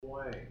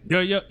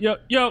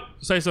Yo.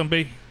 Say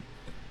something, B.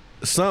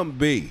 Something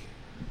B.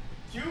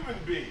 Cuban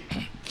B.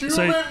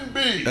 Cuban B.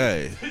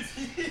 Hey.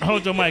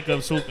 Hold your mic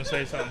up, Swoop, and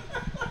say something.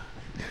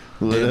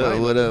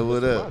 What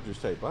up? Rogers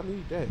tape. I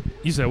need that.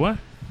 You said what?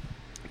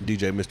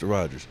 DJ Mr.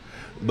 Rogers.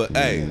 But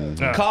hey,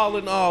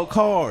 calling all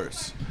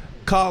cars.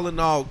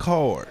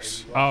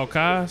 All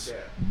cars?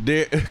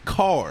 There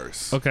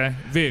cars. Okay.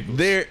 Vehicles.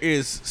 There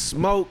is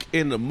smoke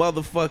in the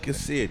motherfucking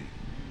city.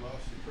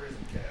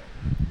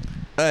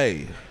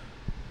 Hey.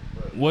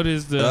 What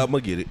is the I'm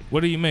gonna get it.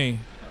 What do you mean?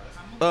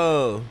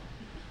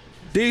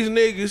 These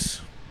niggas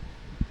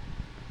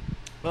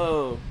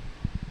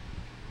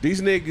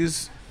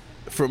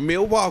from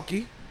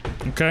Milwaukee.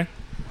 Okay.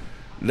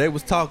 They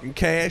was talking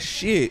cash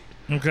shit.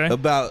 Okay.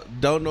 About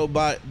don't no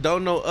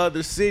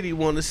other city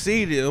want to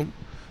see them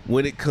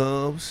when it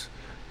comes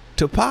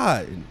to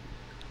potting.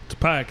 To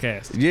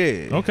podcast.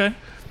 Yeah. Okay.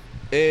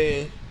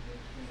 And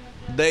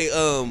they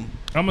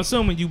I'm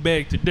assuming you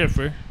beg to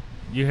differ.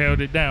 You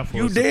held it down for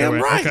you us. damn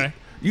right. Okay.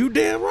 You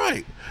damn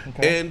right.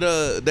 Okay. And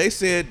they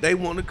said they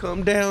want to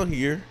come down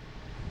here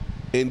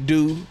and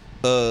do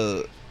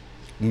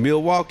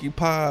Milwaukee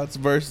pods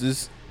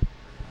versus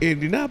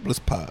Indianapolis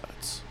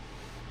pods.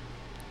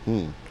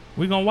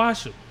 We gonna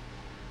wash them.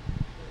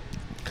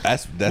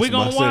 That's we my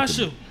gonna wash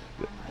sentiment.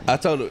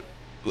 them.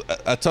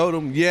 I told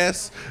him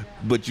yes,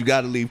 but you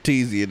got to leave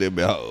Teasy in them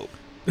at home.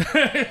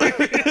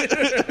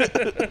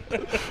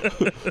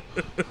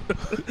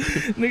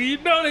 Nigga, you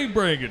know they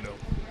bringing them.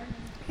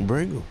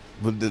 Bring them,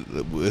 but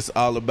it's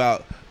all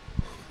about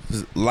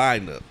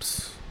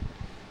lineups.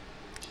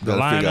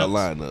 Gotta figure out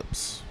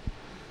lineups.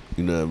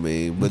 You know what I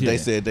mean? But they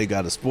said they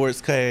got a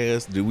sports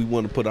cast. Do we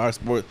want to put our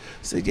sports?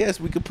 I said yes,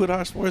 we could put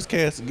our sports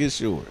cast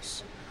against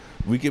yours.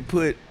 We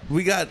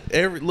got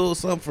every little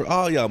something for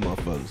all y'all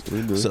motherfuckers.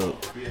 We do. So,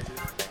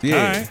 yeah.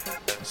 All right.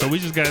 So we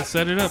just gotta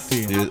set it up to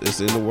you.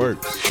 It's in the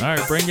works. All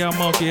right, bring y'all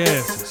monkey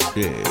asses.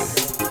 Yeah.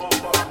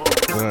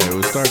 All right,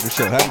 we'll start the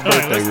show. Happy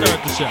birthday, let's Rick.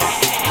 start the show.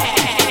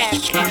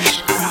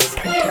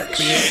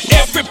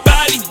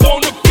 Everybody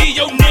wanna be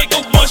your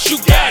nigga once you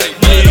got it.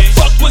 Where the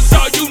fuck was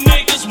all you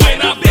niggas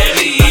when I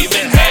barely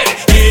even had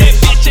it? Yeah,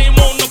 bitch ain't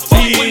wanna fuck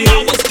when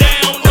I was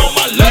down on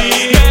my luck.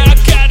 Now I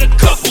got a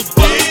couple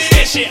bucks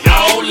and shit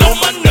all on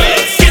my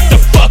nuts. Get the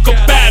fuck up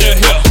out of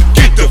here.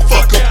 Get the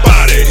fuck up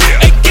out of here.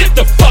 Hey, get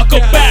the fuck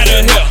up out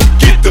of here.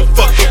 Get the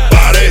fuck up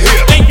out of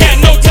here. Ain't got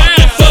no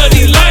time for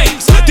these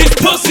lames. These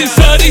pussies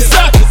are these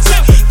suckers.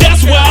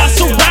 That's why I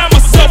surround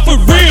myself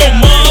with real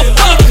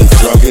motherfuckers.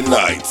 Drunken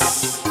nights.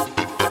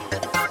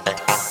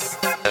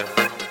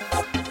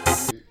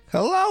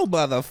 Hello,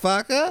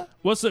 motherfucker.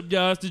 What's up,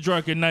 y'all? It's the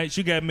Drunken Nights.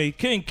 You got me,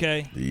 King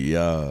K.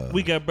 Yeah.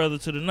 We got Brother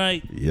to the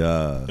Night.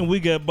 Yeah. And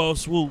we got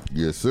Boss Swoop.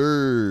 Yes,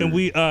 sir. And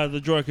we are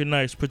the Drunken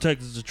Knights,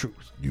 protectors of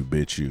truth. You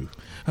bitch you.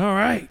 All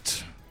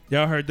right.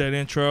 Y'all heard that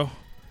intro.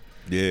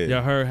 Yeah.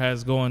 Y'all heard how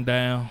it's going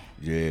down.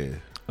 Yeah.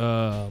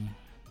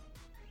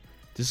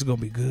 This is going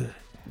to be good.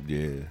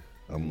 Yeah.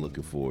 I'm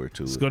looking forward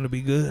to It's it. going to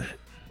be good.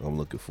 I'm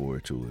looking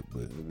forward to it.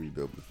 But We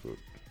double fuck.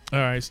 All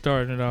right,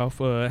 starting it off.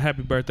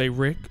 Happy birthday,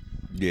 Rick.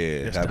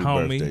 yeah, That's happy the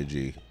homie. birthday,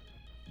 G.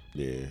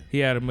 Yeah.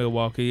 He out of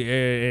Milwaukee.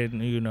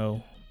 And you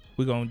know,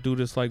 we're going to do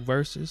this like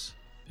verses.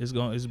 It's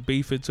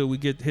beef until we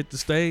hit the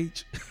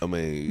stage. I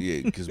mean,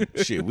 yeah, because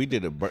shit, we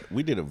did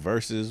a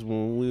verses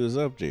when we was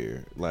up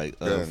there, like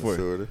for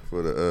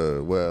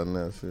the wild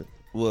now shit.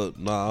 well,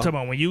 nah, Talking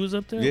about when you was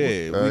up there?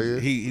 yeah, yeah.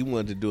 he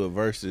wanted to do a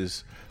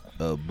versus,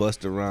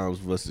 Busta Rhymes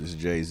versus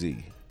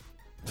Jay-Z.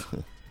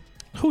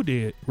 Who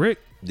did? Rick?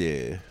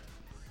 Yeah,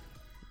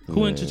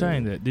 Who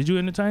entertained that? Did you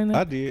entertain that?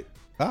 I did.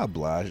 I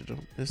obliged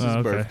him. It's his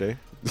okay. birthday.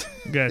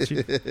 Got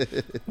you.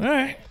 All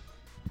right.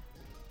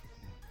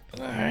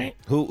 All right.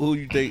 Who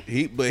you think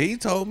he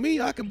told me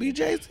I could be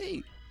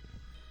Jay-Z.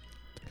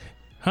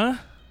 Huh?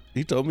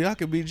 He told me I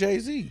could be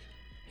Jay-Z.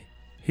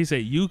 He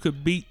said you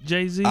could beat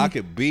Jay-Z? I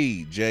could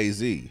be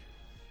Jay-Z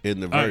in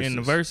the verses. In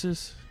the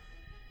verses?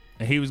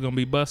 And he was going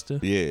to be Busta?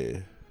 Yeah.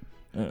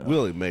 We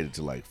only made it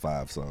to like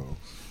 5 songs.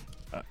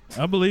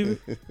 I believe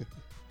it.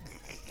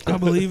 I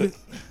believe it.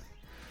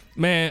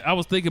 Man, I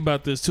was thinking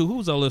about this too. Who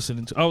was I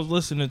listening to? I was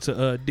listening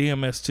to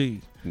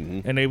DMST.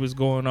 Mm-hmm. And they was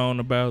going on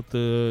about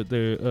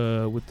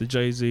the with the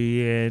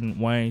Jay-Z and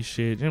Wayne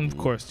shit. And of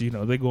course, you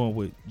know, they going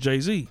with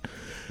Jay-Z.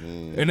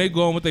 And they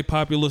going with their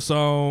popular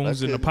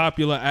songs and the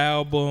popular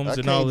albums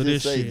and all of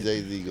this shit.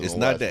 It's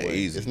not that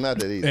easy. It's not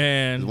that easy.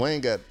 And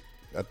Wayne got,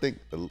 I think,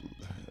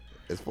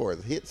 as far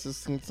as hits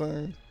is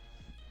concerned,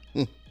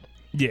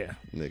 yeah.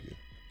 nigga.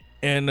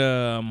 And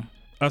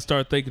I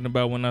started thinking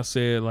about when I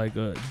said like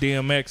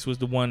DMX was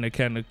the one that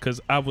kind of,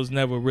 because I was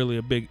never really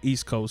a big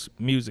East Coast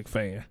music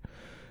fan.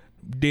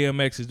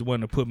 DMX is the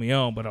one that put me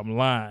on, but I'm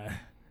lying.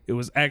 It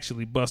was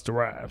actually Busta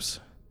Rhymes.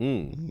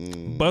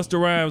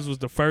 Busta Rhymes was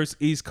the first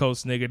East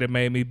Coast nigga that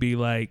made me be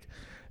like,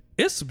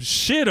 it's some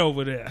shit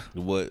over there.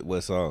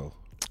 What song?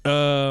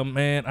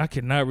 Man, I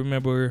cannot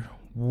remember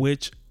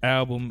which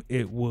album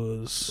it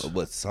was.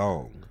 What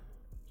song?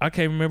 I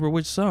can't remember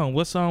which song.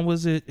 What song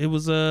was it? It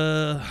was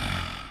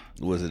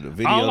Was it a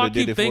video All I that did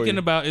keep it for thinking you?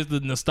 about is the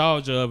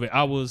nostalgia of it.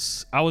 I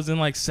was in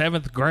like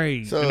 7th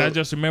grade, So- and I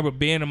just remember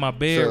being in my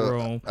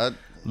bedroom I-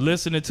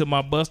 listening to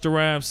my Busta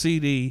Rhymes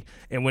CD,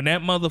 and when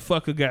that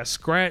motherfucker got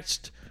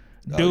scratched,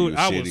 you dude, was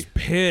I was shitty.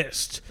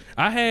 pissed.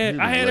 I had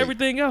late.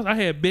 everything else. I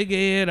had Big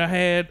Ed. I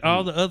had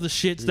all the other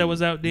shits that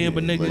was out there,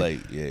 but nigga,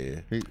 Late,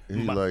 yeah. He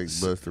like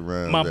Busta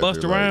Rhymes. my after,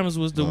 Busta Rhymes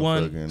was the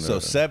one- motherfucking, So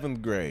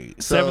 7th grade.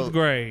 7th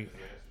grade.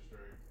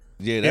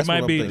 Yeah, It that's might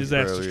what be I'm thinking.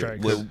 Disaster Earlier.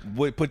 Strike.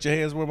 Wait, put your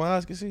hands where my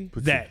eyes can see.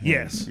 That,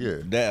 yes. Yeah.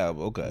 That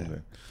album, okay.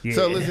 Yeah.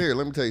 So listen here.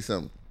 Let me tell you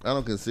something. I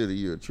don't consider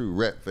you a true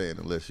rap fan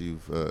unless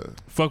you've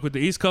Fuck with the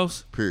East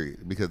Coast. period,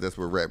 because that's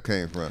where rap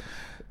came from.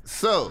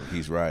 So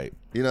He's right.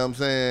 you know what I'm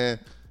saying,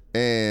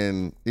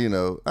 and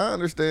I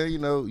understand.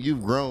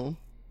 You've grown,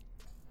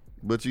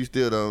 but you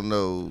still don't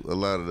know a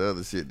lot of the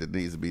other shit that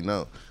needs to be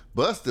known.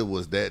 Busta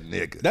was that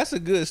nigga. That's a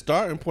good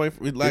starting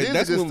point. Like It is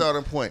that's a good when-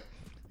 starting point.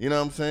 You know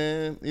what I'm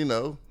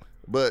saying?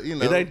 But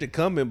It ain't the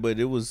coming, but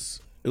it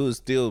was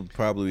still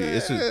probably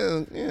it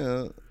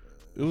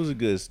was a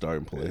good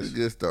starting it's a place.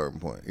 good starting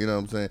point. You know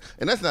what I'm saying?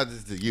 And that's not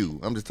just to you.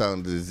 I'm just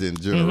talking just in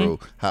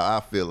general how I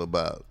feel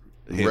about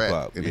Hip-hop,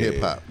 rap and yeah. hip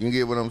hop. You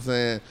get what I'm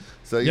saying?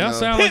 So Y'all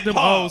sound like them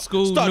Hip-hop old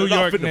school started New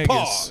off York in the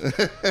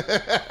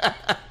niggas.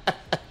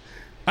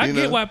 I You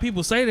get know? why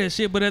people say that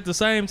shit, but at the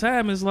same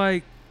time, it's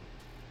like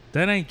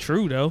that ain't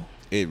true though.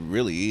 It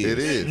really is. it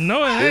is.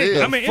 No, it It ain't.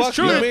 is. I mean, Fuck it's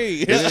true. you That,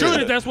 mean. it's It true is.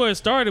 that that's where it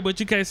started, but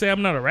you can't say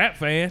I'm not a rap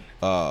fan.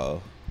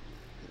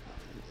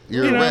 You're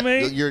You a know rap, what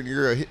I mean?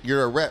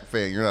 You're a rap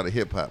fan. You're not a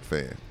hip hop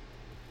fan.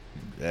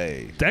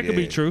 Hey, That could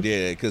be true.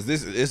 Yeah, because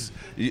it's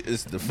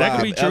the That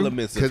could be five true.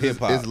 elements of Because hip it's,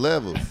 hop. it's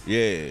levels.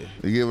 Yeah,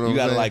 You get what I'm you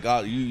gotta saying? like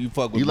all you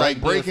fuck with You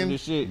like breaking breaking, and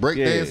shit. break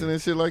yeah. dancing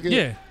and shit like that.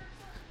 Yeah,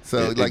 So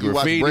And like you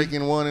watch graffiti.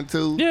 Breaking 1 and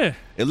 2. yeah,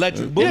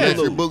 Electric Electric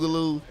Boogaloo.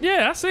 Boogaloo.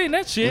 yeah. I seen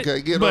that shit.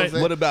 Okay, get what I'm but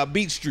saying? What about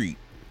Beat Street?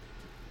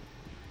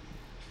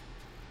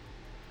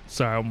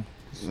 sorry, I'm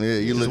Yeah,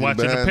 you Just looking watching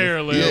the behind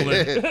parallel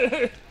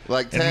Yeah.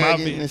 Like and my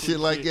tagging and view. shit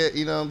like that.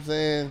 You know what I'm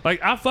saying?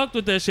 like I fucked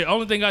with that shit.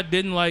 Only thing I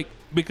didn't like,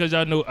 because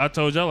y'all know I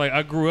told y'all, like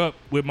I grew up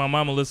with my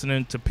mama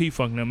listening to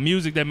P-Funk, the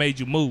music that made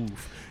you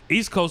move.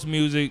 East Coast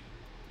music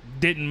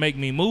didn't make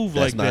me move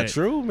That's like not that.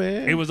 true,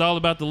 man. It was all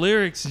about the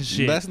lyrics and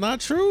shit. That's not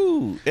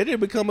true. It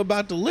didn't become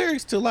about the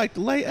lyrics till like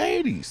the late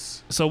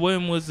 '80s. So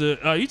when was the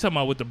you talking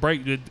about with the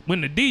break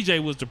when the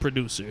DJ was the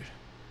producer?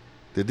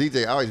 The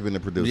DJ always been the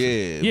producer.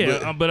 Yeah,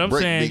 Yeah, but I'm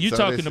break saying beats, you all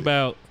that talking shit.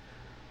 about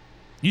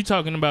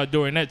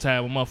during that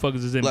time when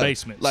motherfuckers is in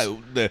basements. like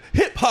the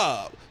hip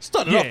hop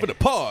started Yeah. off in the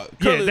park.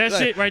 Yeah, Colour- that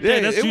shit right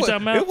there, that's it what you was-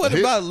 talking about? It wasn't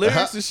about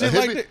lyrics and shit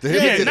like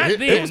that. Yeah, not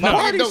then, It was no.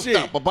 party Don't shit.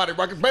 stop, My body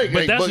rockin' bang.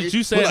 But that's what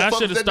you said I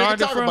should've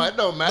started from? It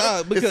don't matter. Nah,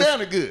 It because-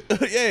 sounded good.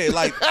 Yeah,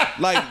 like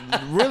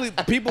really,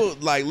 people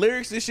like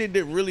lyrics and shit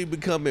didn't really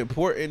become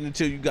important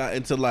until you got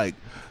into like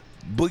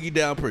Boogie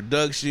Down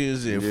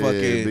Productions and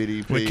fucking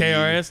BDP. with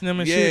KRS and them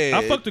and shit. Yeah.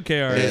 I fucked with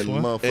KRS and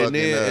one. motherfucking And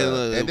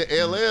then, and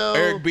the LL,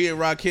 Eric B and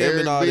Rakim Eric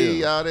and all B,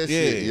 them. all that yeah.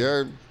 shit. You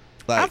heard?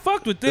 Like, I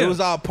fucked with It them. was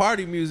all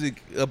party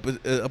music up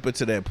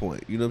until that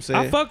point. You know what I'm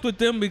saying? I fucked with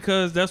them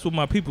because that's what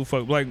my people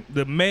fuck like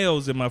the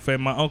males in my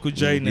family, my Uncle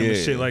Jay and them and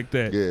Yeah. shit like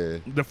that. Yeah.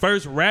 The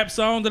first rap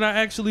song that I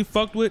actually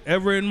fucked with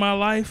ever in my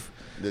life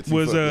That you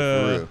was fucked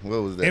with for real.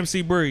 What was that?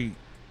 MC Breed.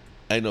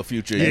 Ain't no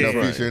future. Ain't in no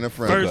it. future in the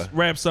front. First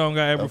rap song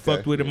I ever Okay.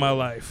 fucked with in my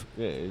life.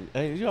 Yeah.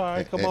 Hey, you all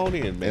right? Come on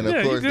in, man. And of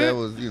Yeah, you course good? that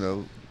was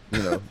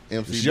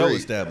MC It's your Breed.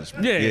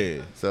 establishment. Yeah.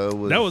 Yeah. So it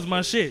was That was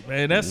my shit,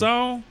 man. That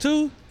song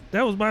too,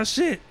 that was my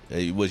shit.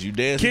 Hey, was you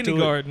dancing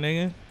Kindergarten,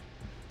 nigga. to it?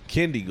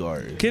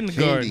 Kindergarten.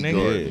 Kindergarten, nigga.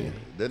 Kindergarten. Yeah.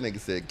 That nigga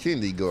said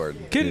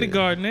kindergarten.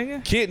 Kindergarten,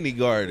 nigga.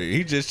 Kindergarten.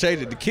 He just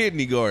changed it to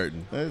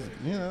kindergarten. That's,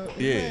 Yeah.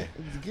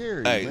 It's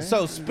Gary. Hey, man.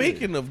 so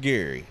speaking of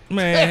Gary,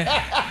 Man,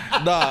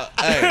 nah,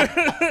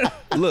 hey,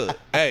 look,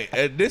 hey,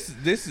 and this,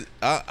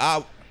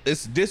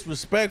 it's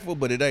disrespectful,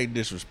 but it ain't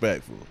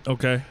disrespectful.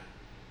 okay.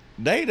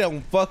 They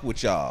don't fuck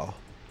with y'all.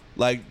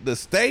 Like the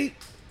state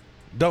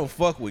don't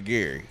fuck with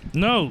Gary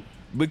No.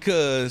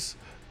 because,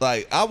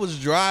 like, I was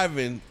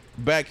driving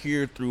back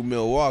here through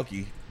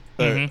Milwaukee,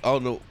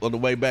 on the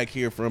way back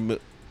here from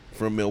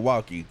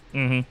Milwaukee.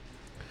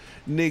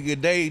 Mm-hmm.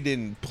 Nigga, they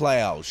didn't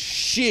plow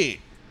shit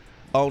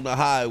on the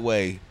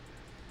highway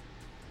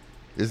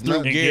It's through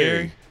not In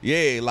Gary.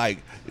 Yeah, like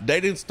they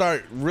didn't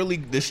start really.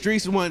 The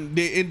streets didn't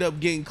end up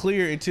getting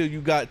clear until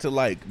you got to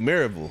like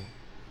Maryville,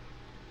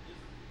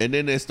 and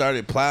then they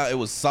started plow. It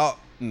was salt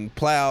and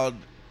plowed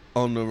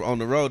on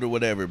the road or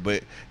whatever.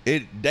 But they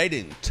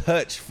didn't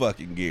touch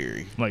fucking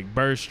Gary. Like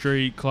Burr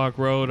Street, Clock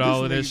Road,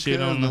 all of that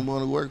shit on don't the.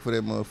 want to work for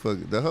that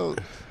motherfucker. The whole,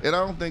 and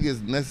I don't think it's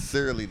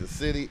necessarily the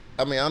city.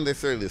 I mean, not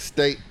necessarily the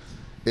state.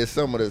 It's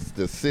some of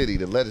the city,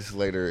 the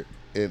legislative,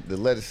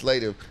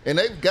 and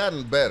they've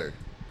gotten better.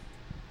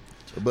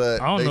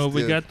 But I don't they know if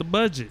we still- got the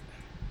budget.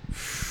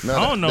 No,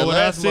 I don't know the what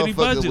our last city motherfucker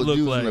budget was look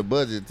using like. the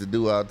budget to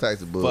do all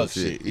types of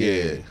bullshit. shit,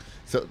 yeah.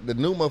 So the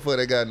new motherfucker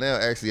they got now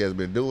actually has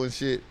been doing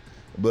shit,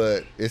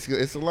 but it's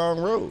a long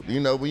road. You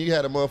know, when you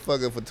had a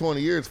motherfucker for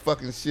 20 years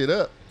fucking shit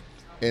up,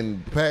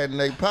 and padding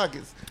their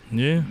pockets.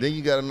 Yeah. Then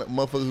you got a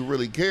motherfucker who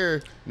really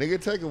care. Nigga,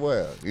 take a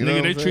while. You know Nigga,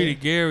 what they I'm saying? treated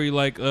Gary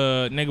like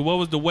nigga. What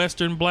was the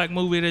Western black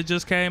movie that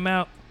just came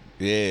out?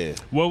 Yeah.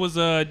 What was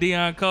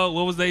Deion Cole?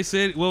 What was they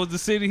city? What was the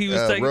city he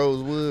was taking?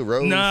 Rosewood,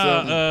 Rose. Nah,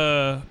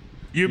 something.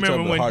 you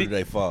remember when? Harder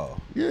They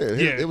Fall? Yeah,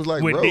 Yeah, it was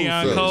like when Rose. Deion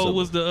something. Cole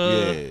was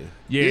the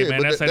yeah,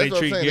 man. but That's how they what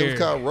treat I'm saying. Gary. It was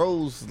called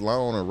Rose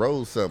Lawn or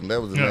Rose something.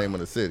 That was the name of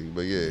the city.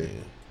 But yeah.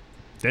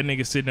 That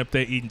nigga sitting up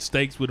there eating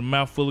steaks with a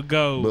mouthful of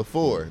gold.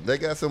 Before they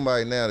got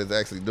somebody now that's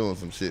actually doing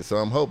some shit. So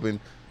I'm hoping,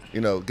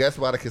 that's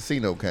why the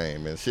casino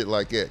came and shit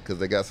like that, because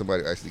they got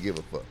somebody who actually give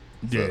a fuck.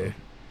 Yeah. So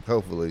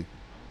hopefully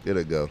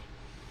it'll go.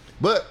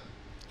 But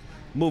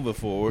Moving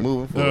forward.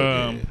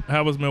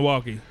 How was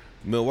Milwaukee?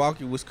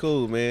 Milwaukee was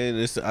cool,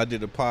 man. I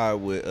did a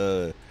pod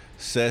with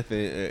Seth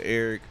and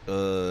Eric,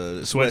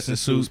 Sweats and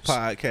Suits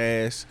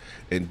podcast,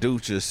 and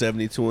Ducha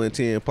 72 and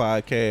 10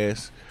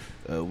 podcast.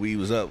 We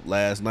was up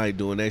last night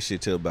doing that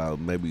shit till about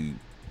maybe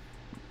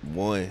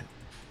 1.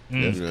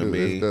 that's You know cool. what I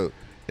mean? That's dope.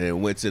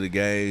 And went to the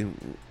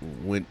game,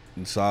 went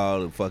and saw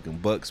the fucking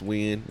Bucks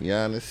win.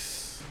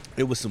 Giannis.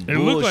 It was some It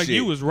bullshit. looked like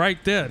you was right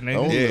there,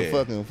 nigga. On Yeah. the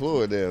fucking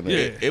floor down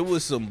there. Yeah. It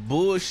was some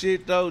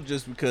bullshit though,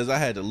 just because I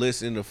had to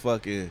listen to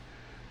fucking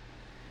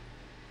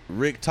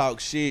Rick talk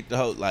shit. The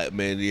whole like,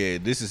 man, yeah,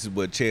 this is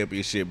what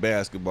championship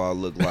basketball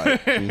look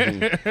like. You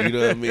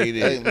know what I mean?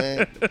 Hey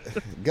man,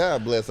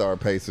 God bless our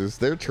Pacers.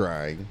 They're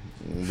trying,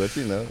 but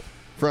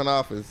front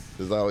office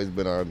has always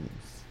been our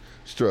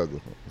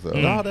struggle. So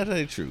No, that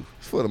ain't true.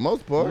 for the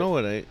most part, No,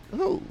 it ain't.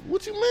 Oh,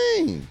 what you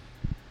mean?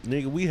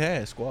 Nigga, we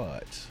had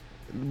squads.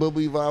 But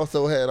we've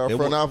also had our It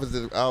front wa- office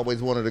that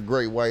always wanted a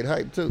great white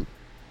hype too.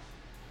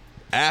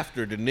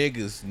 After the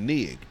niggas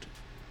nigged.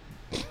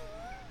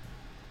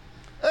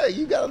 Hey,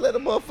 you gotta let a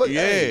motherfucker.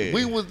 Yeah. Hey,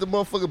 we was the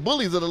motherfucking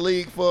bullies of the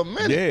league for a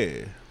minute.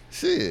 Yeah.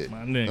 Shit.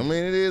 My I nigga.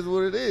 mean, it is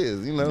what it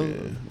is, Yeah.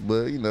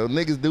 But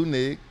niggas do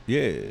nig.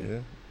 Yeah.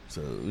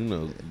 So,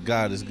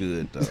 God is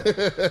good though.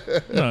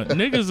 No,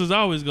 niggas is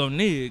always gonna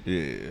nig.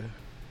 Yeah.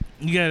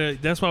 You gotta.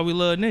 That's why we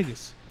love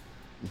niggas.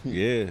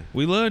 Yeah.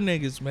 We love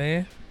niggas,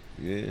 man.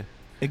 Yeah.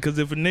 Because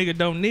if a nigga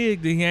don't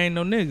nig, then he ain't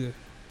no nigga.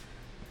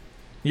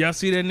 Y'all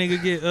see that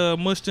nigga get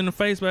mushed in the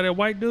face by that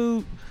white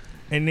dude,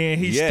 and then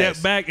he Yes.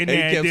 stepped back and he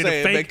then kept did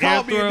saying, a "Man, fake call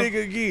air me a throw.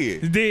 nigga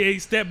again." Then he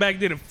stepped back,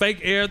 did a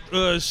fake air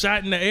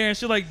shot in the air, and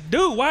shit. Like,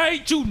 dude, why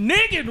ain't you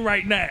nigging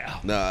right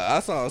now? Nah, I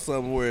saw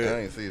something where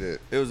I ain't see that.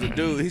 it was a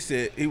dude. He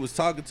said he was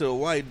talking to a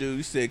white dude.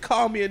 He said,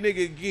 "Call me a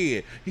nigga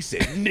again." He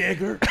said,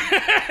 "Nigger."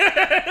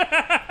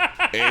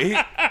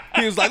 And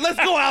he was like, "Let's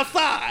go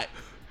outside."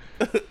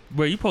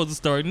 Bro, you supposed to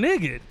start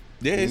nigging.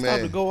 Yeah, it's time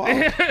Man. to go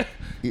out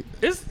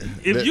It's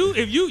if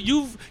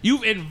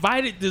you've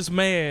invited this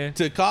man,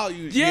 to call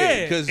you.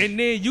 yeah, because and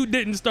then you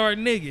didn't start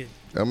nigging.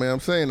 I mean, I'm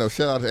saying though,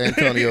 shout out to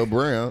Antonio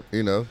Brown,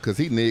 because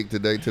he nigged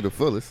today to the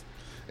fullest,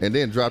 and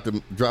then dropped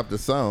the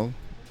song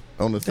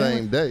on the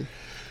same day.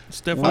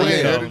 Stephon Oh, yeah,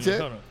 Diggs. heard it yet?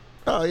 Hold on.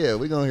 Oh yeah,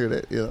 we gonna hear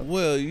that. Yeah,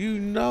 well,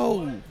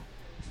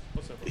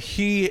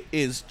 he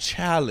is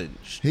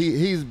challenged.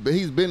 he's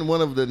been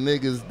one of the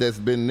niggas that's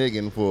been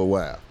nigging for a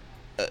while.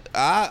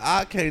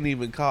 I can't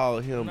even call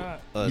him.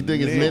 Not- a You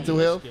think it's nigga. mental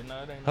health? No,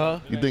 it ain't- Huh?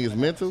 it You ain't- think it's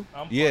mental?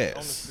 I'm Yes.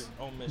 on the screen,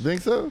 on mission.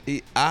 Think so?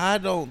 I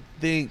don't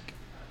think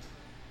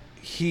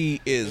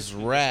he is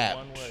wrapped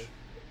One way.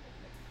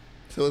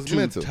 So it's too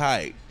mental.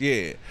 tight.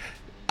 Yeah,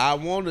 I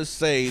want to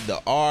say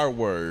the R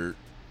word,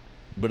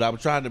 but I'm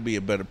trying to be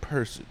a better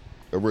person.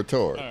 A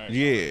retard. All right.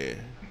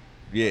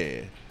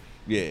 Yeah.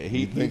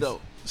 He think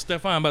don't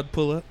Stephon about to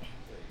pull up.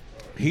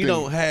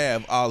 don't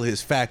have all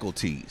his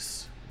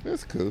faculties.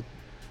 That's cool.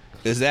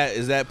 Is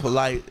that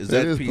polite? Is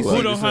That that is PC? polite. Who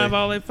to don't say. have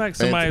all that facts?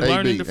 Somebody AB,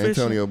 learning deficient.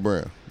 Antonio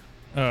Brown,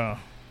 Oh,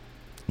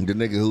 the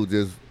nigga who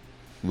just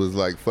was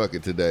like, "Fuck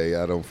it today.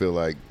 I don't feel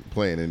like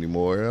playing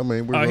anymore." I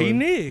mean, he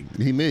nigged.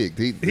 He nigged.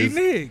 He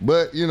nigged.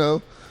 But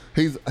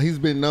he's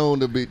been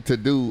known to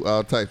do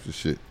all types of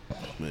shit.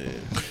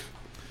 Man.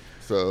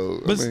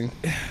 So But I mean,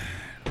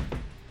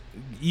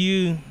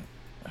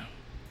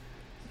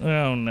 I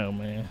don't know,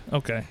 man.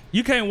 Okay,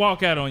 you can't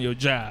walk out on your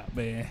job,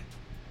 man.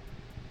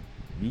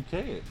 You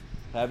can't.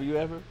 Have you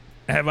ever?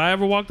 Have I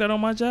ever walked out on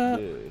my job?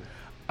 Yeah.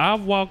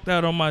 I've walked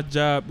out on my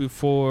job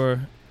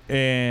before,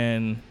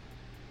 and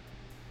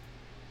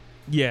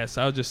yes,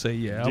 I'll just say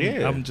yeah.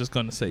 Yeah. I'm just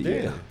gonna say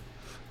yeah.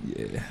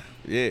 Yeah.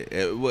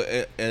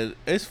 Yeah, and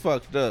it's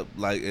fucked up.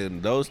 Like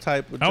in those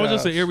type of I jobs. was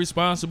just an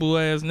irresponsible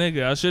ass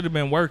nigga. I should have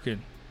been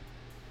working.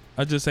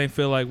 I just ain't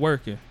feel like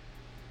working.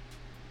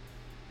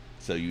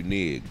 So you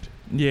nigged.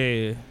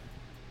 Yeah.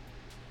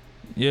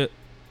 Yep.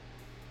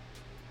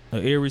 An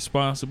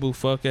irresponsible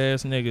fuck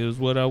ass nigga is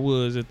what I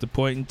was at the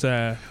point in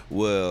time.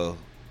 Well,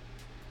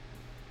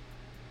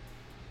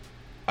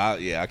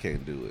 I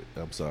can't do it.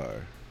 I'm sorry.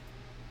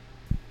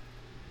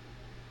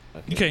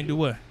 You can't do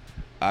what?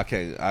 I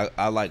can't.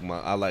 I like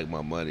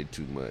my money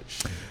too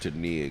much to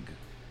nig.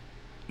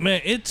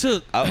 Man, it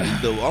took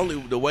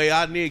The way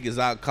I nig is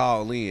I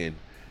call in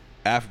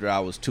after I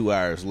was 2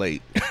 hours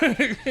late. You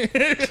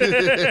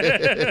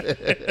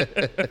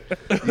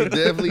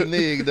definitely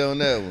nigged on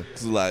that one.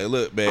 It's like,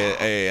 look, man,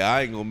 hey,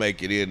 I ain't gonna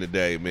make it in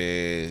today,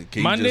 man.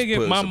 Can My you just nigga,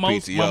 put my some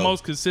most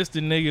PTO?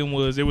 consistent nigga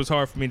was it was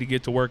hard for me to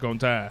get to work on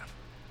time.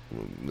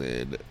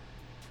 Man,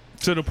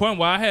 To the point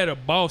where I had a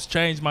boss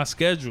change my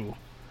schedule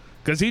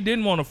because he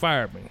didn't want to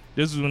fire me.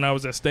 This was when I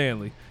was at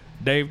Stanley.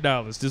 Dave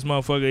Dallas, this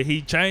motherfucker,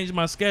 he changed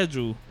my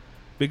schedule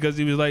because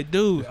he was like,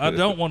 dude, I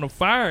don't want to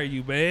fire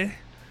you, man.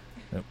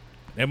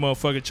 That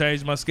motherfucker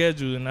changed my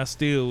schedule and I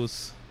still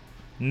was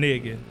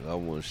nigging. I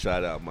want to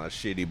shout out my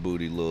shitty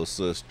booty little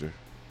sister,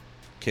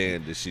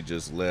 Candace. She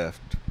just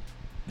left.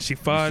 She You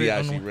fired see it.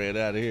 how she ran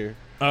out of here?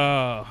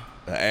 Uh,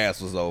 Her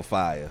ass was on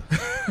fire.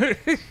 Put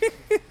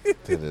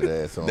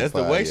that ass on That's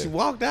fire. the way she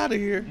walked out of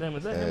here. damn,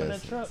 is that him in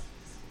that truck?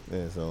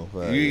 Ass on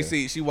fire. You ain't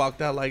see she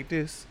walked out like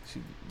this.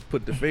 She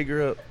put the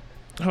finger up.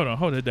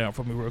 Hold it down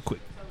for me real quick.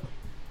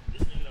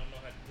 This nigga don't know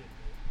how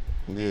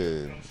to do Yeah,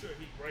 it. I'm sure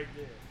he's right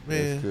there.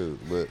 that's Man, cool.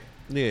 But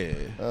yeah.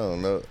 I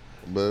don't know.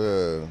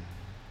 But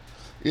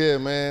yeah,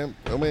 man.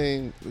 I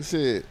mean,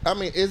 shit. I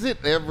mean, is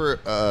it ever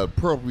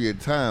appropriate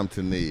time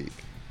to nig?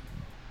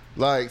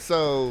 Like,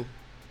 so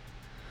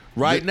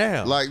Right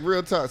now. like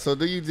real talk. So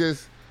do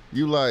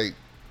you like?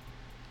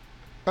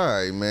 All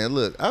right, man.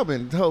 Look, I've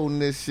been holding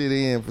this shit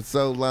in for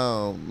so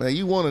long, man.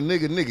 You want a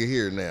nigga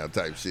here now,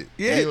 type shit.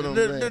 Yeah, You know what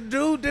I'm the saying?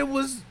 dude that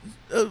was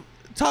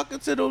talking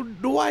to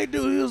the white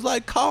dude, he was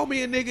like, "Call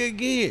me a nigga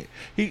again."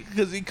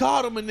 Because he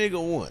called him a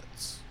nigga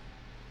once.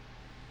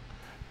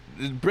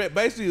 Brett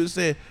basically was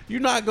saying, "You're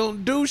not gonna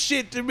do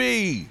shit to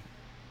me.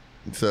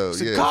 So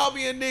So yeah, call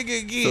me a nigga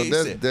again." So He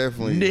that's said,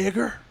 definitely-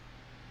 nigger.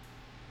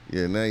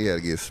 yeah. Now you got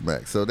to get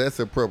smacked. So that's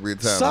appropriate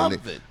time. to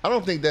Something. nig. I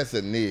don't think that's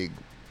a nig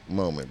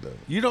moment though.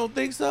 You don't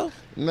think so?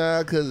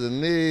 Nah, cause a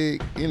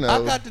nig, you know,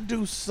 I got to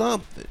do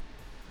something.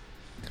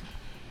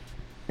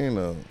 you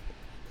know.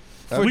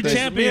 I We think-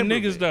 champion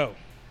remember niggas me. though.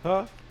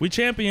 Huh? We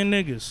champion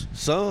niggas.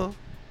 Some,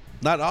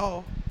 not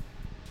all.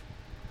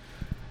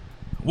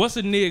 What's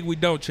a nig we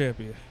don't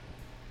champion?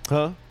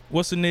 Huh?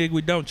 What's a nig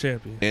we don't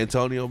champion?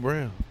 Antonio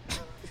Brown.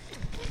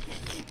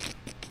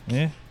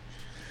 Yeah.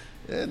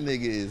 That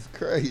nigga is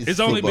crazy. It's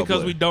only Football because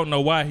player. we don't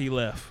know why he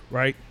left,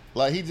 right?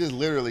 Like he just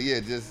literally,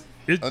 just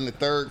It- on the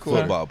third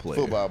quarter. Football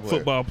player.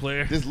 Football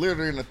player. Just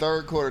literally in the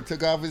third quarter,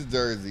 took off his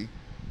jersey,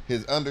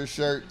 his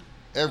undershirt,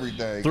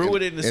 everything. Threw and-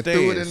 it in the and stands.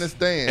 Threw it in the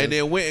stands. And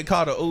then went and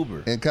caught an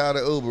Uber. and called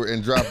the Uber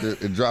and dropped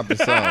it and dropped the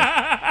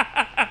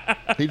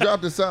song. He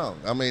dropped the song.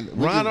 I mean,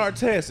 Ron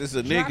Artest is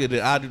a nigga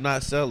that I do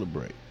not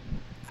celebrate.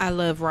 I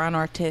love Ron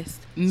Artest.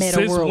 Meta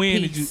Since world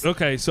when peace. did you?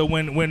 Okay, so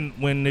when it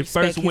Respect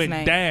first his went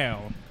name.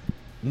 down.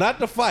 Not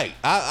the fight.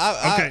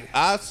 Okay.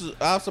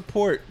 I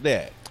support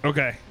that.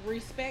 Okay.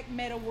 Respect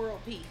meta world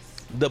peace.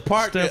 The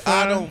part that I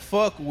Stefan? don't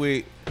fuck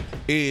with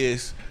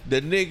is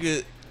the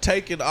nigga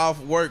taking off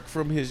work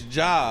from his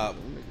job.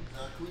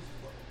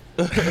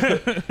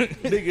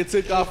 Nigga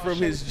took off from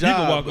his job. You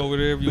can walk over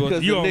there if you want.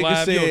 because You the on nigga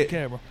live? You on said-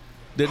 camera?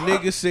 The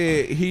nigga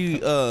said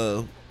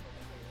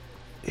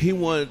he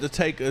wanted to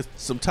take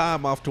some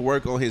time off to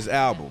work on his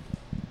album.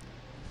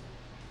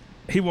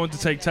 He wanted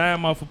to take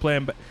time off of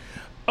playing.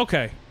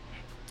 Okay.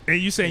 And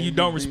you saying you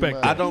don't respect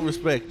I that? don't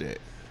respect that.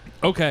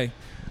 Okay.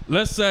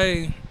 Let's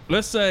say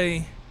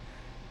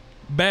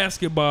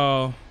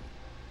basketball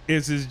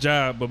is his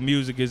job, but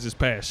music is his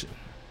passion.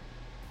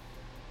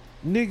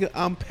 Nigga,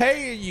 I'm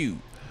paying you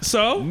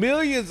So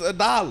millions of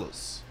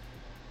dollars.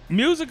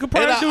 music could And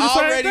probably I do the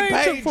same already thing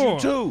paid for you him.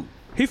 too.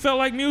 He felt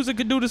like music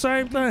could do the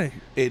same thing,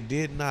 It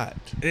did not.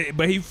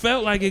 but he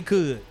felt like it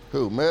could.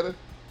 Who, Meta?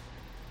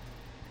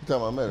 You talking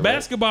about Meta, right?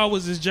 Basketball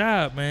was his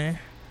job, man.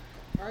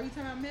 Are you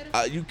talking about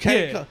meta? You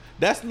can't. Yeah.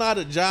 That's not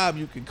a job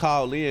you can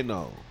call in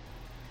on,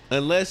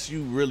 unless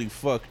you really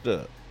fucked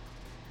up.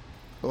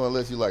 Well,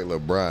 unless you like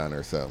LeBron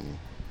or something.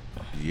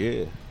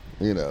 Yeah.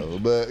 You know,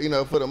 but you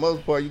know, for the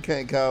most part, you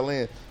can't call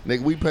in.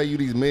 Nigga, we pay you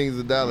these millions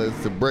of dollars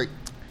to break.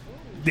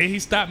 Did he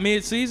stop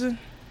mid-season?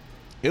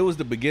 It was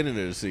the beginning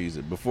of the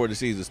season, before the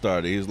season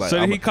started. He was like, So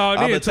I'm he called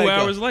in 2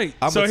 hours late.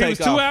 I'ma So he was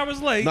take 2 off.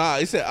 hours late. Nah,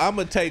 he said, I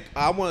want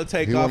to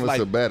take He off want a like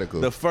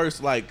sabbatical. the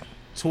first like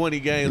 20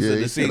 games Yeah, of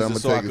he the said, I'm season gonna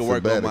so I take can a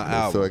work on my sabbatical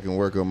album. so I can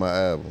work on my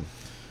album.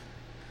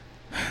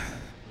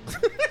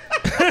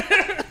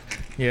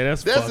 Yeah,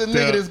 that's That's a fucked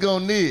nigga up. that's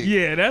gonna nig.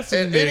 Yeah, that's a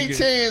And nigga. any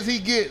chance he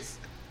gets,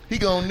 he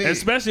gonna nig.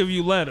 Especially if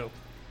you let him.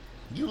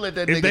 You let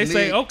that If nigga they nig.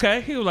 say,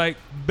 okay, he was like,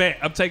 bet,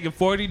 I'm taking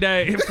 40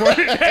 days,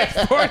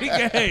 40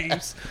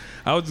 games.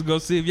 I was just going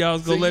to see if y'all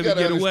was So going to you let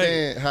me gotta get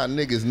away. understand how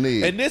niggas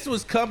nig. And this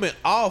was coming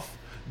off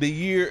the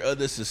year of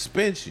the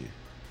suspension.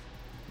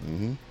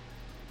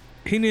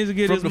 He needs to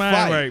get From his the mind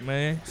fight. right,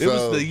 man. It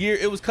So- was the year.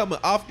 It was coming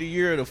off the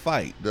year of the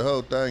fight. The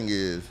whole thing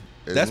is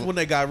That's when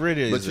they got rid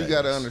of his But you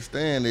gotta ass.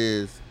 understand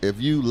is if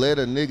you let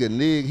a nigga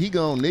nig, he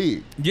gonna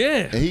nig.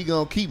 Yeah. And he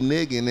gonna keep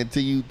nigging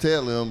until you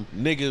tell him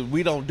Nigga,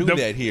 we don't do The-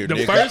 that here, the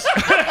nigga. first,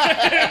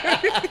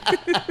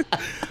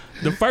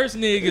 the first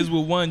nigga is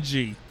with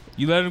 1G.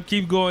 You let him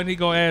keep going, he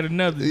gonna add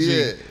another G.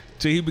 Yeah.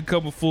 till he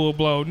become a full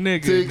blown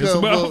nigga. Till he This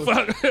come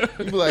motherfucker.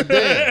 You be like,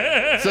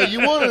 damn. So you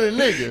wanted a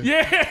nigga?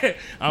 Yeah,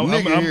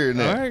 Nigga hearing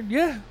that. All right,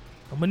 yeah,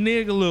 I'm a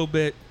nigga a little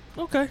bit.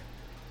 Okay.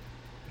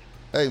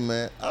 Hey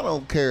man, I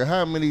don't care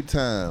how many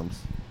times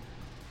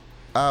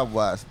I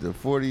watched the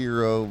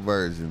 40-year-old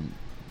version,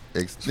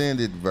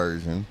 extended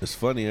version It's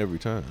funny every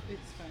time. It's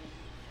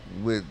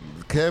funny. with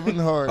Kevin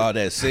Hart. Oh,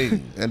 that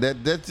scene. And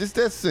that's just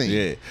that scene.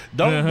 Yeah.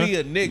 Don't be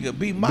a nigga.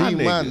 Be my Be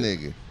nigga. my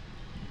nigga.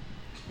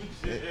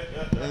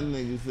 That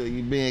nigga said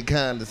you being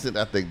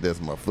condescending. I think that's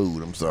my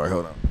food. I'm sorry.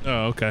 Hold on.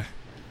 Oh, okay.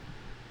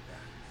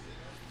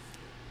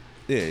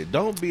 Yeah.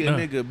 Don't be a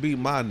nigga. Be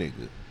my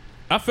nigga.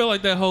 I feel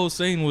like that whole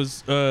scene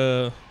was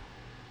freestyle.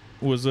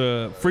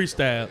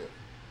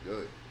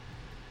 Good.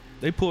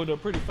 They pulled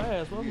up pretty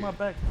fast. Where's my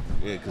back?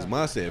 Yeah, because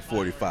mine said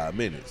 45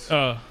 minutes.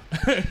 I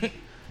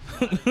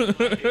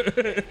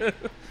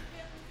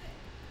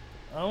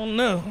don't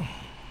know.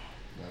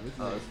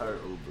 Oh, it's her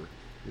Uber.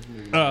 This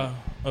nigga,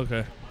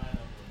 Okay.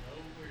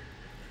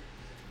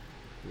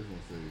 this one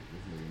say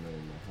this nigga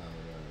name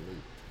Muhammad Ali.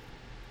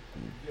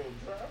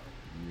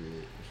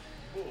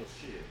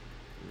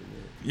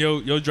 Yeah.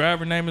 Your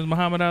driver name is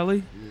Muhammad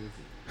Ali?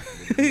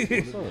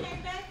 Yes.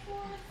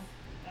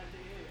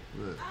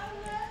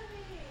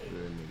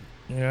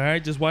 All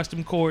right, just watch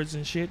them chords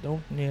and shit.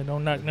 Don't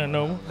knock nothing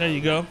over. There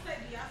you go.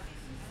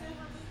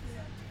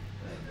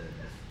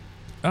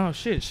 Oh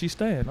shit, she's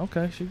staying.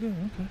 Okay, she good.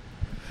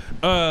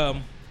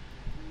 Okay.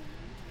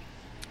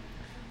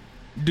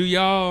 Do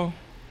y'all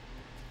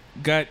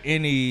got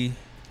any?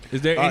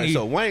 Is there All any? right,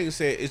 so Wayne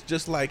said it's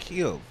just like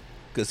him,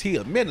 because he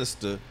a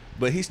minister,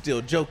 but he's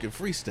still joking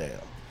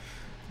freestyle.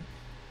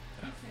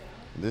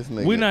 This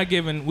nigga. we're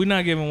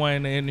not giving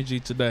Wayne the energy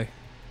today.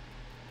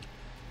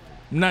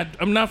 I'm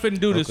not finna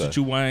do this Okay. with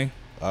you, Wayne.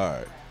 All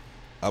right.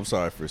 I'm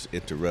sorry for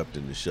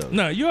interrupting the show.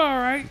 No, you all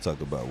right. Talk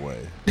about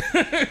Wayne.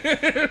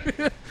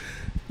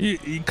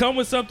 You come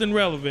with something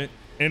relevant,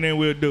 and then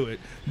we'll do it.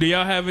 Do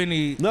y'all have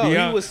any? No,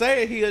 he was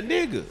saying he a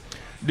nigga.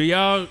 Do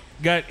y'all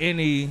got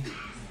any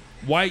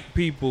white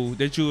people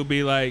that you would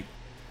be like,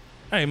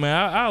 hey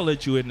man, I'll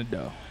let you in the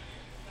door?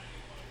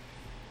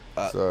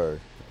 Sorry.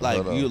 Like,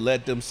 Hold on. you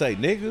let them say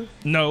nigga?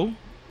 No,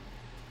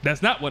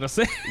 that's not what I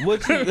said.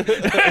 What you...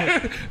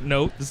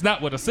 No, that's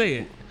not what I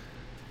said.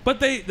 But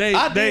they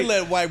I did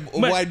let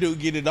white dude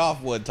get it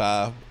off one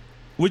time.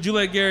 Would you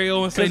let Gary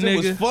Owens say Because it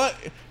was nigga?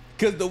 fun.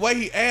 Because the way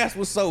he asked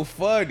was so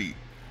funny.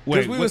 Wait,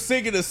 Because we what- were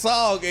singing a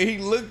song and he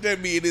looked at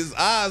me and his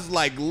eyes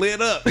like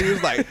lit up. He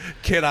was like,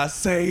 can I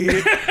say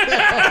it?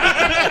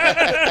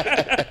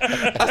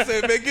 I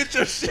said, man, get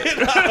your shit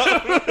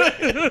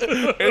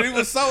out. And he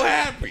was so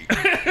happy.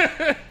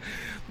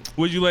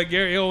 Would you let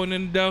Gary Owens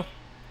in the door?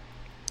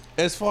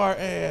 As far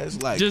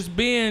as like, Just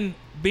being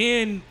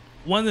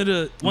one of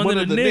the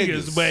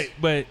niggas,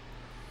 but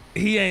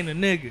he ain't a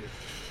nigga.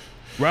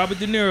 Robert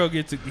De Niro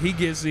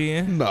gets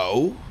in.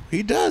 no,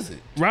 he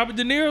doesn't. Robert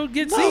De Niro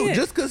gets No, in.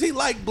 just because he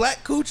like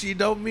black coochie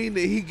don't mean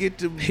that he get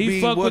to he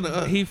be fuck one with of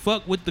us. he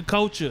fuck with the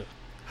culture.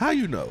 How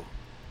you know?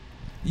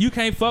 You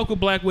can't fuck with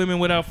black women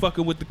without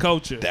fucking with the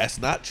culture. That's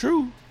not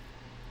true.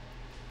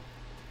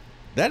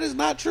 That is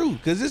not true.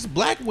 Because it's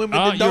black women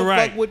Oh, that don't you're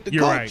right. fuck with the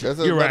You're culture. right. That's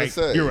what You're I'm about right. to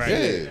say. You're right.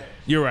 Yeah.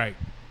 You're right.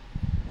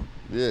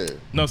 Yeah.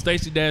 No,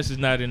 Stacey Dash is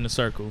not in the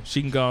circle.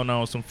 She can go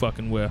on some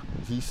fucking well.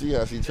 You see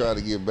how she tried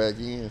to get back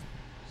in?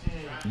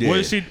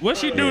 What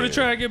she do to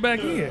try to get back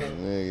in?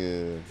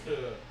 Nigga.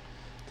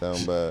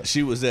 Talking about.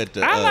 She was at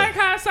the. I like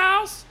hot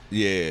sauce.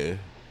 Yeah.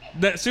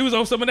 That she was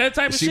on some of that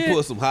type of She shit.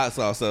 put some hot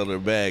sauce on her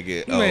bag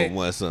at Man.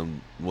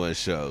 one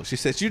show. She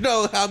said, "You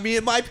know how me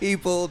and my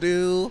people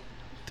do."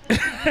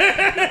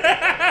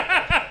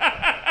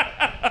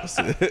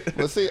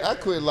 Well, see, I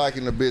quit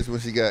liking the bitch when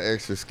she got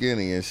extra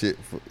skinny and shit.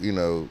 You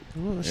know.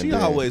 She and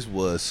then- always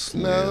was.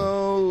 Slim.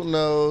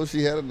 No,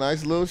 she had a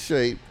nice little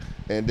shape,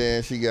 and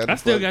then she got. I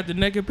still got the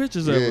naked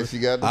pictures of Yeah, her. she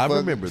got. The I fuck-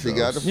 remember She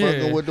got the those.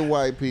 fucking Yeah. with the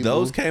white people.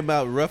 Those came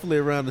out roughly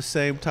around the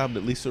same time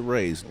that Lisa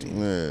Ray's did.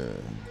 Yeah.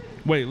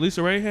 Wait,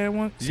 Lisa Ray had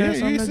one? Yeah, Had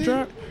something you that see?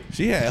 dropped?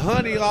 She had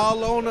honey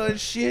all on her and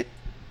shit.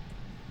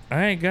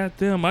 I ain't got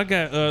them. I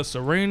got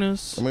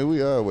Serena's. I mean,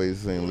 we always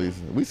seen Lisa.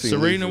 We seen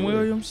Serena Lisa.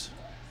 Williams.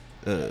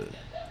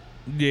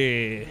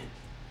 Yeah.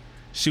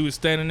 She was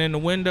standing in the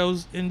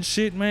windows and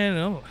shit, man.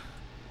 And I'm like,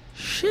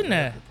 shit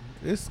now.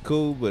 It's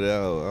cool, but I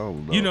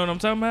don't know. You know what I'm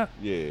talking about?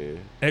 Yeah,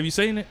 Have you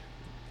seen it?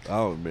 I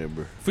don't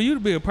remember. For you to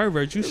be a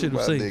pervert, you should My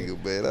have seen it.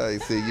 nigga, man. I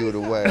ain't seen you in a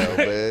while,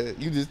 man.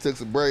 You just took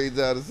some braids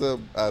out of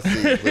something. I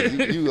see it,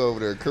 but you over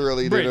there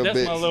curly Britt, than a that's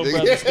bitch. my little nigga.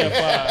 brother, step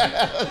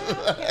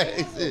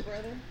Shit.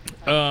 Brother.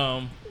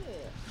 5.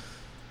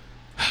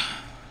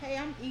 Hey,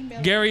 I'm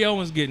emailing. Gary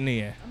Owens getting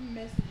in. I'm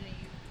messaging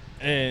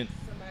you. And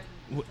Somebody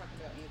was talking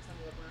about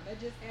Antonio Brown. That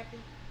just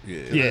happened.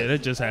 Yeah. yeah,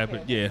 that just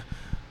happened. Yeah.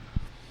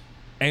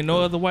 Ain't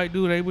no other white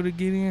dude able to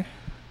get in?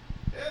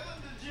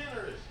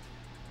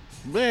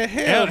 Man,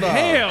 hell no.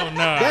 Hell no.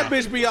 That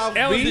bitch be off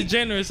Ellen beat.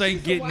 DeGeneres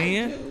ain't getting White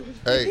in. dude.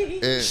 Hey,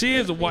 and, She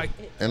is a white.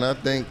 and I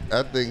think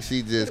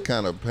she just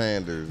kind of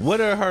panders. What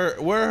are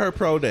her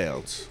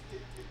pronouns?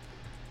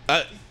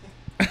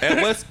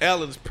 And what's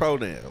Ellen's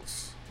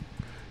pronouns?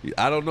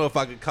 I don't know if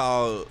I could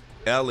call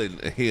Ellen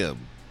a him.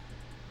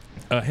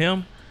 A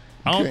him?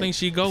 I don't think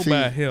she go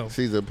by him.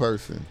 She's a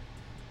person.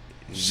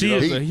 She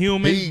is a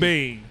human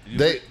being.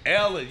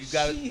 Ellen, you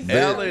got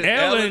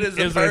Ellen is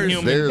a person.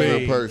 Human There's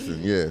being. a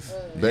person, yes.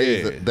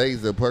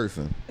 They's a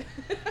person.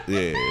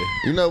 Yeah.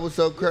 You know what's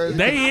so crazy?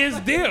 They is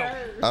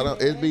them.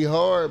 It'd be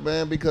hard,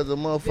 man, because a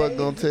motherfucker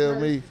gonna tell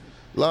me,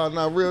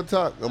 not real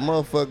talk. A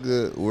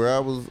motherfucker where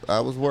I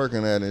was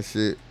working at and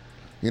shit.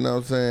 You know what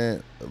I'm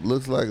saying?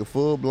 Looks like a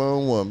full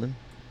blown woman,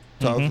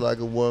 talks like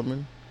a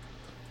woman,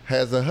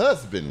 has a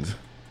husband,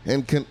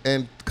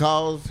 and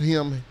calls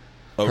him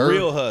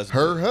real husband.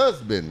 Her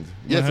husband.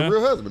 Yes, a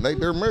real husband.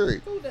 They're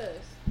married. Who does?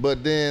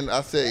 But then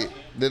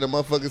the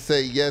motherfucker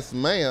say yes,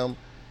 ma'am,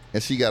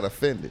 and she got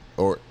offended,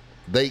 or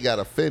they got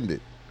offended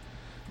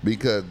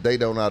because they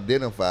don't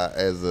identify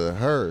as a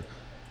her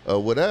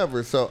or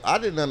whatever. So I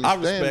didn't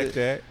understand. I respect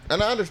that,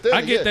 and I understand.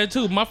 I get that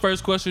too. My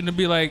first question to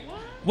be like,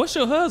 "What's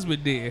your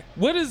husband did?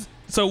 What?"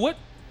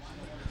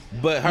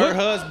 But her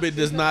husband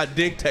does not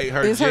dictate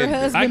her Is her gender.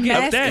 husband I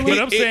get that, masculine?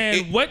 but I'm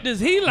saying, what does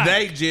he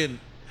like?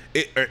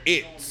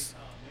 It's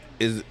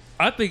is.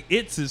 I think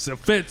it's is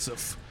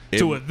offensive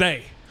to a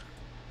they.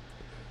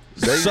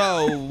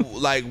 So,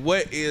 like,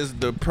 what is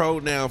the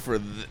pronoun for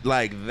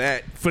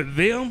that? For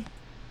them?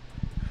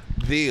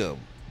 Them.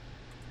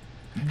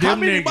 How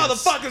many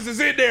motherfuckers is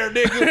in there,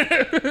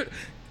 nigga?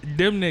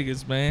 Them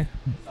niggas, man.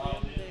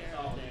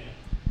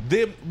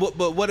 Them. But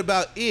what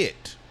about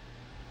it?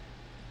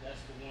 That's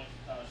the one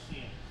she calls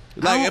she.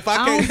 Like, if I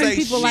don't can't think say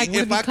people she, like when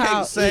if we I can't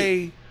call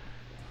say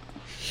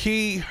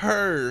he,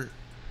 her,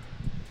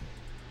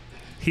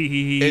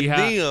 He, and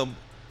ha. them,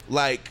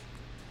 like,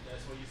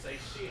 That's when you say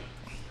shit.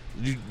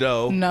 you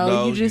know,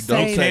 No, you just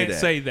don't say say Can't that.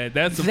 say that.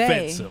 That's They.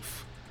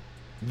 offensive.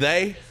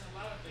 They.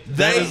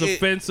 That is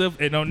offensive.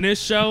 And on this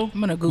show, I'm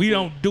gonna Google we it.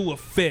 don't do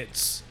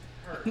offense.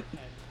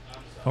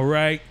 All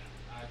right?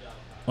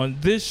 On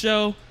this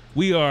show,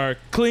 we are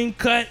clean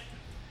cut,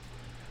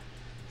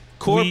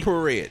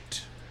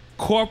 corporate.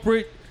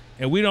 corporate,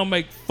 and we don't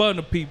make fun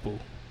of people.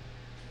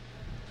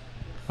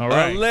 All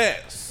right?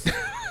 Unless.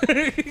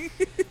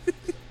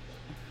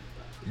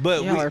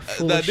 But Y'all are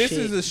full now of this shit.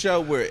 is a show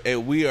where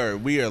we are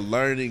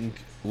learning.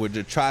 We're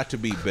to try to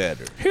be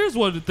better. Here's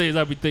one of the things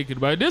I be thinking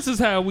about. This is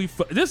how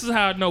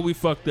I know we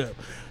fucked up.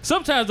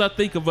 Sometimes I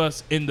think of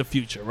us in the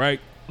future, right?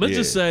 Let's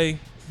just say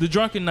the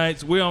Drunken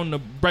Nights, we're on the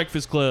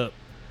Breakfast Club,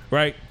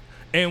 right?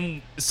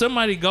 And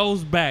somebody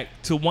goes back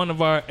to one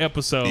of our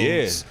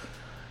episodes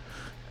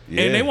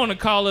and they want to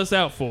call us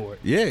out for it.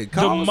 Yeah,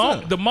 call us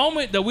out. The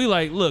moment that we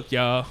like, look,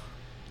 y'all,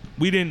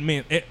 we didn't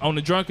mean it. On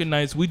the Drunken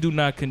Nights, we do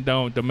not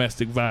condone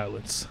domestic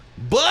violence.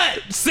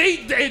 But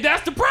See,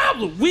 that's the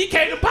problem. We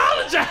can't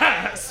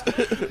apologize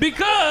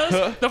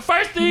because the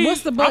first thing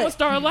What's the I'm but? gonna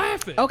start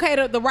laughing. Okay,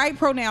 the right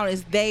pronoun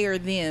is they or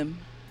them.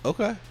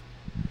 okay.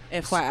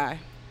 FYI.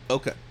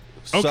 Okay.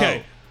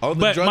 Okay. So, on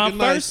the But Drunken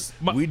my Nights,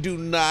 first- my- we do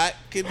not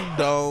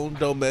condone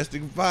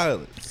domestic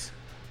violence.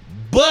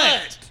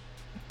 But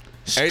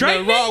ain't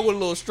nothing wrong with a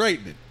little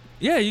straightening.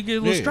 Yeah, you get a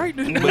little Yeah.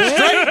 straightening.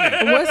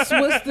 What's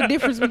the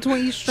difference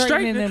between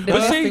straightening and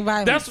But see, domestic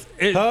violence? that's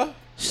it. Huh?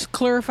 Just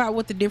clarify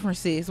what the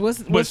difference is. What's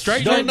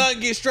straightening- Don't not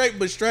get straight,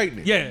 but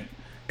straightening. Yeah.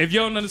 If you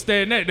don't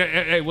understand that,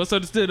 hey, what's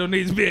understood don't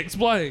need to be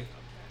explained.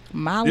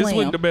 My This wasn't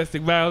lamp.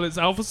 domestic violence,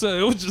 officer.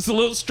 It was just a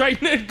little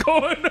straightening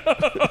going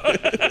on.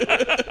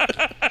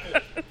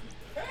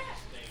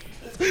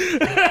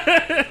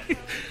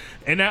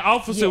 And that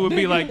officer would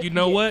be like, you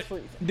know what?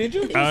 Did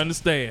you I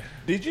understand.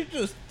 Did you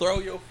just throw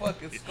your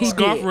fucking He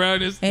Scarf did.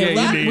 around his. And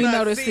Yeah, we you did.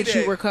 noticed that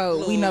you were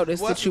cold. We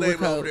noticed that you were Over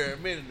cold. there a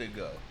minute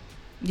ago. I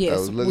Yes,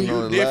 was looking we,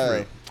 on the different.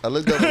 live. I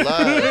looked on the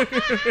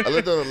live. I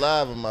looked on the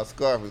live and my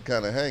scarf was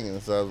kind of hanging,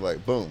 so I was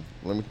like, "Boom,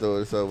 let me throw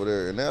this over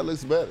there." And now it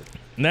looks better.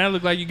 Now it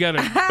look like you got a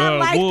I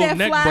like wool that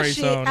neck fly brace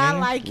shit. on. I nigga.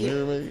 like You it.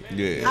 hear me?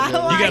 Yeah. I You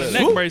got like a it.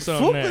 neck brace on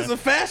Swoop now. is a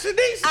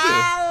fashionista.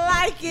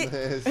 I like it.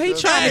 It's He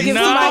so trying to give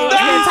Nah, somebody else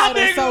that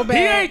title nigga, so He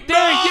bad. ain't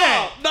there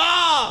yet,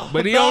 No,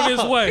 but he on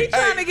his way.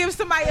 Trying to give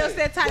somebody else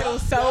that title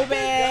so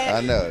bad.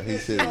 I know he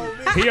should.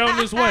 He on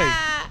his way.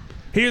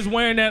 He was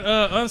wearing that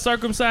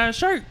uncircumcised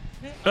shirt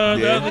the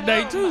Yeah. other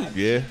day too.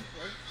 Yeah.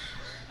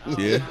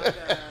 Yeah.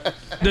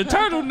 The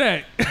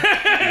turtleneck.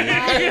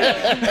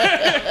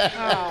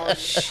 Oh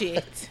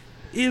shit.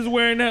 He's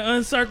wearing that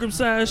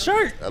uncircumcised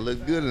shirt. I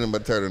look good in my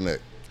turtleneck.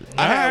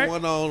 I had Alright.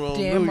 one on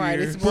Damn New right,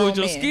 Year's. it's Pulled grown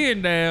your man.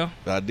 skin down.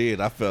 I did.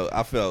 I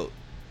felt.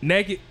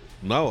 Naked.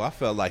 No, I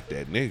felt like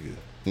that nigga.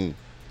 When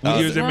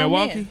you was in grown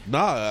Milwaukee. man.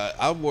 Nah,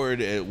 I wore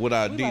it when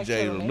I like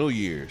DJ'd on turtleneck. New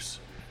Year's.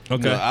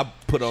 Okay. You know, I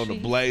put on the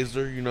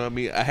blazer. You know what I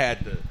mean? I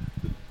had the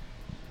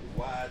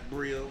wide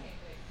brim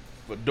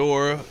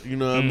fedora. You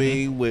know what I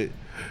mean?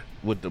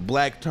 With the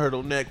black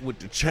turtleneck with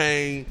the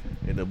chain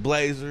and the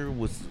blazer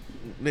was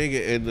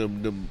nigga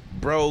and the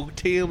brogue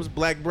Tims,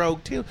 black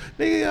brogue Tims.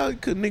 Nigga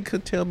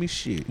couldn't tell me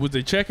shit. Was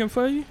they checking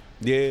for you?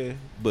 Yeah,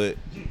 but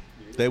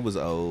they was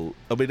old.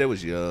 I mean, they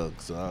was young,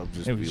 so I'll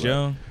just It be was like,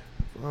 young.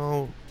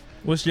 oh,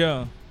 What's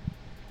young?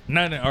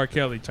 Not in R.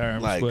 Kelly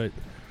terms, Like- but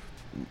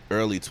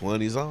early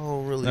 20s. I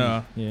don't really.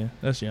 Yeah,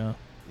 that's young.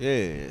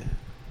 Yeah,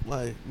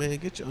 like man,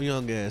 get your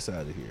young ass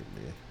out of here,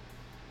 man.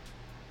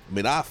 I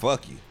mean, I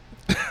fuck you,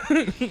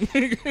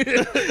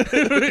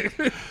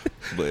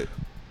 but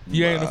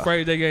You ain't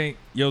afraid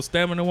your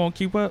stamina won't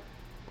keep up?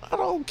 I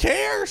don't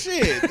care,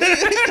 shit.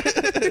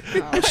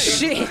 Oh,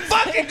 shit.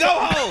 Fucking go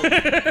home.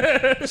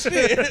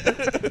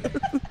 Shit.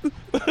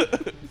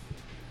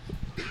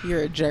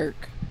 You're a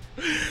jerk.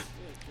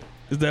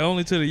 Is that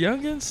only to the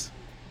youngins?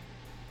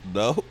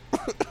 No.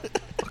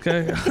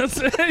 Okay.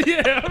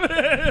 Yeah.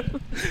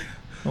 Man.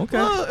 Okay.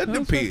 Well, it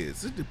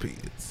depends. It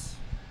depends.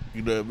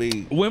 You know what I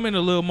mean? Women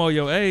a little more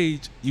your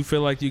age, you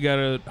feel like you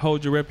gotta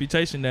hold your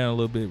reputation down a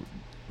little bit.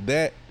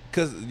 That,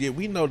 cause yeah,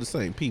 we know the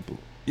same people.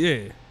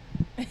 Yeah.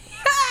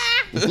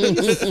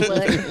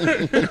 Slut.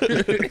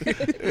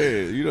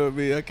 Yeah, you know what I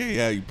mean? I can't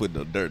have you put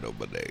no dirt on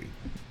my name.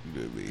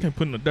 You know what I mean? Can't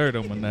put no dirt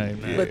on my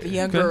name. Man. But the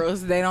young Okay.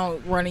 girls, they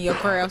don't run in your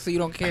crowd, so you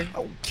don't care. I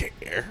don't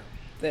care.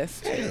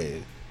 That's true. Yeah.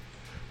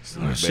 Oh,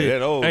 Man, shit.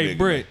 that old Hey, nigga,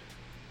 Britt,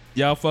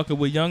 y'all fucking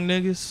with young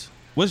niggas?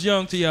 What's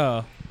young to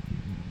y'all?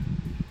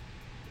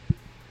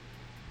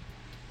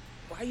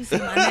 Why you say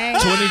my name?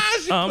 20.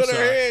 She I'm put her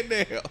sorry.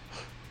 head down.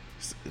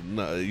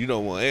 No, you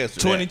don't want to answer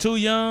 22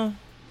 young?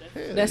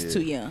 that. That's yeah.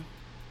 too young.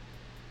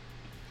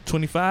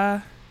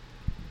 25?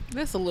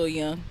 That's a little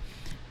young.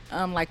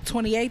 Like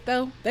 28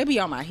 though. They be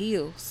on my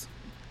heels.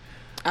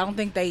 I don't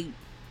think I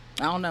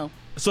don't know.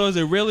 So is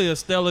it really a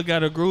Stella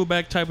got a groove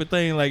back type of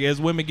thing? Like as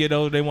women get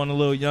older, they want a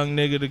little young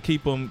nigga to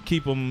keep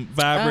them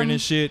vibrant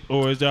and shit?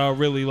 Or is y'all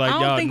really like I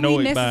don't y'all think know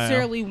we it by 'em?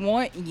 necessarily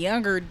want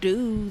younger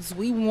dudes.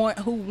 We want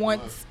who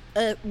wants.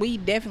 We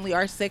definitely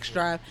our sex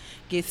drive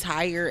gets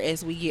higher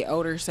as we get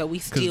older, so we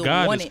Because still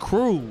God want is it.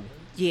 cruel.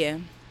 Yeah.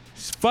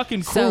 It's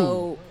fucking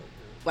cruel. So,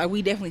 like,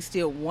 we definitely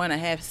still want to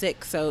have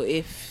sex. So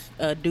if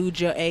a dude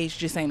your age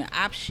just ain't an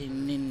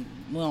option, then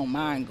we don't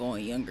mind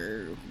going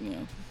younger. You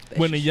know. that's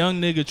When a just- young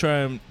nigga try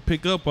and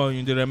pick up on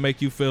you, did that make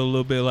you feel a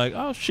little bit like,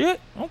 oh shit,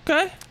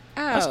 okay,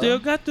 I still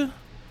got the.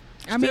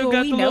 I mean, still well,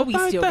 got we the know little we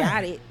thing still thing.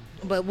 got it,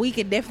 but we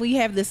could definitely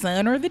have the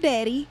son or the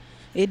daddy.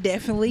 It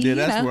definitely, Yeah, you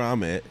that's know. where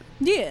I'm at.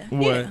 Yeah.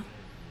 What? Yeah.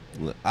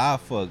 Look, I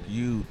fuck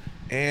you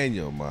and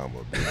your mama,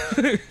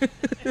 bitch.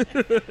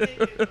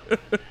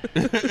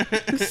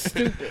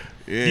 Stupid.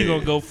 Yeah. You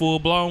gonna go full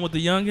blown with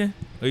the youngin,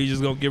 or you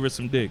just gonna give her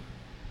some dick?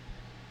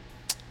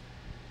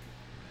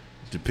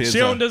 Depends She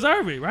don't on,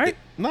 deserve it, right?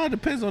 no, it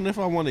depends on if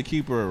I want to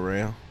keep her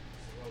around.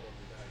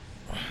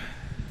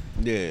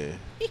 Yeah.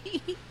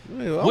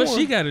 Yeah, I What wanna-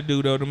 she got to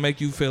do though to make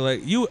you feel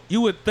like you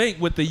would think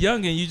with the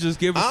youngin, you just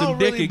give her I some don't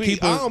dick really and be,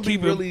 keep I her don't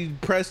keep be her. really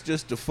pressed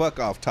just to fuck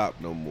off top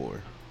no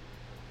more.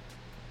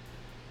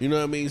 You know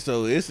what I mean?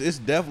 So it's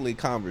definitely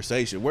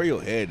conversation. Where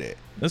your head at?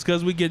 That's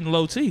because we getting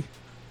low T.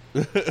 I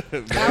was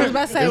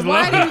about to say, It's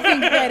why like- do you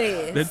think that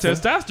The is?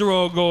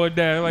 testosterone going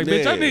down. Like,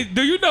 bitch, Yeah.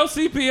 do you know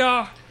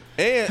CPR?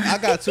 And I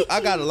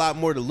got a lot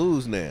more to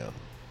lose now.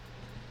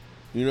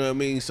 You know what I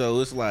mean? So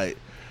it's like,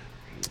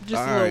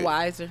 Just all a little right.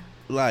 wiser.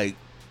 like,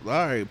 all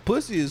right,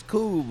 pussy is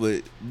cool,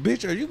 but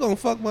bitch, are you gonna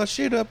fuck my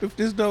shit up if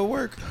this don't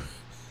work?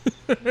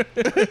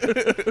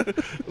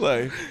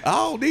 Like, I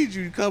don't need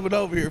you coming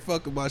over here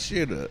fucking my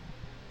shit up.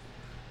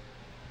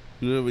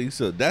 You know what I mean?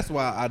 So that's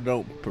why I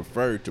don't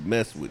prefer to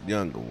mess with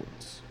younger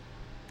ones.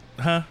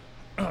 Huh?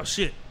 Oh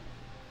shit!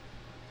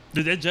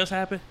 Did that just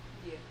happen?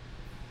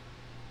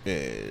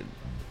 And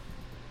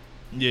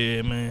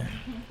Yeah, man.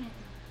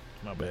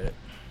 My bad.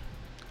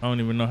 I don't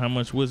even know how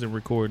much was it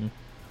recording.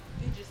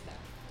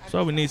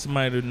 So we need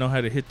somebody to know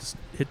how to hit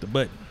the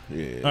button.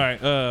 yeah, All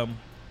right.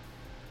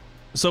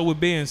 So with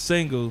being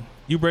single,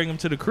 you bring him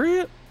to the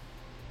crib?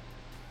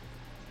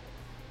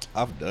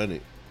 I've done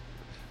it.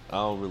 I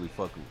don't really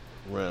fuck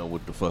around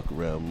with the fuck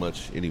around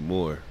much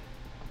anymore.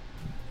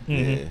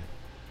 Mhm. Yeah,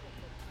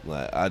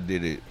 like I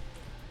did it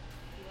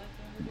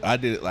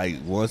like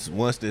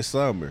once this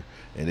summer,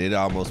 and it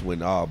almost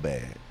went all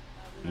bad.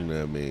 You know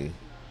what I mean?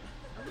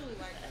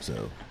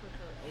 So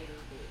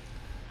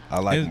I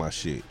like Is- my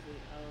shit.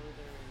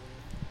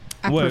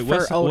 I Wait, prefer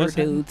what's older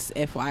happening? dudes,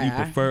 FYI. You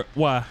prefer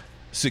why? I don't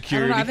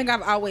Security. know. I think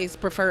I've always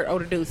preferred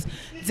older dudes.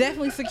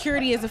 Definitely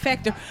security is a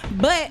factor.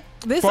 But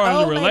this Far as the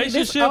old lady, this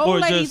relationship or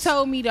old lady just-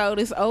 told me though.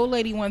 This old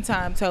lady one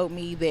time told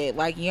me that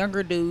like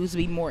younger dudes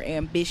be more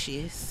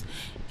ambitious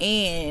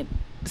and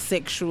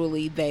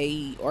sexually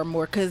they are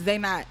more because they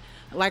not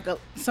like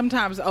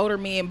sometimes older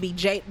men be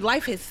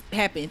life has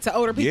happened to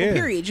older people. Yeah.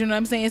 Period. You know what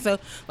I'm saying? So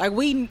like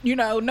we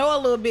know a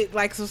little bit.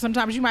 Like so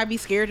sometimes you might be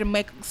scared to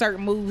make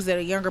certain moves that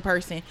a younger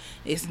person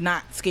is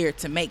not scared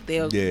to make.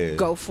 They'll Yeah.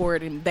 go for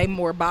it and they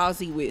more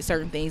ballsy with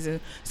certain things and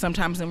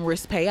sometimes them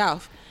risks pay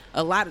off.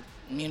 A lot of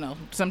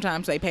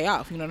sometimes they pay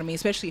off. You know what I mean?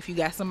 Especially if you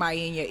got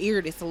somebody in your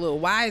ear that's a little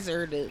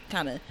wiser to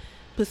kind of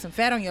put some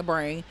fat on your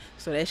brain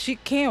so that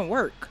shit can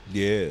work.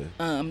 Yeah.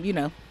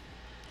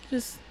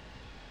 Just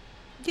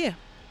yeah.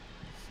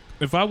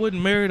 If I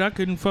wasn't married, I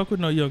couldn't fuck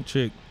with no young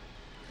chick.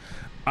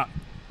 I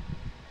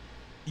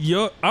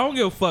don't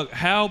give a fuck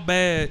how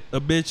bad a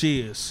bitch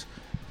is.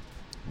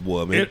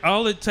 Woman.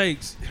 All it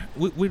takes,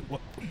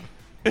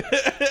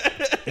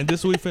 And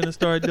this we finna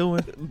start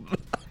doing.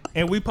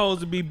 And we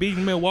supposed to be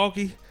beating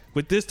Milwaukee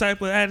with this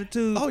type of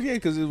attitude. Oh yeah,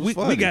 because it was we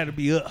funny. got to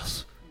be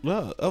us.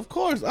 No, of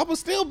course. I'ma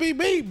still be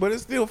me, but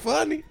it's still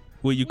funny.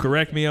 Will you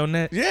correct me on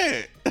that?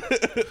 Yeah.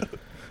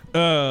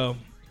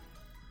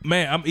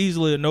 Man, I'm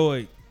easily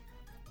annoyed.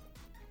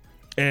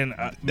 And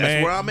That's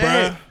man, where I'm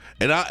bruh,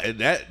 at. And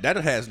that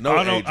has no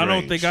age range. I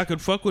don't think I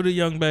could fuck with a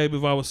young babe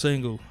if I was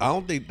single. I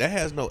don't think that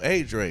has no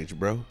age range,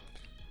 bro.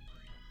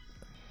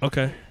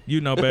 Okay,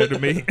 you know better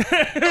than me.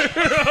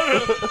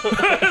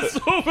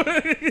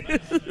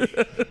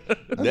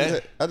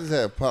 I just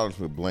have problems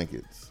with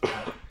blankets.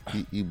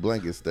 You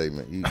blanket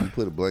statement. You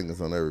put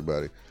blankets on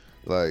everybody.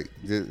 Like,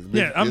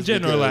 I'm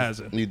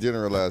generalizing. You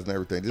generalizing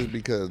everything. Just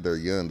because they're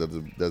young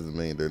doesn't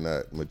mean they're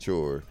not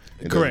mature.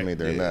 It Correct. doesn't mean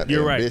they're not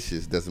You're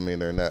ambitious. right. Doesn't mean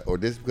they're not. Or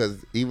just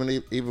because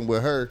even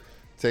with her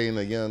saying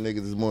the young niggas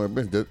is more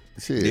ambitious.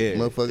 Shit, Yeah.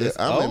 motherfucker, It's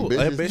I'm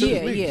ambitious ambitious too.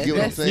 Yeah, You yeah, get what I'm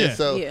that's- saying? yeah.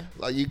 So Yeah.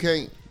 like you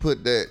can't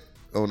put that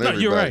on No,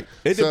 everybody. you're right.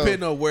 It So,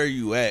 depends on where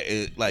you at.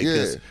 Like, Yeah.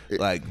 'cause,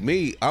 like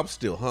me, I'm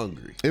still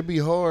hungry. It'd be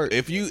hard.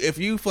 If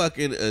you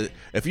fucking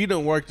if you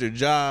done worked a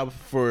job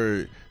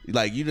for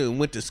like you done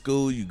went to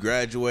school, you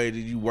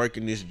graduated, you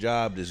working this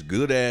job, this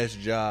good ass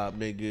job,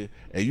 nigga,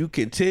 and you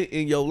content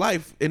in your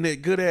life in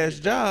that good ass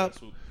job.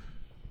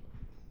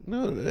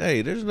 No,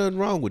 hey, there's nothing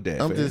wrong with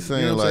that. I'm fam. just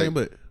saying, you know what I'm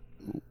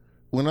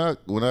like,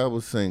 when I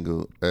was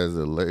single as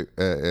a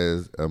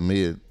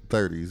mid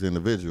 30s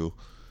individual,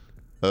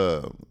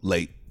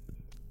 late.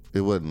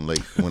 it wasn't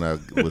late when I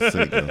was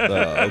single.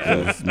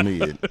 It was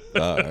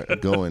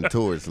mid, going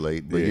towards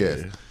late. But Yeah.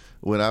 yes,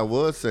 when I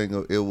was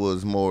single, it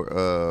was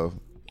more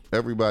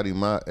everybody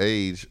my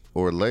age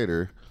or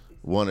later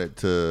wanted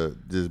to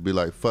just be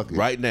like, fuck it.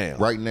 Right now. I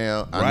Right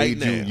need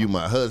now. you. You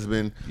my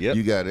husband. Yep.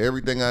 You got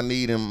everything I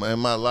need in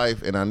my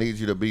life, and I need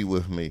you to be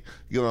with me.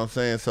 You know what I'm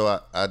saying? So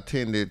I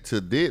tended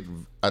to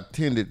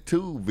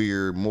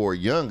veer more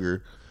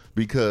younger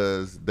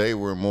because they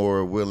were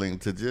more willing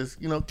to just,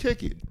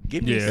 kick it.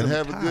 Give me Yeah. And some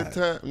have a good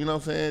time, you know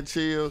what I'm saying?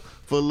 Chill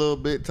for a little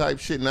bit type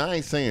shit. Now, I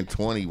ain't saying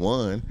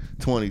 21,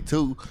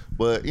 22,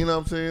 but you know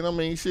what I'm saying? I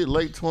mean, shit,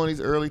 late 20s,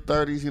 early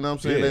 30s, you know what I'm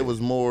saying? Yeah. They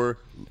was more,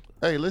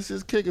 hey, let's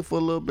just kick it for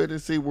a little bit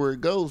and see where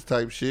it goes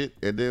type shit,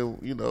 and then,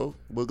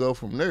 we'll go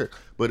from there.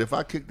 But if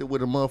I kicked it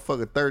with a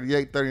motherfucker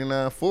 38,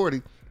 39,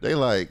 40, they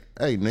like,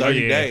 hey, nigga. 30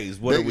 Yeah. days.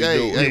 What are we hey,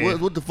 doing? Hey, Yeah.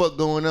 what the fuck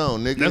going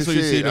on, nigga? That's what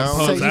you Shit, see them I don't-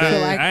 So posts. you feel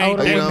like, I ain't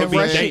they dating to be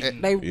rushing,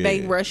 dating. they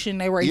Yeah. rushing,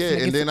 they racing Yeah,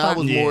 against and then the I clock.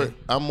 was Yeah.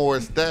 I'm more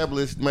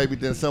established maybe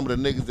than some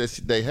of the niggas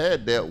that they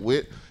had dealt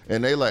with,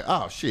 and they like,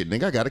 oh shit,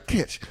 nigga, I got to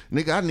catch,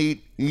 nigga, I need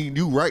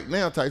you right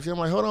now type shit. I'm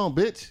like, hold on,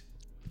 bitch.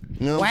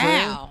 You know what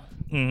Wow.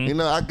 I'm saying? You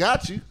know, I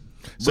got you.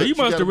 So but you must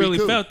gotta have be really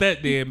cool. felt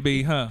that then,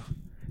 B, huh?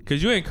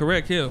 Because you ain't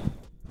correct here.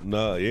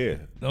 No, yeah.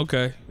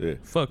 Okay. Yeah.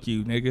 Fuck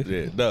you, nigga.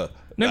 Yeah, no.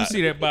 Let me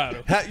see that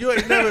bottle. You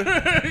ain't never.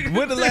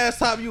 When the last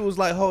time you was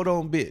like, hold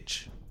on,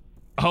 bitch?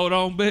 Hold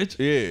on, bitch.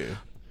 Yeah.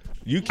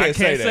 You can't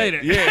can't, say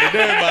that. Yeah,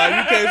 never mind.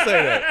 You can't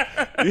say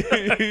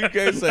that. You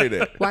can't say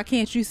that. Why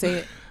can't you say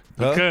it?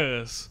 Huh?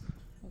 Because,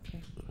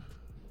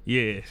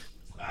 yeah.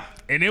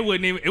 And it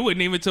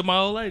wasn't even to my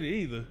old lady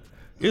either.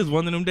 It was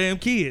one of them damn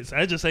kids.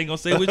 I just ain't gonna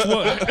say which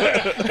one.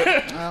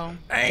 Oh,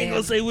 I ain't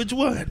gonna say which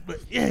one, but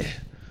yeah.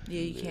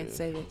 Yeah, you can't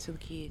say that to the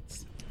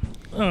kids.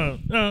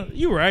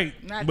 You're right.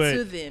 Not but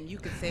to them. You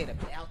can say it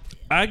about them.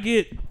 I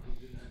get,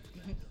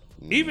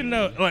 even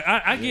though like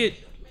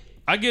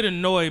I get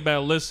annoyed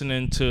about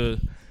listening to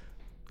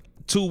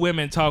two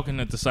women talking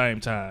at the same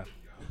time.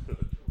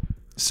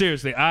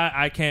 Seriously,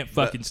 I can't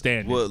fucking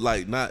stand it. Well,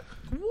 like not.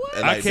 What?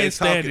 like, I they can't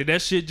stand talking- it.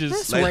 That shit just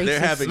That's Like they're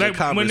racist. having a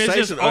like when it's conversation,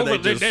 just or over. they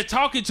just They're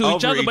talking to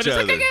each over other, but it's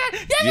other. like,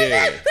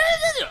 Yeah.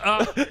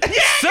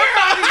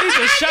 somebody needs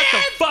to shut the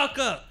fuck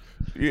up.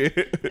 Yeah.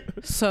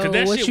 So 'Cause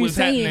that what shit you was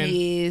saying happening-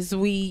 is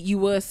you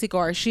was sick of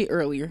our shit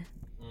earlier.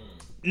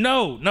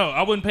 No,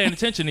 I wasn't paying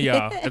attention to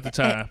y'all at the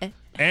time,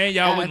 and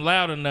y'all wasn't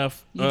loud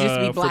enough You just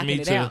be for blocking me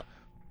it to. out.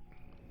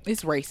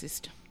 It's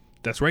racist.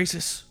 That's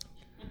racist.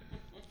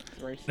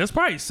 That's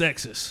probably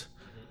sexist.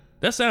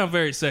 That sounds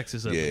very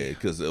sexist. Of Yeah, me.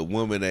 because a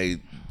woman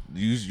ain't.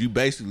 You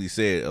basically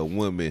said a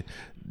woman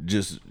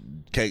just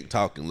can't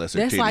talk unless her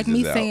That's titties like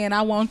me is out. saying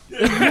I want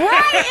right,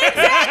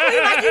 exactly.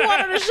 Like you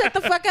want her to shut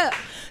the fuck up.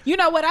 You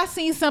know what? I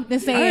seen something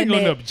saying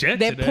gonna that,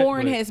 object to that,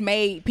 porn but- has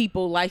made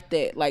people like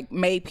that, like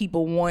made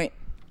people want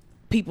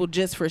people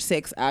just for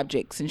sex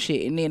objects and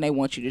shit, and then they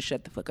want you to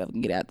shut the fuck up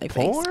and get out their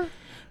face. Porn?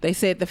 They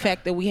said the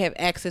fact that we have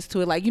access to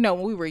it, like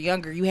when we were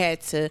younger, you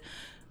had to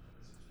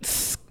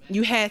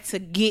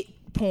get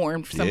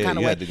porn some Yeah, kind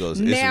of you way. had to go- it's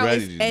Now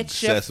ready, it's at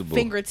accessible.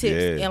 your fingertips,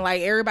 Yeah. and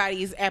like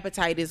everybody's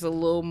appetite is a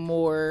little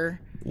more.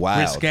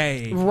 Wild.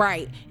 Risque.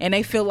 Right. And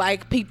they feel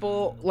like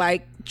people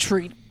like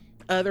treat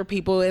other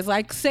people as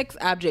like sex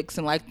objects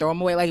and like throw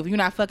them away. Like if you're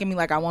not fucking me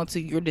like I want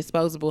to, you're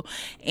disposable.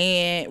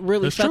 And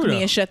really That's fuck true, me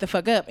though. and shut the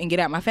fuck up and get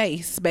out my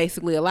face.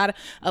 Basically, a lot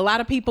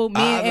of people,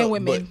 men I and don't-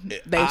 women,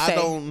 but they I say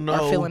don't know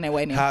are feeling that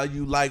way now. how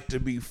you like to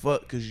be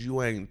fucked because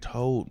you ain't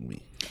told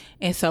me,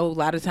 And so a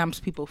lot of times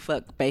people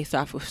fuck based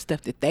off of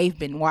stuff that they've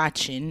been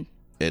watching.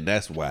 and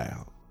that's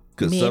wild.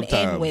 Because Men and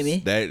sometimes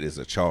women. that is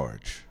a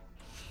charge.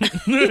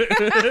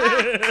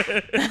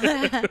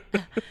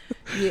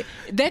 Yeah.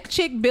 That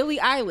chick, Billie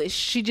Eilish,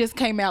 she just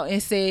came out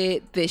and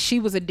said that she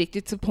was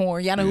addicted to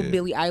porn. Y'all know who Yeah.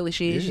 Billie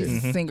Eilish is? Yeah.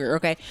 She's a singer,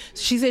 okay?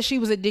 She said she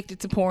was addicted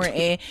to porn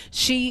and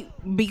she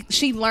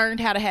learned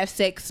how to have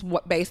sex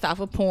based off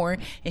of porn,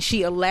 and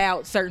she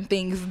allowed certain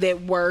things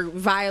that were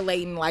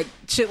violating, like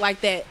shit like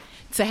that,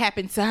 to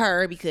happen to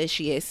her because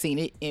she had seen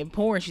it in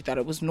porn. She thought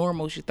it was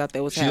normal. She thought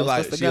that was how it was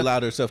supposed to She go.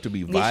 allowed herself to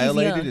be Yeah, she's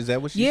violated. young. Is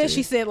that what she Yeah, said?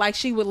 she said like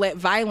she would let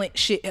violent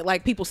shit,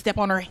 like people step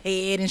on her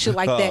head and shit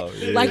like that. Oh,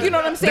 yeah. Like, you know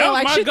what I'm saying? That was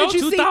like my shit that you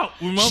go-to see, thought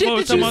when shit motherfuckers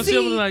that talking you about shit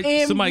see like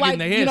in, somebody like, getting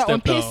their head and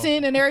stepped on.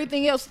 pissing and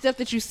everything else, stuff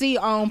that you see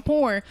on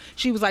porn.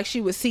 She was like, she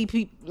would see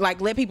people,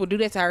 like, let people do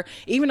that to her,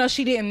 even though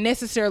she didn't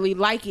necessarily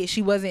like it.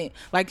 She wasn't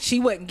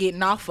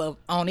getting off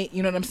on it.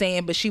 You know what I'm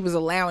saying? But she was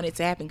allowing it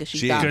to happen because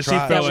she thought Because she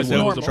Tried. felt that like was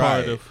that was a normal.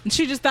 part of.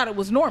 She just thought it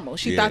was normal.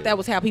 She Yeah. thought that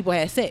was how people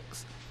had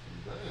sex.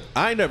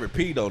 I ain't never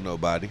peed on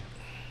nobody.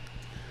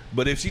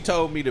 But if she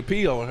told me to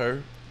pee on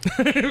her,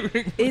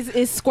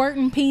 Is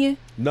squirting peeing?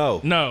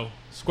 no. No,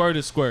 squirt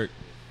is squirt.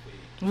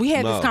 We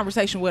had No. this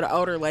conversation with an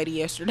older lady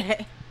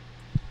yesterday.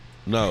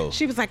 No.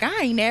 She was like,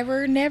 I ain't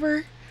never.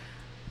 Okay.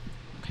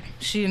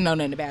 She didn't know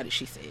nothing about it,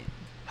 she said.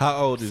 How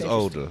old is It's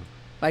older?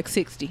 Like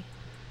 60.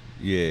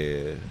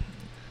 Yeah.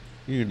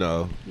 You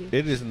know,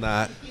 it is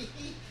not.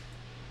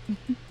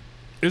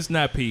 It's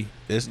not pee.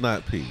 It's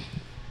not pee.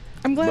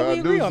 I'm glad But we I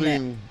agree do on that.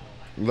 seem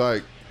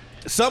like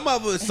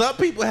Some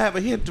people have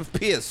a hint of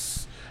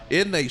piss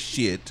in they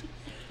shit.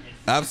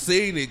 I've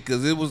seen it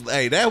because it was,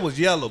 hey, that was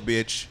yellow,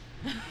 bitch.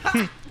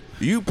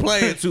 You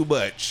playing too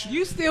much.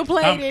 You still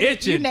playing I'm it. You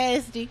itching.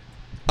 nasty.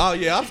 Oh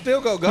yeah, I'm still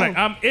gonna go. Like,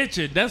 I'm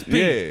itching. That's pee.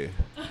 Yeah.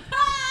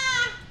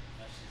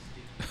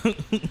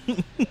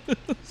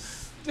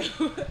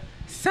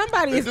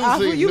 Somebody It is do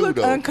awful. seem You new, look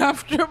though.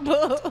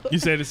 uncomfortable. You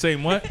say the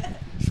same what?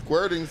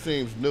 squirting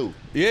seems new.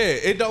 Yeah,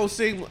 it don't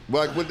seem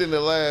Like within the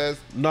last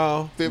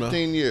no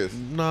 15 years.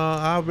 No,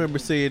 I remember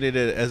seeing it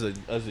as a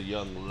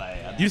young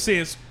lad. You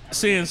seeing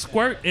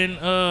squirt in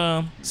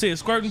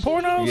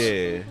pornos?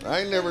 Yeah. I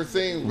ain't never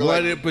seen One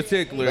like, in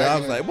particular, back I in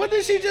was the- like, what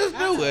did she just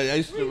do? I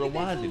used to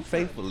rewind it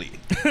faithfully.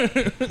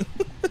 Did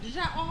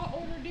y'all all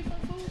order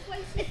different food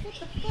places? What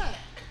the fuck?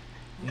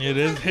 Yeah,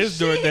 there's his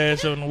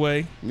DoorDash on the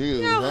way. niggas was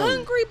Y'all hungry.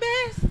 hungry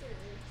bastards.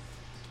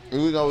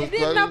 And we know And it's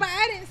then crazy. nobody,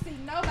 I didn't see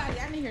nobody.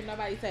 I didn't hear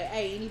nobody say,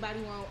 "Hey, anybody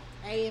want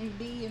A and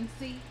B and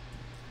C?"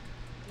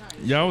 No.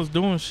 Y'all was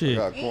doing I shit.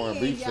 got corned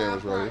And beef y'all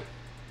sandwich right here. right.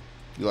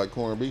 You like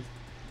corned beef?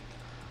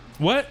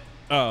 What?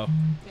 Oh.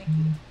 Thank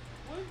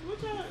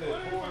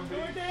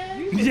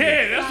you.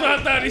 Yeah, that's what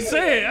I thought he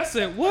said. I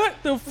said, what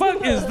the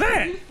fuck is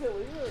that?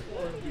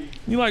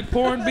 You like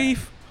porn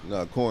beef?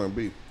 No, corned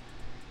beef.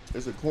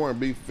 It's a corned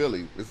beef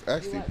Philly. It's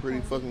actually pretty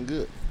fucking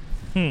good.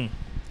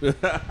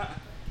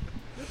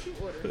 What you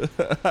order?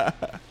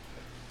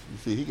 You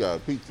see, he got a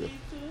pizza.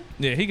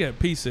 Yeah, he got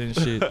pizza and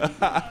shit.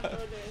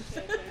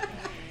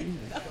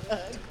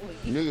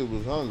 Niggas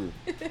was hungry.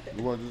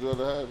 You want this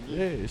other half?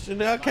 Yeah,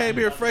 shit, I came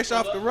here fresh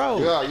off the road.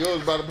 Yeah,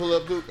 yours about to pull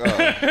up too.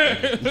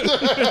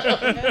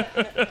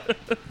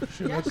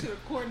 Y'all should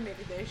have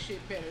coordinated that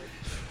shit better.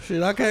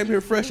 Shit, I came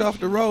here fresh off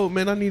the road,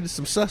 man. I needed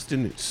some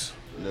sustenance.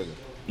 Nigga.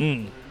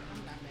 Mm.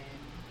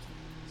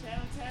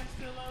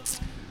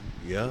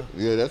 Yeah.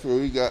 Yeah, that's where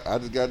we got. I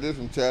just got this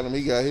from Chatham.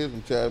 He got his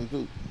from Chatham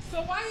too.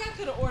 So why y'all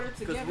could have ordered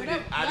together?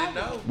 I didn't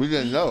know. We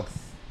didn't know.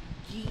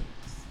 Geeks.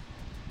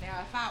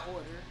 Now, if I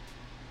order,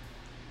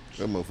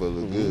 That motherfucker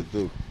look good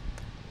too.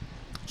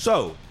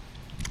 So,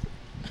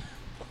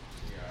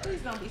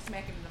 please don't be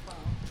smacking in the phone.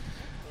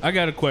 I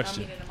got a I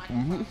question. mean, in the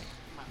microphone.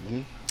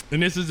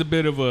 And this is a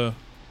bit of a.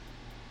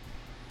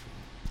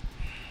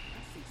 I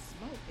see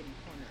smoke in the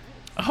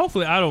corner.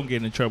 Hopefully, I don't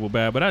get in trouble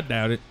bad, but I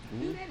doubt it.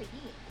 Do that again.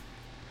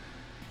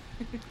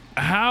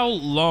 How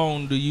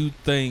long do you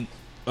think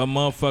a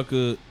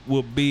motherfucker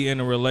will be in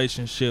a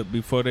relationship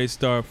before they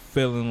start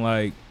feeling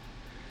like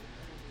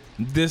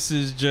this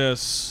is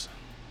just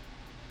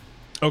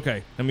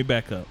okay? Let me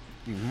back up.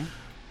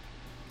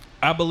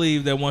 I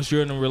believe that once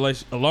you're in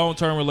a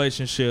long-term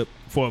relationship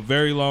for a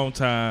very long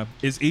time,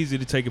 it's easy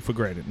to take it for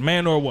granted,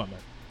 man or woman.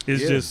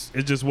 It's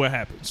Yeah. just what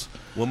happens.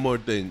 one more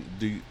thing.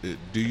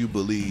 Do you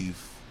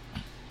believe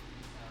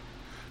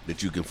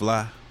that you can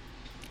fly?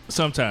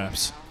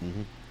 Sometimes,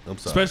 I'm sorry.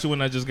 especially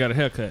when I just got a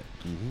haircut.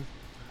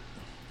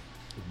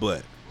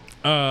 But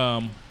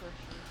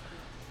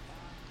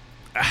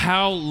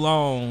How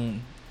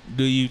long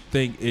do you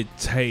think it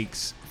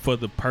takes for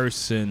the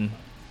person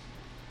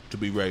to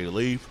be ready to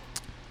leave,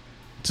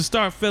 to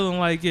start feeling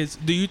like it's?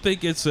 Do you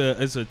think it's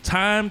a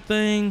time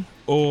thing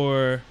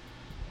or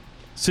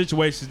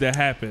situations that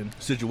happen?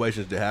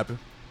 situations that happen.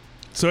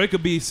 So it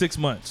could be 6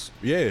 months.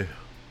 Yeah.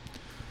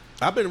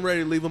 I've been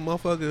ready to leave a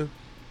motherfucker.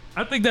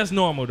 I think that's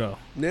normal though.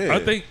 Yeah.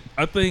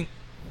 I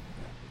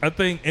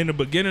think in the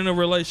beginning of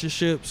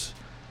relationships,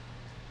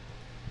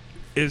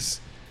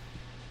 it's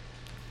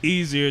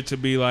easier to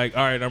be like,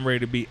 all right, I'm ready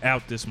to be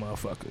out this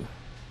motherfucker,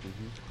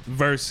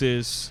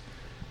 versus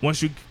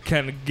once you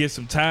kind of get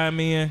some time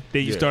in,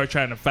 then you start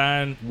trying to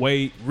find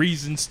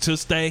reasons to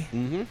stay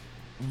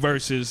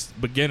versus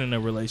beginning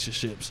of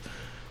relationships.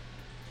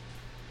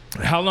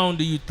 How long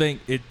do you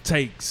think it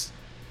takes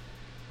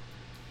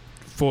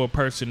for a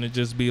person to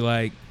just be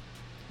like,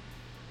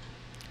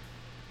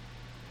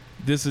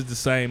 this is the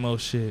same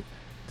old shit.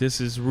 This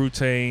is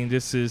routine.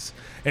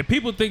 And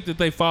people think that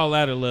they fall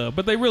out of love,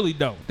 but they really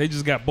don't. They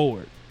just got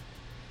bored.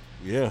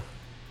 Yeah.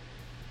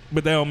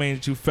 But that don't mean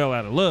that you fell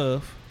out of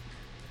love.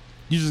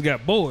 You just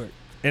got bored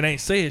and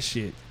ain't saying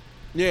shit.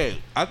 Yeah,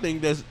 I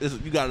think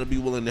you got to be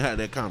willing to have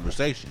that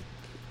conversation,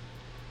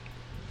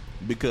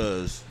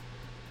 because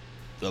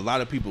a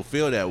lot of people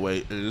feel that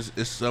way, and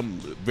it's some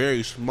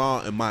very small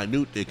and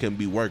minute that can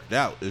be worked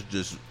out. It's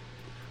just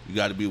you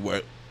got to be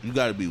willing,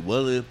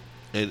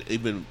 and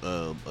even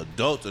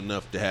adults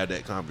enough to have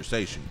that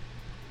conversation.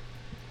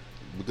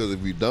 Because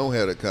if you don't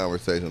have that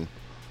conversation,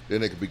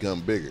 then it can become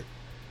bigger.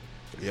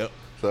 Yep.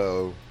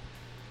 So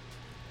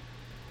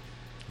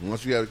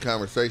once you have a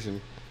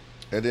conversation,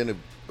 and then if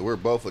we're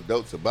both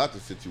adults about the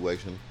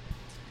situation,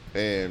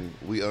 and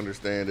we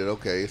understand that,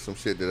 okay, it's some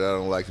shit that I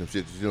don't like, some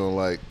shit that you don't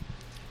like,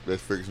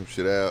 let's figure some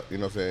shit out. You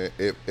know what I'm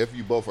saying? If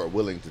you both are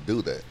willing to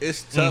do that.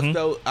 It's tough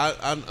though.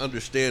 I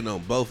understand on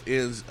both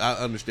ends. I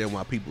understand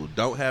why people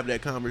don't have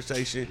that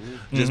conversation,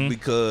 just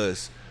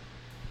because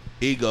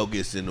ego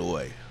gets in the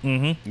way.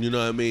 You know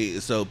what I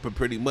mean? So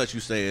pretty much you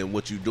saying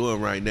what you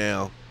doing right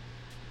now,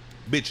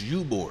 bitch,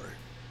 you boring.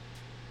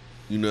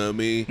 You know what I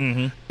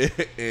mean?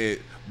 And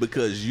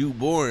because you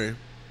boring,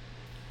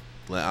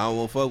 like, I don't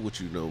want to fuck with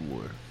you no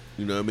more.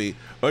 You know what I mean?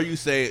 Or you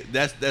say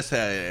that's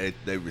how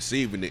they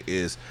receiving it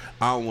is,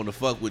 I don't want to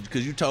fuck with you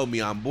because you told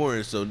me I'm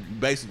boring. So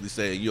basically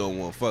saying you don't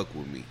want to fuck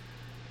with me.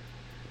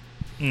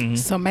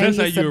 So maybe it's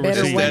a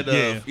better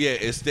way.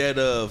 Instead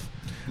of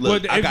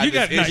look, well, I got you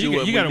this issue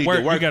and we need to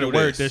work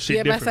that shit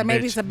Yeah, but different.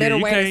 maybe it's a better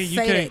way to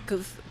say that,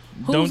 because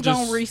who's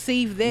gonna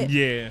receive that?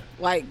 Yeah,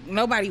 like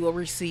nobody will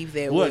receive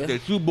that. What,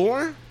 that you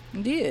boring?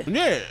 Yeah.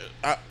 Yeah.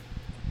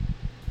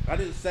 I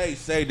didn't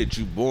say that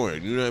you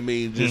boring. You know what I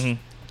mean? Just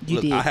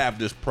look, did. I have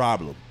this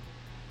problem.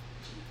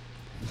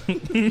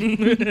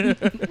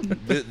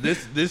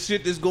 this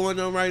shit that's going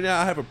on right now,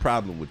 I have a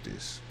problem with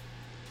this.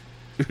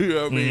 You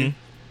know what I mean?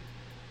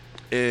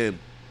 And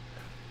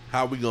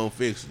how we gonna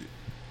fix it?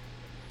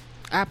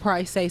 I'd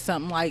probably say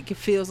something like, it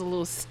feels a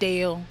little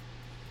stale.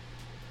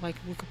 Like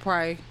we could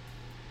probably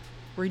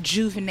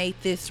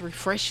rejuvenate this,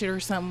 refresh it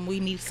or something. We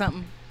need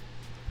something.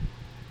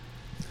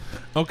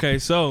 Okay,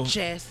 so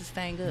jazz this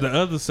thing up. The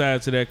other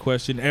side to that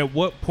question, at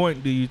what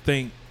point do you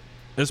think,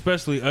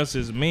 especially us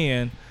as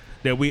men,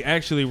 that we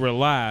actually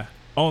rely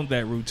on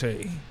that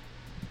routine?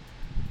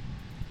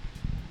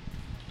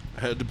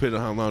 It depends on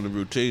how long the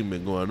routine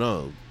been going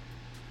on.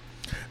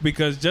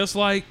 Because just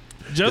like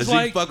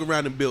you fuck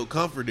around and build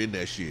comfort in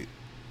that shit.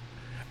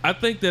 I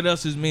think that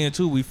us as men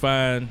too, we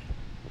find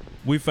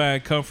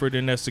comfort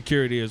in that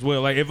security as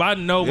well. Like if I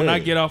know when I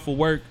get off of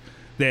work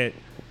that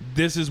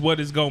this is what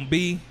it's gonna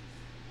be,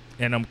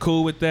 and I'm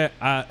cool with that,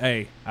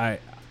 I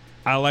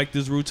like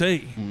this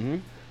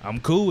routine. I'm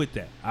cool with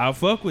that. I'll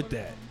fuck with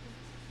that.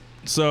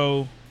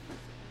 So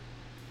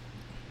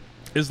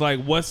it's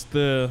like, what's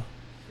the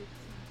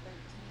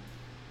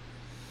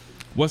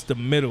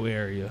middle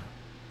area?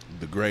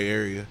 The gray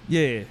area?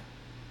 Yeah.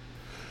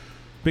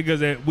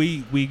 Because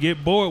we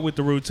get bored with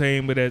the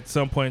routine, but at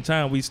some point in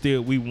time,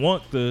 we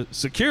want the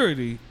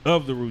security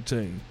of the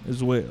routine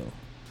as well.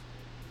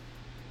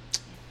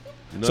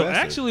 No, so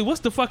actually, what's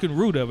the fucking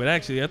root of it?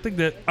 Actually, I think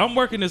that I'm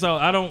working this out.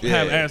 I don't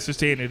have answers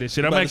to any of this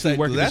shit. I'm actually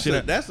working this shit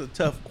out. That's a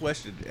tough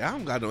question. I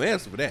don't got no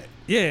answer for that.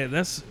 Yeah,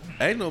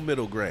 ain't no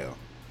middle ground.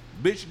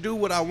 Bitch, do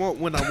what I want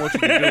when I want you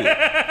to do it.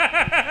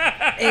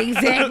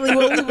 Exactly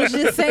what we was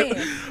just saying.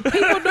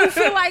 People do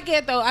feel like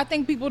it though. I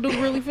think people do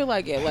really feel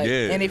like it. Like,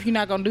 and if you're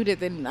not gonna do that,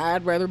 then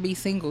I'd rather be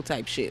single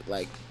type shit.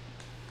 Like,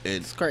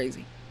 it's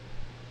crazy.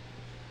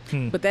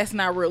 But that's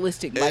not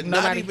realistic. Like, and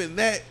not even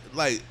that.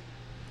 Like,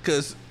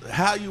 because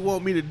how you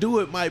want me to do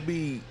it might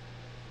be,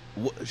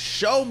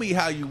 show me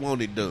how you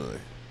want it done.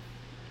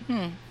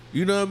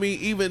 You know what I mean?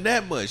 Even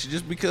that much.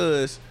 Just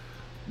because,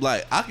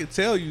 like, I can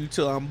tell you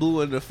till I'm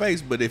blue in the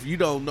face, but if you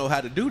don't know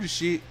how to do the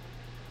shit.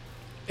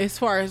 As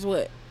far as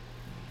what?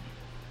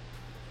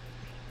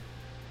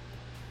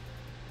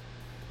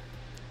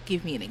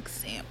 Give me an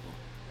example.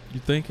 You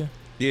thinking?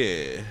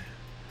 Yeah.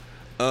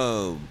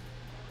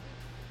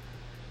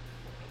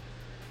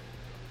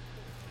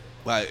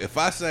 Like, if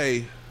I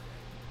say,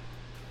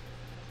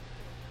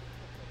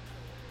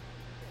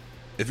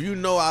 if you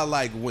know I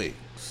like wings,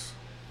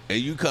 and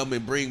you come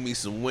and bring me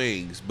some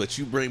wings, but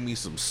you bring me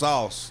some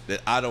sauce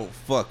that I don't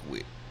fuck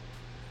with,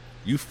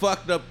 you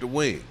fucked up the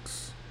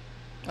wings.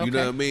 You know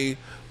what I mean?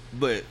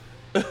 But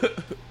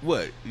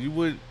what? You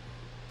would?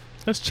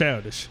 That's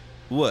childish.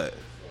 What?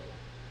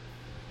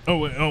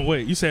 Oh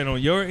wait, you saying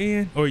on your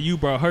end, or you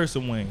brought her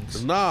some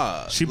wings?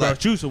 Nah, she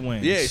brought you some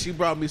wings. Yeah, she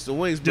brought me some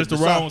wings, just the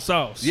wrong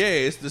sauce. Yeah,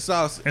 it's the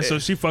sauce, and so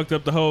she fucked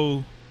up the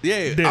whole.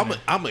 Yeah, dinner.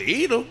 I'ma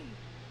eat them,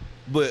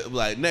 but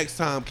like next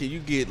time, can you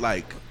get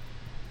like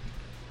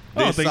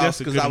I don't think that's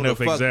a good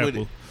enough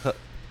example.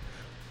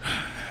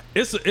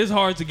 It's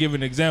hard to give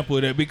an example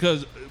of that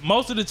because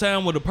most of the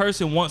time what a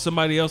person wants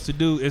somebody else to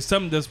do is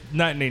something that's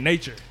not in their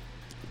nature.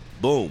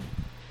 Boom.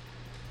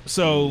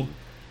 So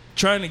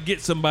trying to get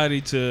somebody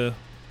to,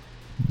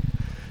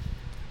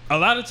 a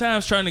lot of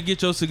times trying to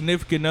get your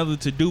significant other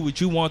to do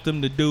what you want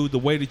them to do the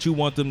way that you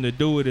want them to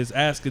do it is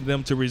asking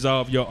them to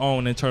resolve your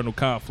own internal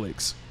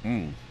conflicts.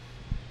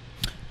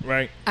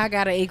 Right? I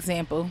got an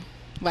example.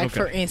 Like,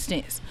 Okay. for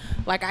instance,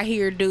 like I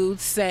hear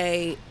dudes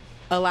say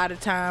a lot of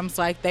times,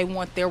 like, they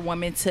want their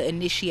woman to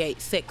initiate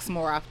sex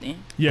more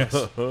often. Yes.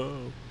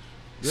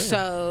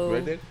 So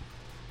Right there.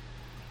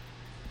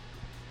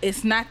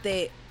 it's not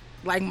that,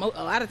 like,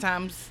 a lot of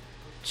times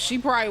she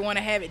probably want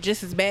to have it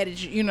just as bad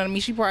as you know what I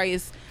mean? She probably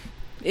is,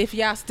 if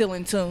y'all still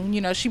in tune,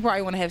 you know, she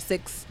probably want to have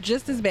sex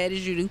just as bad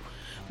as you do,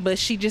 but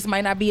she just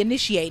might not be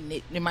initiating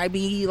it. It might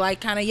be,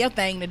 like, kind of your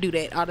thing to do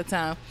that all the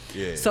time.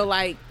 Yeah. So,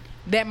 like,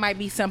 that might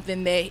be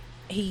something that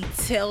he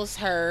tells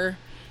her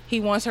he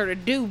wants her to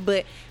do,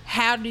 but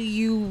how do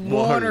you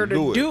want her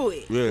to do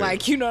it? Yeah.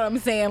 Like, you know what I'm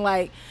saying?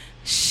 Like,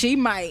 she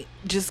might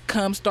just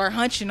come start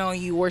hunching on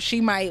you, or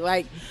she might,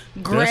 like,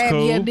 grab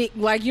cool. your dick.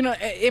 Like, you know,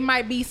 it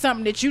might be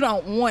something that you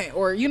don't want,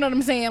 or you know what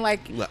I'm saying? Like,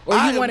 or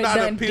I you want it am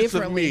not done a piece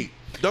differently. of meat.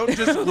 Don't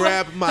just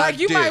grab my Like,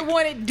 you dick. might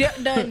want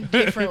it done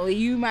differently.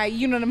 You might,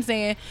 you know what I'm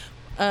saying?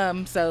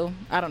 So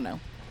I don't know.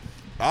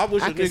 I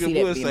wish I a can see nigga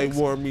that would being say ex-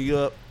 warm me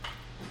up.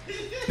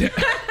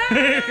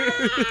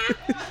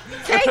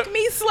 Take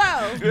me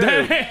slow.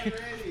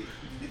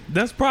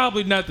 That's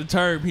probably not the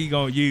term he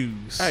gonna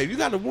use. Hey, you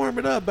gotta warm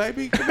it up,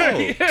 baby. Come on.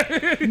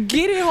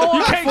 Get it hard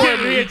You can't for get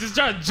in me. here just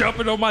try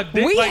jumping on my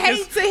dick We like hate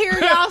this. to hear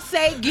y'all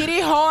say "get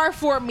it hard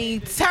for me."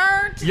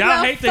 Turn to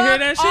Y'all the hate to hear fuck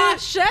that off.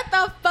 shit? Shut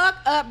the fuck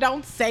up!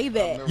 Don't say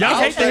that. Y'all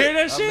I'll hate to say- hear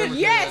that I've shit? never said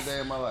Yes, that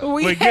day in my life. we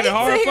Wait, hate get it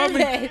hard to hear for me?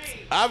 that.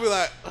 I'll be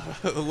like,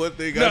 one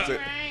thing I No, said.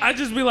 I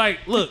just be like,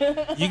 look,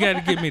 you got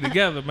to get me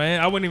together, man.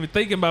 I wasn't even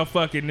thinking about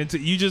fucking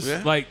until you just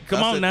Yeah. like,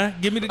 come I on said- now,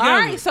 get me together. All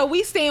right, so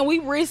we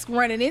risk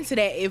running into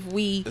that if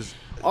we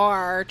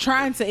are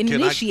trying to I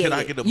initiate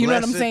get a it. You know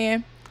what I'm blessing?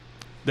 saying?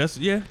 That's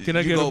Can I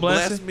You get gonna a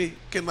blessing? bless me?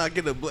 Can I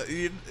get a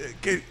blessing?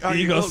 Are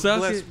You you gonna gonna suck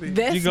bless it? me?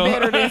 That's You gonna-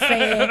 better than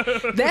saying.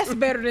 That's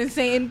better than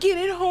saying, "Get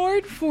it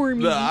hard for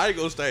me." No, I ain't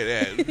gonna say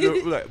that.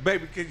 You're like,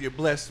 baby, can you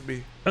bless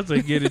me? I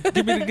say, get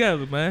me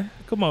together, man.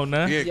 Come on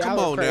now. Yeah, Y'all come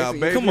are on now, crazy.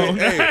 baby. Come on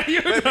Hey, now.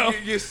 You baby, know.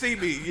 you see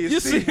me. You, You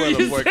see see- what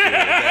you I'm working with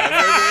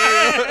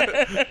now,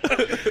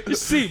 baby. You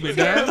see me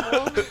now.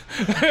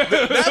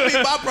 That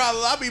be my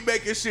problem. I be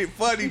making shit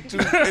funny too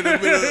in the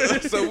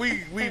middle. So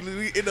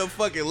we end up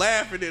fucking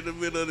laughing in the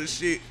middle of the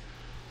shit.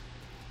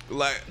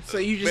 Like, So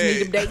you just man,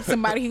 need to date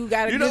somebody who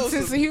got a good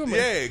sense of humor.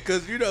 Yeah,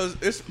 because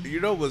it's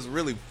what's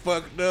really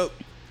fucked up.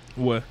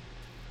 What?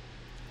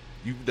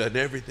 You've done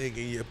everything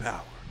in your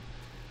power,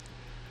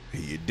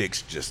 and your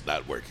dick's just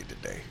not working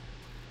today.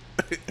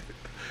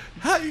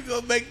 How you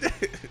gonna make that?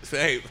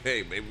 Hey,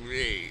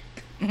 baby,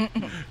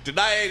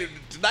 tonight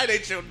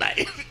ain't your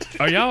night.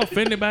 Are y'all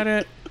offended by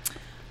that?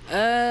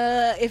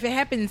 If it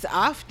happens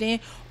often,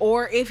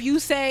 or if you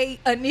say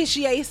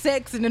initiate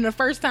sex and then the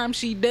first time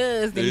she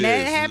does, then that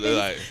Yes, happens,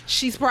 like-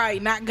 she's probably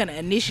not gonna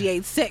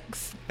initiate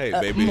sex. Hey,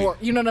 baby. More.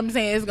 You know what I'm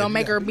saying? It's gonna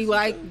make her be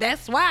like,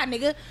 "That's why,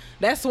 nigga.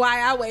 That's why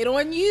I wait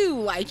on you."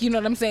 Like, you know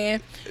what I'm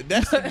saying?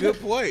 That's a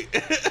good point.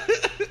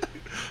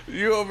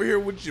 You over here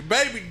with your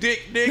baby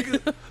dick,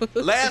 nigga.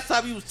 Last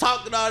time you was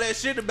talking all that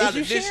shit about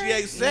Is you sharing?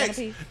 initiate You want a sex,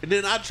 piece? and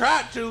then I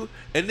tried to,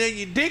 and then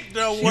your dick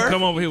don't You work.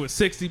 come over here with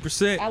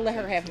 60%. I'll let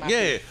her have my.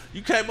 Yeah,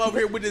 you came over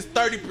here with this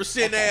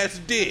 30% ass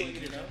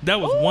dick. That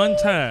was one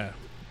time.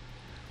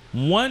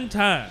 One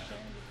time.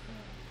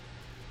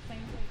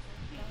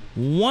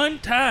 One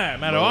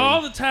time. Out of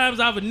all the times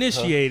I've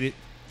initiated,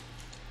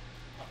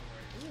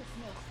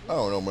 I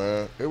don't know,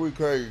 man. It was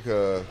crazy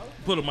because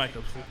put a mic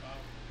up.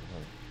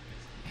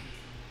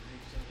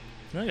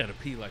 I gotta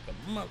pee like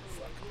a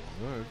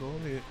motherfucker. All right, go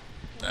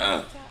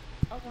ahead.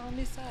 Over on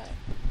this side.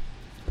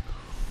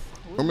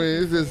 I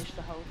mean, it's just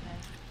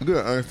you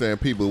gotta understand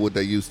people what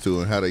they used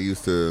to and how they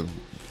used to.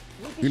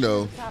 You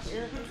know,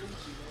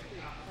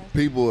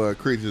 people are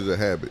creatures of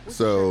habit.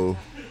 So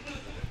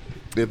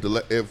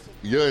if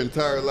your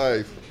entire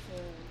life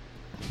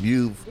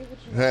you've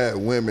had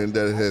women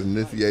that has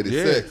initiated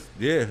sex,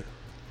 yeah.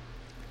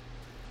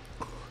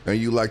 and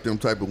you like them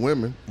type of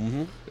women,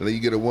 and then you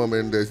get a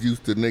woman that's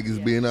used to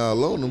niggas being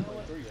all on them,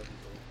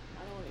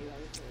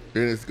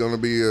 then it's gonna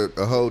be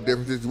a whole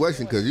different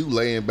situation because you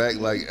laying back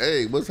like,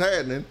 hey, what's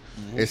happening?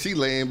 And she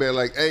laying back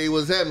like, hey,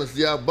 what's happening? So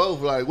y'all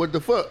both like, what the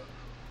fuck?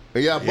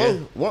 And y'all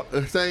both want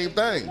the same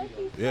thing.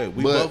 Yeah,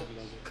 we But both.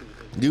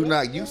 you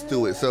not used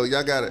to it, so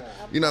y'all gotta,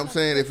 you know what I'm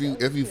saying?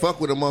 If you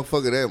fuck with a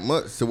motherfucker that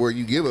much to where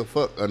you give a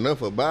fuck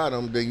enough about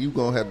them, then you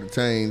gonna have to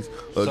change,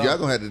 or y'all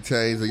gonna have to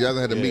change, or y'all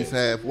gonna have to meet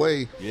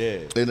halfway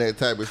in that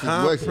type of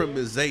situation.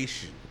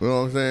 Compromisation. You know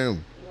what I'm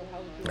saying?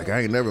 Like,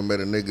 I ain't never met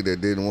a nigga that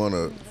didn't want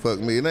to fuck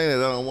me. It ain't that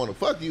I don't want to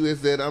fuck you,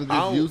 it's that I'm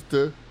just used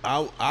to.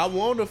 I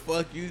want to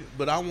fuck you,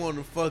 but I want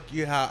to fuck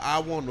you how I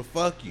want to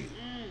fuck you.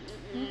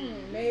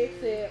 Meg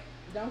said,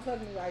 Don't fuck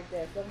me like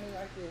that. Fuck me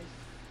like this.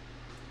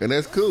 And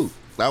that's cool.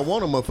 I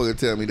want a motherfucker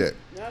to tell me that.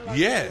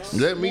 Yes.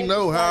 Let me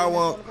know how I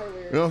want. You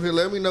know what I'm saying?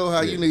 Let me know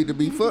how you need to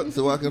be fucked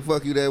so I can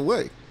fuck you that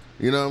way.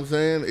 You know what I'm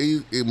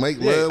saying? It make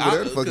love,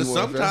 whatever the fuck you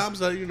want.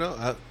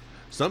 Sometimes,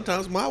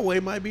 sometimes my way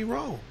might be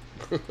wrong.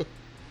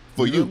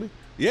 For you. Know me?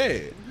 Yeah.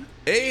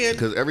 And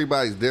Because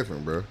everybody's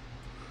different, bro.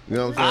 You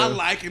know what I I'm saying?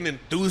 like an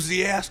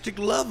enthusiastic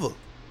lover.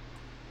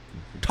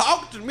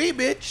 Talk to me,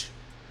 bitch.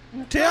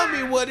 Tell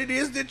me what it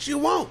is that you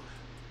want.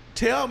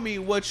 Tell me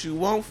what you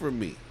want from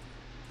me.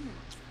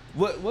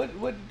 What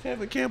did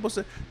Tevin Campbell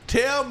say?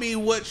 Tell me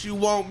what you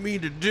want me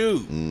to do.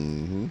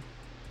 Mm-hmm.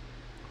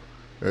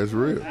 That's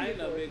real. I ain't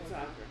no big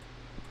talker.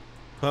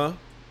 Huh?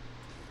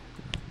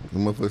 The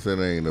motherfucker said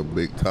I ain't a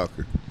big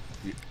talker.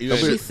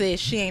 She said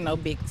she ain't no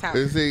big talker.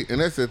 And see,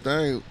 and that's the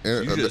thing.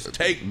 And, You just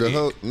take the dick.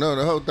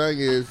 whole thing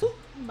is,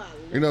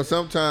 you know,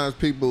 sometimes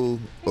people,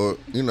 or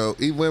you know,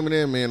 even women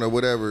and men or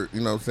whatever,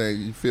 you know what I'm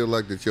saying, you feel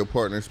like that your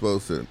partner's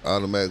supposed to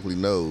automatically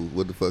know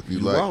what the fuck you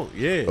like, want,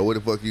 yeah. or what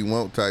the fuck you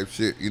want type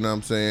shit, you know what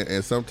I'm saying?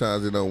 And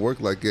sometimes it don't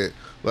work like that.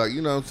 Like,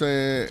 you know what I'm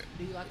saying?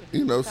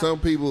 You know, some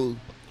people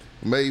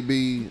may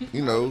be,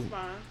 you know,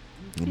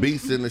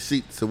 beasts in the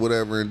sheets or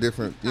whatever and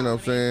different, you know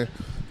what I'm saying?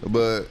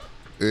 But,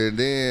 and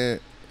then,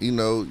 you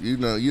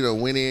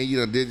done went in, you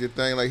done did your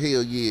thing like,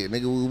 hell yeah,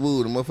 nigga, woo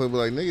woo. The motherfucker be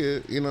like,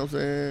 nigga, you know what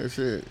I'm saying?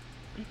 Shit.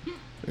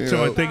 You So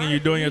know, I'm thinking you're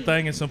doing your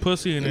thing in some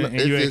pussy and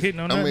it's you ain't just- hitting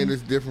on I that. mean,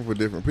 it's different for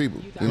different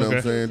people. You know what I'm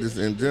Okay. saying? Just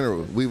in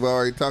general. We've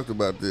already talked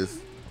about this.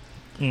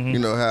 Mm-hmm. You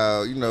know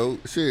how, you know,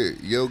 shit,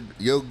 your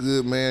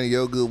good man,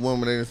 your good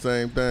woman ain't the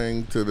same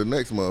thing to the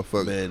next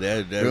motherfucker. Man,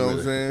 that you know what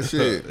I'm saying?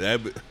 Shit.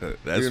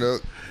 that's You know.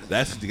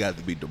 that's got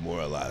to be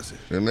demoralizing.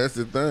 And that's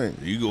the thing.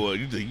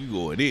 You think you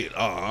going in?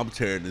 Oh, I'm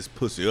tearing this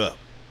pussy up.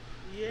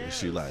 And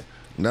she like,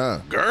 Nah.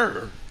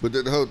 grr. But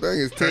the whole thing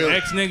is Her tell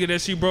ex nigga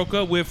that she broke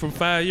up with from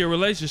 5-year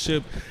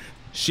relationship,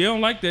 she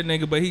don't like that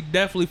nigga, but he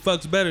definitely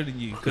fucks better than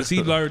you because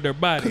he learned their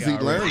body. because he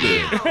already. learned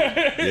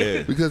it.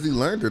 Yeah. Because he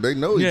learned it. They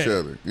know each Yeah.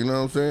 other. You know what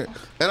I'm saying?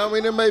 And I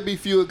mean, there may be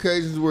few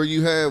occasions where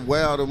you have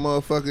wild a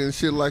motherfucker and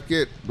shit like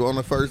that on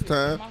the first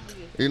time.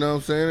 You know what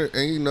I'm saying?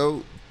 And you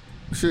know,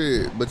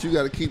 shit. But you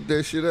got to keep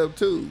that shit up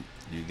too.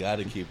 You got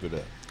to keep it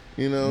up.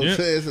 You know what Yeah. I'm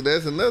saying? So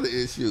that's another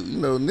issue. You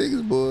know,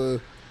 niggas, boy,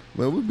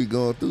 man, we be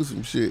going through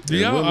some shit. Do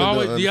And y'all women don't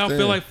always, do y'all feel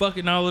understand. like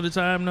fucking all of the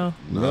time though?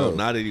 No, No,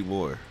 not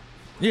anymore.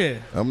 Yeah.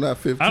 I'm not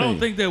 15. I don't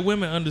think that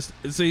women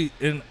understand. See,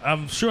 and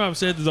I'm sure I've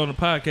said this on the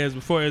podcast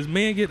before. As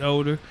men get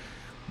older,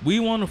 we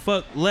want to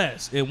fuck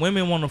less, and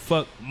women want to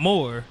fuck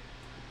more,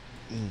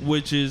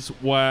 which is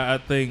why I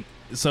think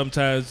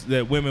sometimes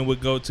that women would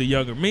go to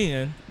younger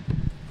men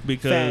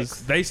because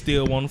Facts. they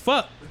still want to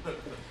fuck.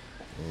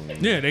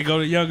 Yeah, they go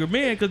to younger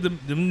men because them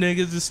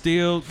niggas is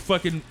still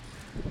fucking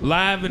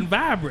live and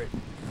vibrant.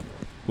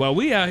 While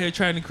we out here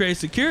trying to create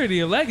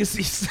security and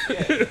legacies.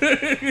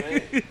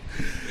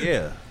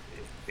 Yeah.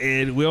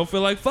 And we don't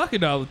feel like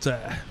fucking all the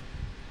time.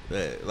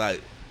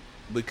 Like,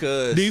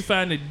 because Do you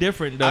find it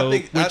different though I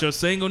think- with your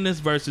singleness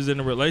versus in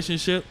a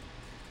relationship,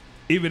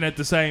 even at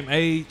the same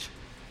age?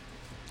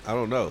 I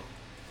don't know.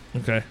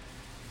 Okay.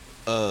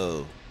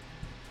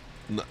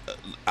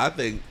 I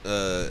think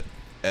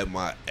at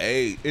my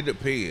age, it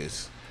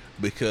depends,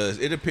 because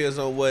it depends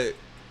on what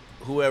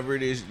whoever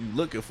it is you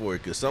looking for.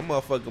 Because some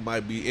motherfucker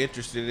might be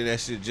interested in that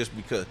shit just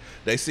because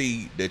they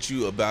see that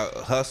you about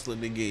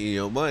hustling and getting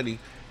your money,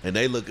 and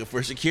they looking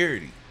for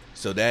security.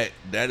 So that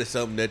is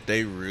something that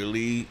they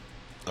really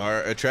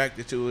are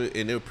attracted to it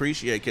and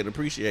can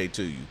appreciate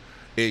to you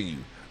in you.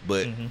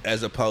 But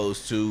as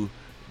opposed to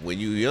when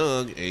you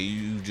young and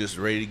you just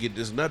ready to get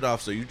this nut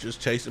off, so you just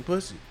chasing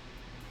pussy.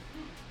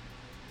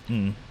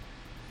 Mm.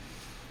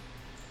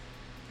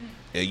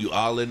 And you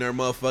all in their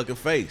motherfucking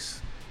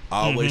face.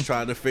 Always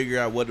trying to figure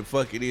out what the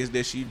fuck it is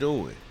that she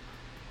doing.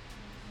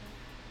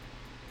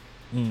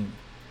 Mm.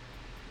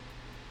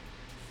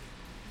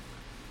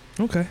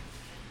 Okay.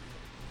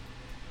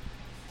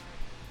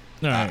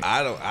 All right.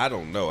 I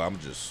don't know. I'm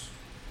just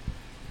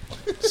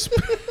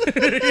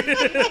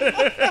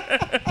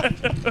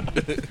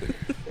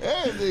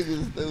That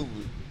nigga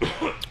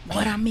stupid.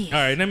 What I miss? All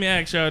right, let me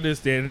ask y'all this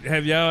then.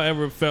 Have y'all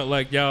ever felt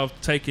like y'all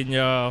taking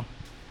y'all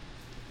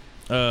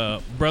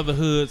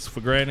brotherhoods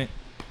for granted?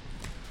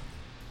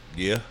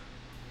 yeah.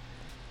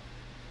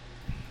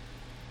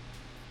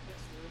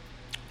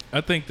 I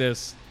think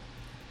that's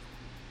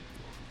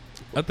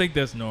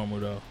normal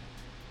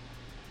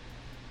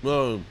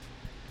though.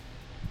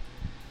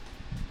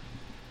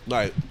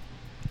 Like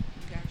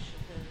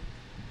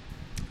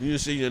you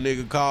see your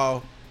nigga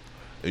call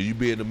and you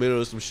be in the middle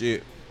of some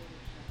shit.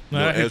 No,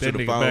 You I know, hit answer that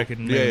the nigga phone. back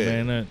in the day,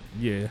 Yeah. man.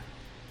 Yeah.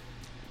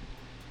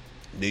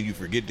 Then you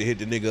forget to hit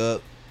the nigga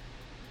up.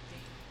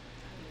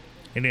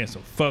 And then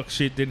some fuck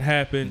shit didn't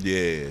happen.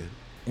 Yeah.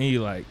 And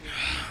you like,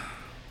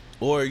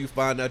 Or you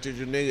find out that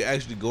your nigga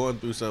actually going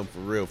through something for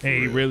real.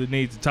 hey, he really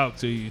needs to talk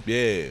to you.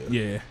 Yeah.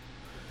 Yeah.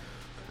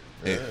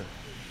 Yeah, that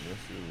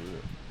shit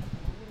real.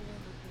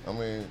 I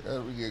mean,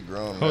 as we get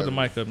grown, Hold as the we-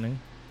 mic up, nigga.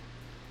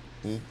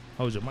 Hmm?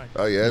 Hold your mic.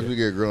 Oh yeah, as we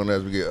get grown,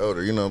 as we get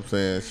older, you know what I'm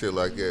saying, shit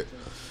like that.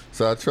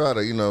 So I try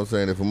to, you know what I'm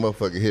saying, if a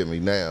motherfucker hit me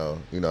now,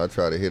 you know, I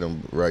try to hit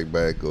him right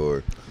back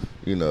or,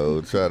 you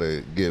know, try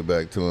to get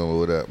back to him or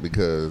whatever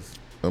because,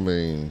 I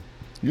mean,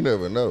 you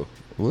never know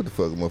what the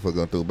fuck a motherfucker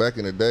gonna do. Back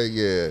in the day,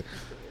 yeah,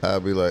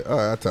 I'd be like, all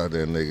right, I talk to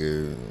that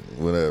nigga,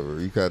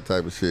 whatever. You kind of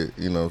type of shit,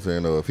 you know what I'm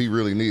saying? Or if he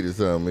really needed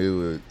something, he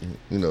would,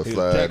 you know,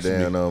 slide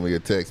down on me or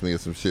text me or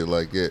some shit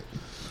like that.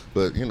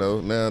 But, you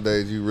know,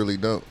 nowadays you really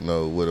don't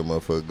know what a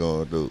motherfucker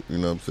gonna do, you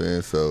know what I'm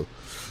saying? So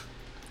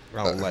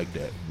I don't like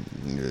that.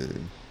 yeah.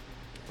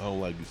 I don't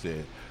like you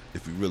said,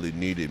 if you really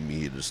needed me,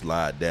 he'd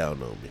slide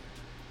down on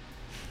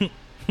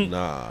me.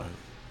 Nah.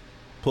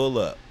 Pull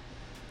up.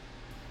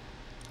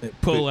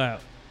 Pull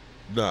out.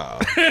 Nah.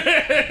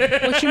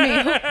 What you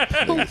mean?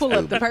 Who pull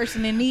up? The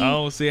person in need? I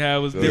don't see how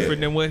it was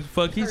different than what the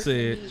fuck he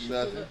said.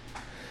 Nothing.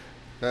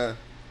 Huh?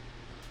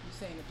 You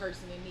saying the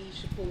person in need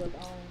should pull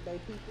up on their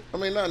people? I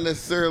mean, not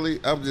necessarily.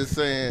 I'm just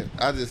saying,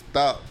 I just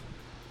thought,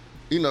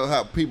 you know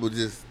how people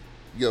just,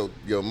 your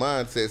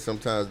mindset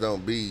sometimes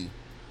don't be,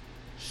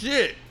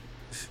 Shit.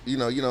 you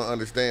know, you don't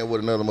understand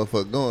what another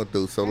motherfucker going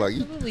through. So like,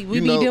 Absolutely. you We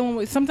be know, dealing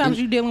with, sometimes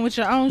you dealing with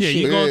your own Yeah, shit.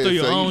 you going through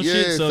your own yeah,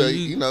 shit, so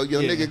you know,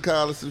 your yeah. nigga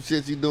calling some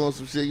shit, you doing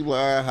some shit, you like,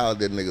 all right, holler at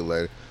that nigga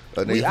later.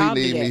 Or We if he all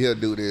do need me, that. he'll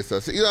do this. So,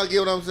 you know, get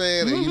what I'm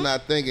saying? And you're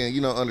not thinking, you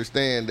don't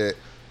understand that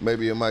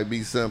maybe it might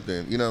be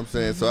something, you know what I'm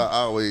saying? So I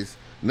always,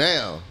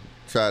 now,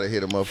 try to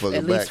hit a motherfucker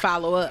At back. least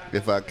follow up.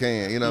 If I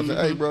can, you know what I'm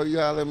saying? Hey, bro, you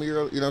holler at me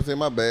early. You know what I'm saying?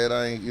 My bad.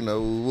 I ain't, you know,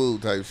 woo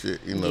type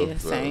shit, you know. Yeah,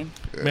 same.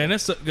 Yeah. Man,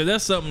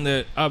 that's something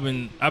that I've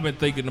been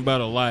thinking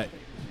about a lot.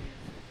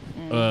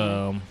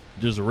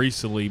 Just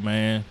recently,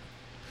 man.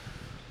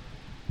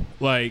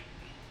 Like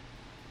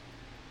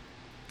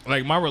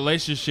my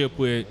relationship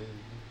with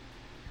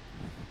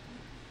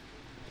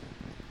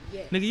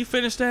nigga, you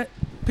finished that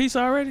piece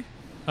already?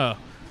 Oh.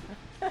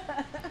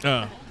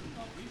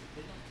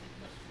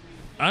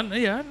 I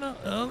know.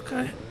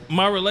 Okay.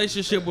 My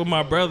relationship with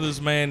my brothers,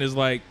 man, is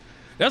like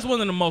that's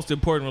one of the most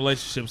important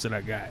relationships that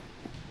I got.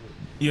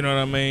 You know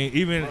what I mean?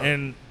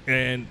 Even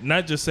and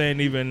not just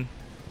saying even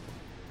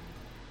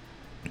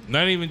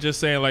not even just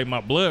saying like my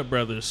blood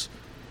brothers,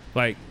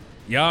 like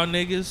y'all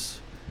niggas,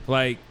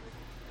 like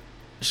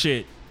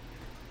shit.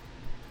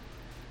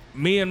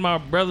 Me and my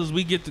brothers,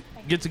 we get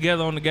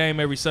together on the game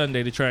every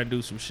Sunday to try and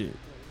do some shit.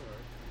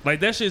 Like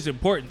that shit's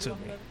important to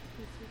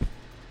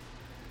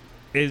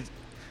me.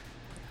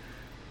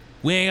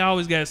 We ain't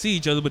always gotta see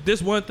each other, but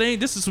this one thing,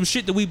 this is some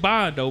shit that we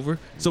bond over,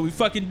 so we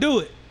fucking do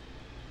it.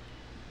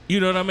 You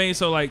know what I mean?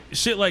 So like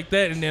shit like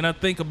that, and then I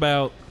think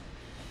about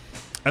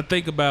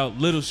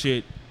little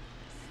shit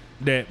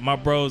that my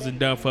bros have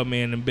done for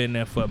me and have been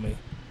there for me.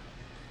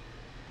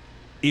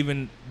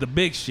 Even the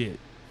big shit.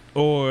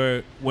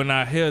 Or when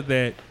I hear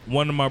that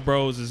one of my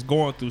bros is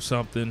going through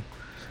something,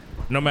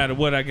 no matter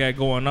what I got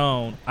going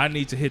on, I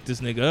need to hit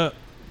this nigga up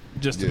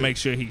just to make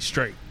sure he's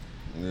straight.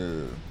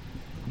 Yeah.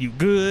 You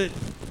good?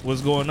 What's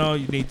going on?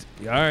 You need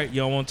to, all right,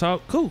 you don't want to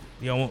talk? Cool.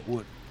 You don't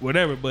want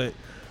whatever, but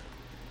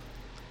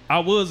I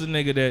was a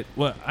nigga that,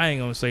 well, I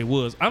ain't gonna say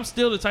was. I'm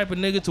still the type of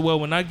nigga to where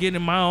when I get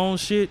in my own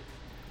shit,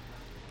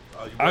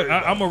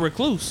 I'm a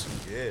recluse.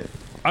 Yeah.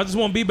 I just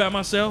want to be by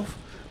myself.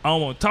 I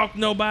don't want to talk to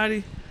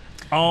nobody.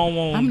 I don't I'm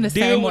want the to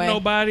deal same with way.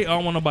 nobody. I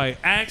don't want nobody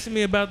asking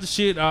me about the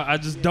shit. I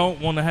just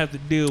don't want to have to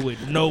deal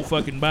with no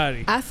fucking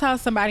body. I saw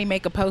somebody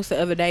make a post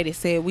the other day that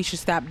said we should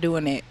stop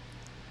doing that,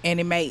 and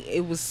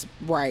it was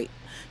right.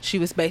 She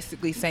was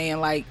basically saying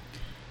like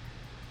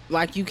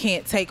you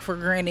can't take for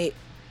granted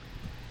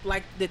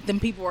like that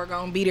them people are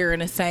gonna be there in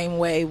the same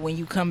way when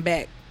you come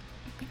back.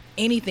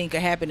 Anything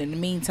could happen in the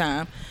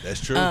meantime. That's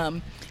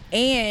true.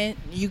 And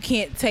you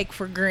can't take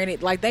for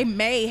granted like they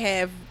may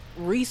have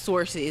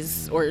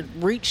resources or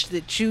reach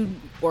that you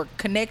or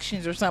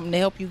connections or something to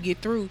help you get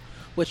through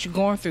what you're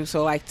going through.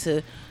 So like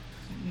to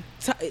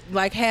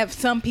like have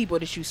some people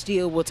that you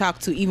still will talk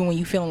to even when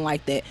you feeling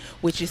like that,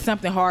 which is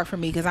something hard for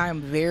me because I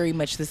am very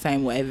much the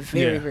same way,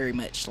 very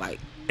much like.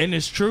 And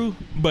it's true,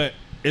 but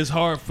it's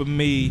hard for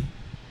me.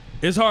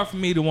 It's hard for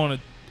me to want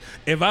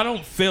to. If I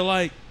don't feel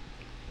like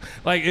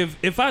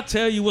if I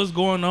tell you what's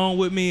going on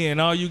with me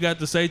and all you got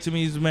to say to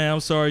me is, man, I'm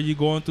sorry you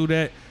going through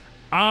that.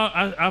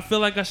 I feel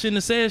like I shouldn't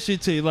have said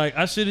shit to you. Like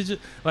I should have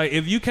just like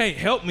if you can't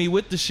help me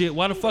with the shit,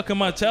 why the fuck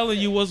am I telling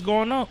you what's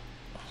going on?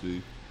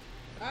 See?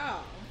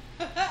 Oh.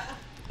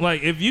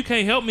 Like if you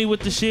can't help me with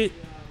the shit,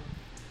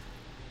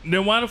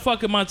 then why the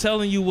fuck am I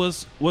telling you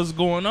what's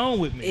going on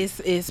with me?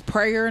 Is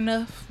prayer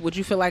enough? Would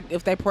you feel like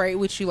if they prayed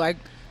with you, like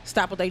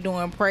stop what they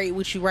doing, prayed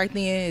with you right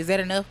then, is that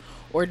enough?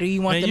 Or do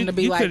you want Man, them to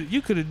be like,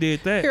 you could have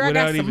did that "Here, I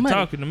got without some even money."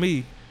 talking to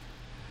me.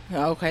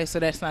 okay, so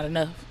that's not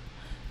enough?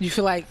 You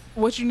feel like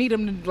what you need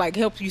them to like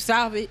help you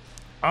solve it?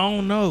 I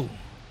don't know.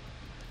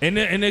 And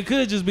it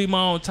could just be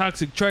my own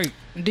toxic trait.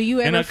 Do you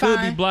ever And I could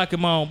be find? blocking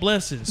my own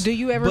blessings. Do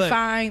you ever But,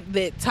 find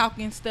that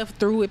talking stuff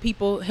through with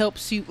people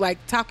helps you,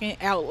 like talking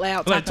out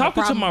loud, like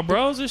talking a to my problem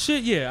bros and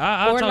shit? Yeah,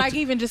 I or talk like to,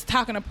 even just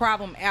talking a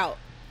problem out,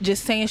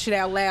 just saying shit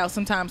out loud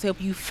sometimes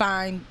help you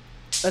find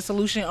a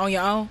solution on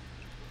your own?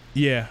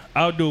 yeah,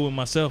 I'll do it with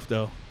myself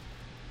though.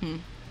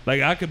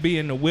 Like I could be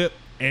in the whip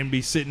and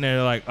be sitting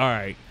there like, all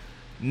right,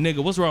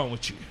 nigga, what's wrong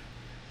with you?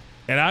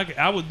 And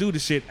I would do the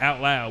shit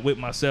out loud with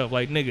myself,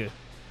 like, nigga,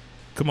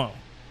 come on.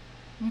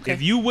 Okay.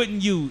 If you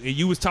wasn't you and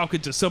you was talking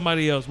to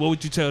somebody else, what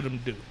would you tell them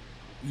to do?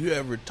 You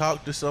ever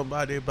talk to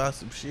somebody about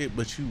some shit,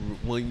 but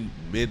when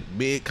you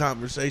mid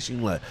conversation,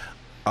 you like,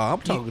 oh,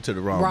 I'm talking to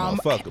the wrong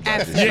motherfucker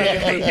about this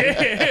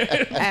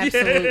shit.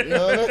 Absolutely.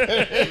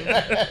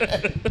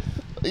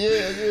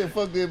 Yeah,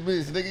 fuck that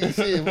bitch. Nigga,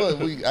 shit, what?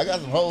 I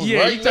got some hoes Yeah,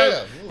 right you now.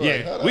 talk- Like,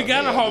 yeah, hold we on,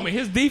 got a yeah. homie.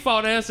 His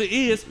default answer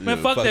is, man,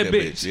 Yeah, fuck that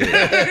bitch.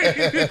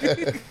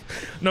 Yeah.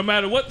 No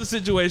matter what the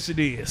situation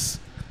is.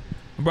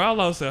 Bro, I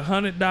lost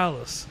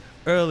 $100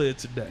 earlier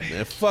today.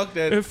 Man, fuck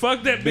that. And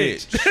fuck that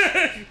bitch.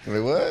 Wait,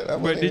 what?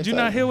 Bro, did you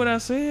not hear what I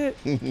said?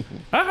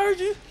 I heard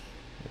you.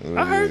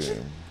 I heard you.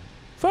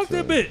 Fuck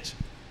that bitch.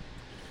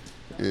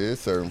 Yeah,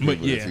 it's certain But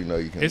people yeah, that you know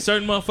you can't. it's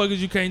certain motherfuckers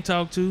you can't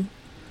talk to.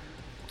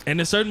 And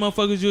there's certain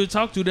motherfuckers you'll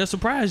talk to that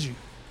surprise you.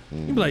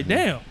 You be like,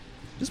 damn,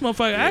 this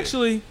motherfucker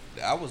actually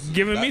I was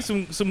giving me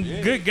some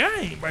good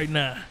game right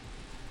now.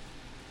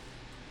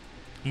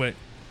 But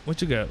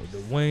what you got with the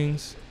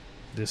wings?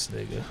 This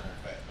nigga.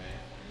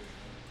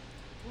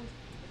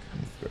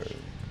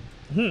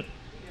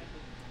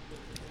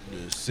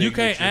 You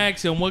can't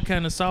ask him what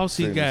kind of sauce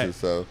he got.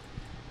 So,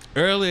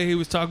 Earlier he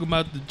was talking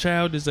about the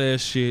childish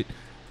ass shit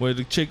where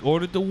the chick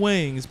ordered the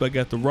wings but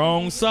got the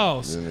wrong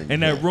sauce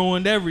and that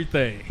ruined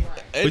everything.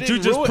 But you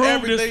just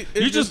proved this.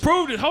 You just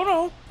proved it. Hold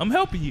on, I'm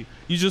helping you.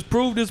 You just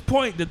proved this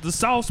point that the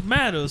sauce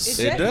matters.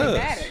 It does.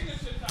 Matters.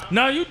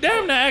 No, you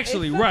damn not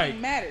actually It fucking right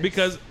matters.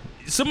 because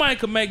somebody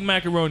could make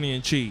macaroni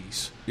and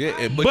cheese.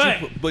 Yeah,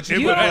 but You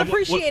you don't put,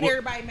 Appreciate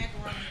everybody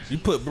macaroni. you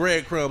put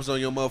breadcrumbs on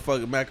your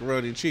motherfucking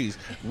macaroni and cheese.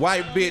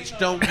 White bitch,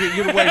 don't get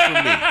away from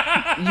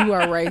me. You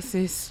are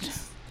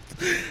racist.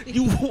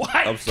 You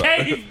white I'm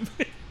sorry. cave,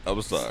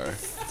 I'm sorry.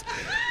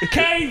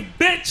 cave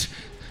bitch.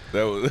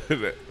 That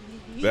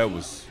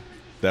was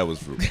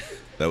wrong.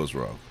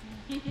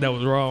 That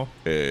was wrong.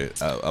 Yeah,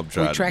 I'm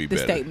trying Retract to the be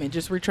better. statement.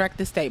 Just retract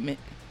the statement.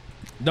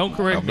 Don't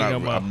correct me no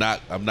more. I'm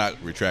not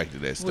retracting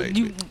that Well,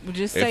 statement. you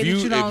just say that you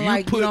if don't you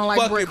like put you don't like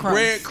fucking breadcrumbs.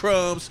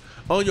 breadcrumbs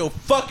on your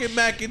fucking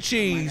mac and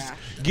cheese, gosh.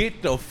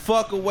 get the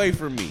fuck away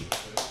from me.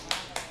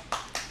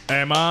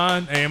 Am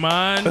on.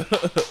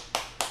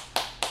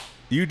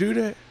 You do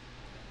that?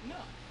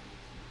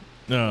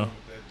 No.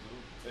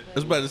 I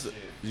was about to say,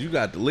 you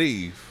got to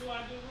leave.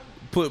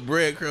 Put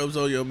breadcrumbs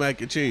on your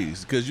mac and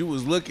cheese because you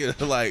was looking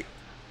like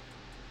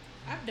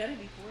I've done it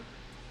before.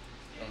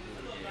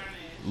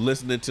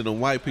 listening to the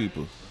white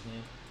people.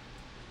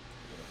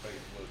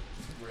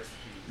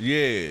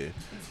 Yeah,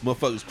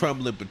 motherfuckers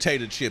crumbling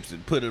potato chips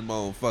and putting them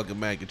on fucking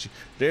mac and cheese.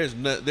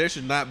 There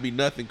should not be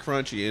nothing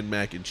crunchy in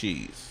mac and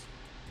cheese.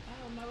 Oh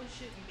no, it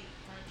shouldn't be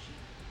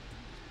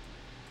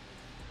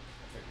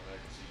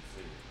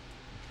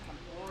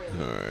crunchy.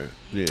 All right,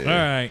 yeah. All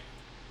right.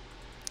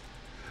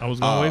 I was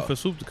gonna wait for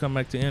Swoop to come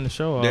back to end the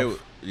show off.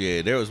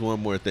 There was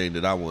one more thing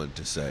that I wanted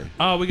to say.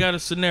 Oh, we got a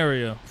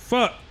scenario.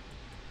 Fuck.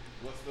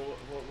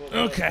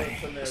 Okay.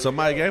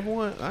 Somebody gave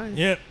one. I ain't.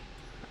 Yep.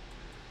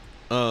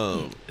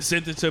 Um.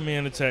 Sent it to me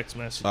in a text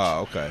message.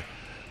 Oh, okay.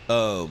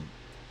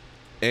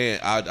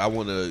 And I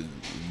want to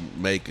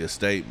make a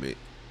statement.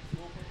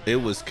 It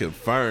was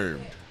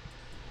confirmed.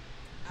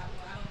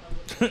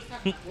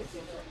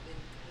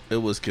 It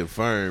was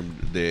confirmed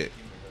that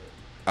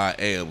I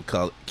am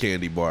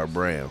Candy Bar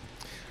Brown.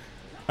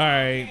 All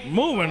right,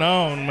 moving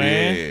on,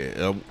 man.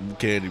 Yeah, I'm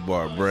Candy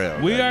Bar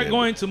Brown. We are goddamn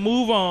going to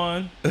move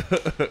on.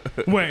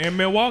 Where, in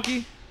Milwaukee?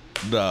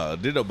 it. Nah,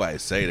 didn't nobody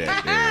say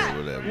that there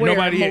or whatever. Where,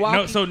 Nobody.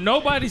 Milwaukee? So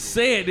nobody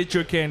said that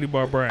you're Candy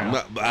Bar Brown.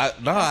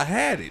 I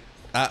had it.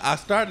 I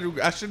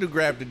should have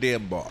grabbed the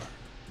damn bar.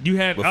 You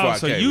had. Before Oh, I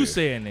so came you in.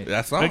 saying it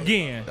That's all.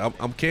 again?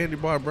 I'm Candy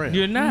Bar Brown.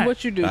 You're not.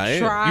 What you do? I am.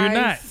 Try You're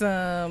not.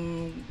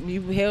 some.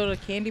 You held a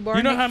candy bar.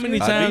 You know next how to many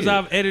you? I times did.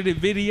 I've edited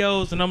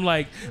videos and I'm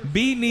like,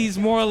 B needs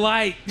more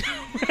light.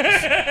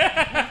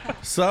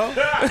 So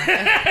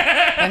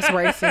That's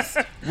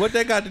racist. what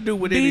they got to do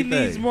with B anything?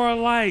 needs more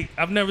light.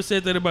 I've never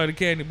said that about a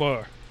candy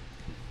bar.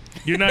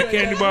 You're not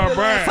Candy Bar Brown.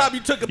 Last time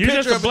you took a You're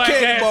picture just a of a black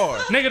candy ass bar.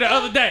 nigga the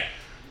other day.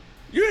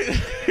 You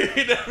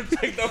ain't never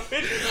take no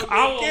picture.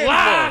 I will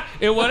lie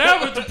and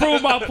whatever to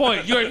prove my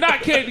point. You're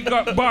not Candy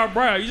Bar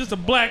Brown. You're just a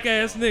black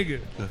ass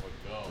nigga.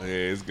 Yeah,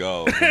 it's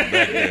gone. It's back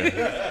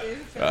there.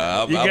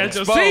 I'm You got your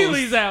exposed.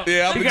 Sealy's out.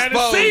 Yeah, I'm You got the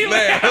exposed Sealy.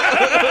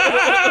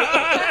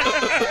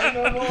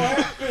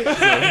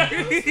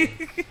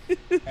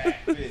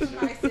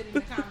 Somebody said in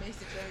the comments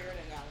that your hair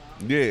done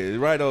got long. Yeah,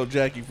 right on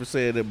Jackie for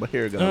saying that my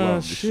hair got long. Oh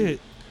and shit.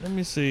 Let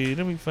me see.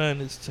 Let me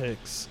find this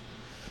text.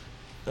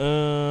 All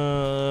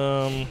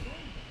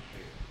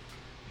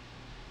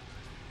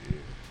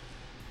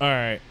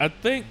right. I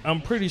think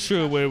I'm pretty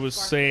sure what it was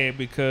saying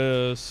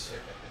because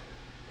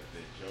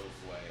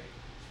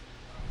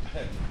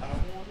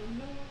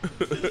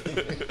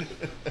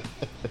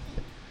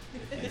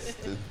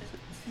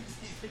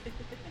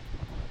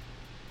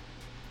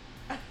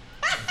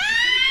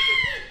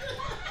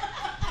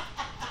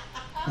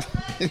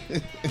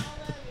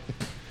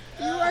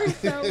You are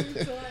so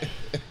retarded.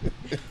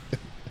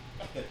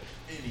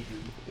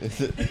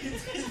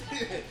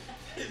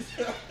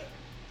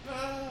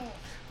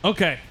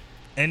 Okay,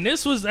 and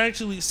this was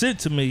actually sent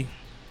to me.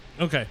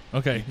 Okay,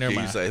 never Can you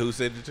mind. say who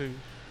sent it to you?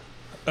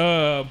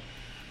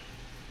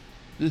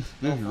 This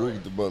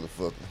rigged the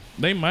motherfucker.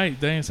 They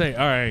didn't say.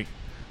 All right,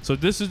 so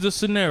this is the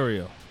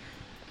scenario.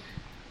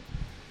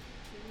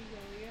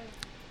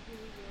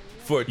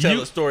 For tell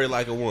You- a story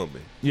like a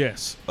woman.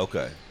 Yes.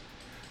 Okay.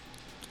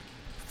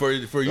 For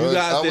you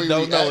guys Are that we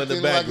don't know in the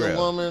reacting like a background.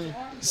 woman?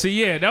 See,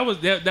 yeah, that was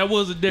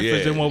a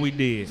difference Yeah. in what we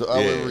did. So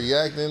are Yeah. we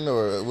reacting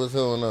or what's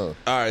going on?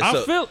 All right, I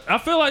so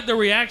feel like the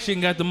reaction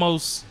got the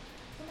most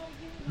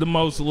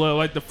love.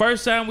 Like the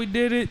first time we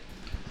did it,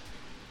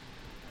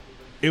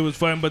 it was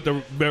fun, but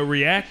the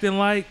reacting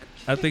like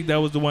I think that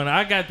was the one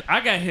I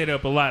got hit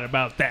up a lot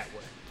about that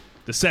one.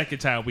 The second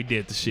time we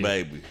did the shit.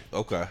 baby.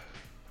 Okay.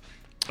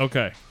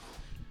 Okay.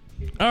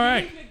 All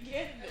right.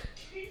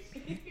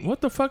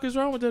 What the fuck is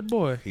wrong with that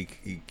boy? He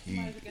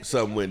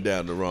something went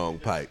down the wrong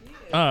pipe.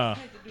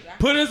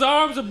 Put his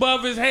arms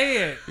above his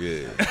head.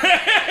 Yeah.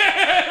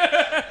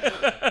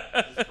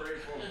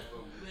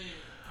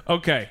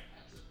 Okay.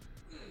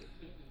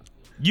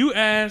 You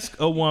ask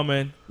a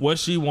woman what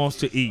she wants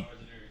to eat,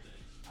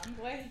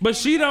 but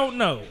she don't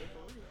know.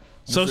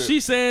 So she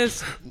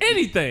says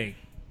anything.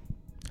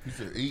 You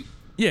said eat?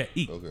 Yeah,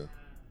 eat. Okay.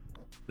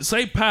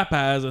 Say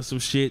Popeyes or some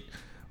shit,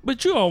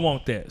 but you don't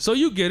want that. So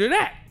you get her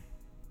that.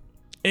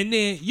 And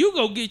then you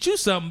go get you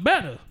something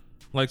better,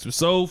 like some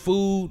soul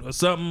food or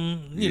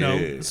something, you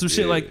know, some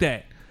shit like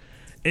that.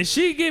 And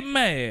she get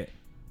mad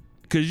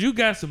because you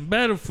got some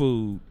better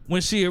food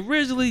when she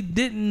originally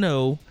didn't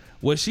know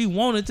what she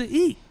wanted to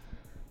eat.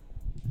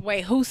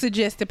 Wait, who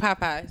suggested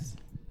Popeyes?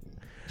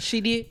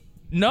 She did?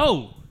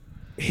 No.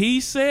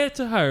 He said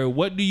to her,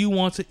 what do you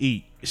want to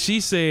eat? She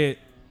said,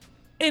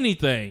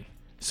 anything.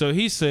 So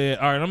he said,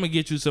 all right, I'm going to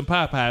get you some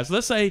Popeyes.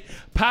 Let's say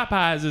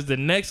Popeyes is the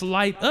next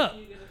light up.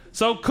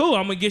 So cool,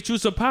 I'm going to get you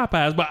some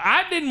Popeyes. But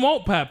I didn't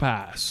want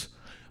Popeyes.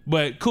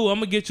 But cool, I'm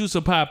going to get you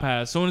some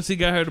Popeyes. Soon as he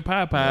got her the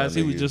Popeyes,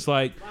 he was just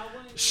like,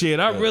 shit,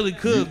 I really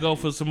could go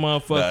for some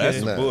motherfucking... That's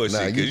some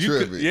bullshit. you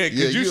tripping.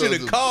 Because you should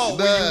have called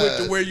when you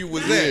went to where you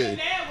was at.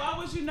 Dad, why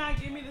would you not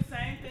give me the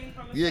same thing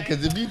from the Yeah, same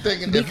because if you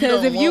thinking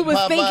Because if you was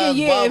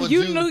thinking, if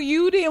you knew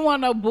you didn't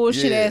want no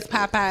bullshit ass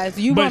Popeyes,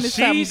 you But wanted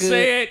something she good.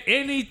 said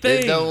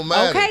anything. it don't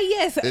matter. Okay,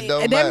 yes, It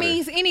don't that matter.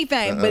 means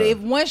anything. But if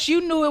once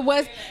you knew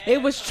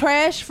it was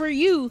trash for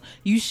you,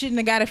 you shouldn't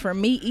have got it for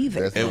me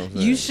either. That's what I'm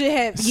saying. You should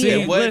have. See, Yeah,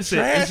 It wasn't listen,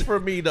 trash it's- for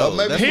me though. Oh,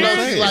 maybe That's you what know I'm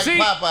she saying. like See,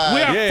 Popeyes.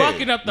 we are Yeah.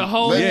 fucking up the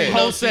whole, Maybe you know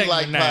whole she like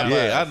segment now. Popeyes.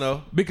 Yeah, I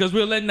know. Because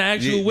we're letting the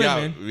actual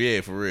women...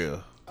 Yeah, for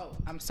real. oh,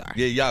 I'm sorry.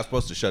 Yeah, y'all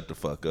supposed to shut the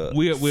fuck up.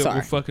 We're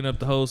Sorry. fucking up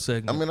the whole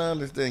segment. I mean, I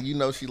understand. You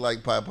know she like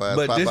Popeyes.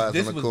 But Popeyes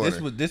this on the was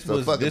corner. this so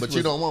was fuck this it. But was,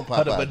 you don't want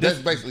hold Popeyes. on, but That's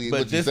this, basically but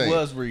what you're this saying.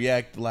 was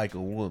react like a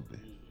woman.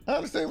 I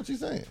understand what you're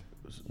saying.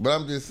 But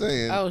I'm just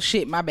saying, Oh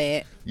shit, my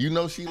bad. you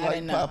know she like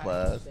didn't know.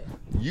 Popeyes.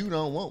 You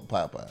don't want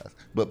Popeyes.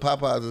 But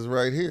Popeyes is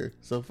right here.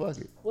 So fuck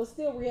it. Well,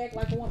 still react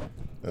like a woman.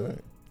 All right.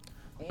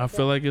 I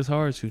feel like it's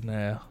hard to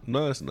now.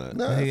 No, it's not.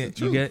 No, Hey, that's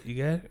the you truth.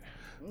 got it?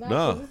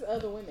 No. It's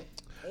other women.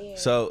 And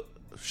So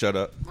shut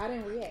up. I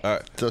didn't react. All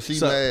right. So she's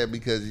So- mad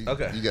because you,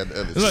 Okay. you got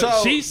the other Look, shit.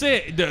 So- she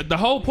said the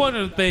whole point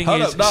of the thing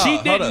Hold is up, nah, she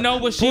hold didn't up. know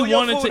what she Pull your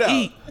wanted food to out.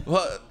 eat.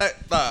 Well,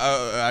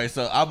 all right,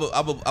 so I'm gonna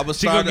She gonna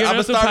start. get I'm gonna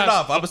us some start it pop-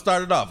 off. I'm gonna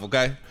start it off.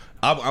 Okay.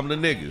 I'm the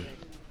nigga.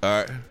 All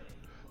right.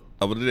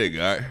 I'm the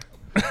nigga. All right.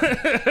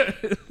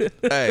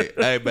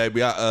 hey,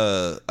 baby,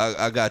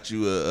 I got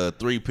you a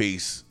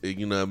 3-piece,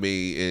 you know what I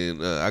mean,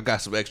 and I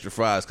got some extra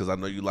fries because I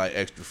know you like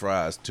extra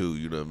fries too,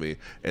 you know what I mean,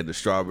 and the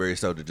strawberry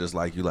soda just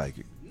like you like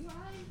it,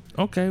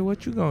 Okay,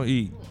 what you gonna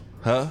eat?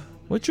 huh?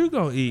 What you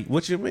gonna eat?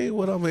 What you mean?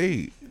 What I'm gonna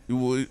eat?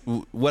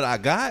 What I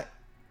got?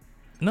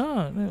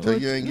 No. So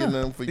you ain't getting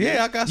nothing for you?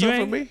 Yeah, I got You some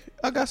for ain't- me.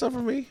 I got some for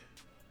me.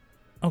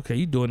 Okay,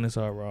 you doing this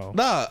all wrong.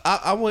 Nah,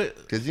 I went.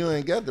 Because you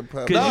ain't got the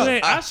Popeyes. 'Cause you Nah,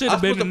 ain't- I should've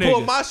I'm been supposed the to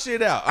pull nigga. my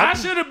shit out. I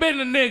should have been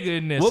the nigga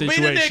in this Well, be the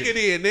situation.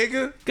 nigga then,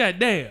 nigga. God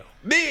damn.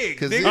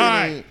 Because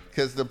Nigga.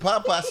 the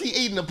Popeyes, she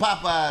eating the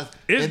Popeyes,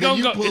 It's and then gonna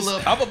you go- pull it's-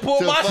 up. I'm gonna pull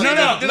to my fucking- shit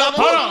out. Then I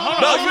pull, hold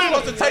on. No, you're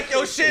supposed to take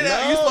your shit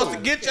out. You're No. supposed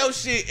to get your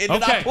shit, and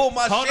then Okay, I pull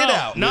my hold shit on.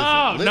 out. No,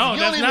 Listen, no, you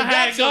that's don't even not how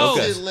got it your goes.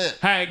 shit lit.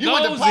 How it You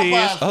went to goes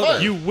Popeyes is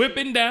first. you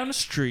whipping down the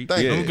street.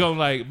 Thank you. I'm going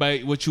like,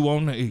 babe, what you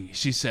want to eat?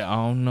 She said, I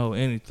don't know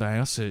anything.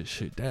 I said,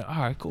 shit, that all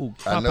right, cool.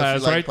 I know she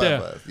Popeyes like right there.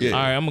 Popeyes, yeah. All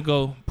right, I'm gonna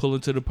go pull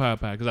into the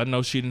Popeye because I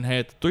know she didn't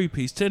had the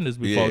 3-piece tenders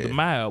before Yeah. the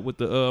mild with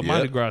the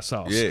Mardi Gras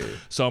sauce. Yeah.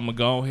 So I'm gonna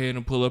go ahead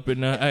and pull up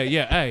in there.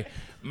 Hey,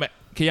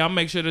 can y'all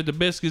make sure that the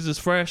biscuits is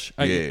fresh?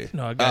 Hey, Yeah. You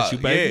know I got you,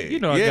 baby. yeah, You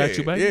know I yeah, got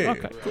you, baby. yeah.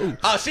 Okay, cool.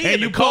 Oh, she and in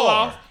you the pull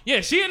car. off.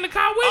 Yeah, she in the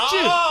car with you.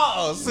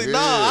 Oh, see, nah,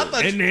 I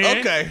thought And you, then,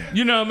 okay.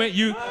 you know what I mean?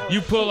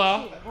 You pull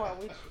off.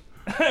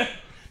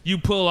 You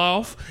pull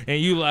off,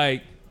 and you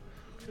like,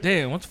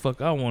 damn, what the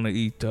fuck I want to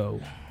eat though?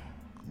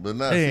 But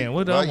nah, Damn, she,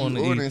 what do why I you wanna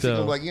ordering? eat, She gonna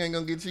though? be like, you ain't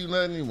gonna get you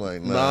nothing anyway.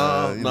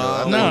 Nah, you nah, know, I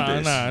I want want Nah,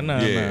 this. nah,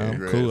 Yeah. I'm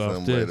Grab cool off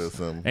some later or this.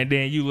 something. And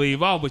then you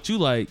leave off, but you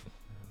like,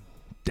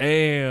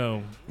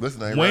 damn,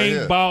 Listen, ain't right Wing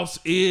here. Boss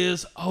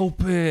is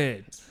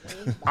open.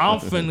 I'm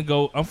finna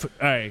go.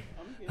 Hey,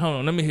 hold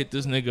on. Let me hit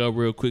this nigga up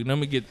real quick. Let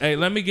me get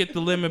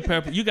the lemon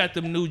pepper. You got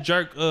them new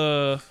jerk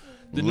the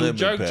new Lemon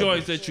jerk peppers.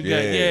 joints that you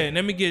got. Yeah, and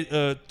let me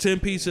get 10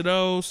 piece of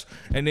those,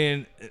 and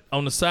then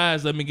on the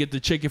sides, let me get the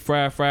chicken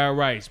fried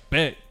rice.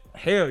 Bet.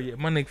 Hell yeah,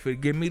 my nigga finna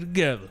get me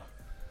together.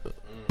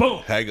 Boom.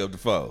 Hang up the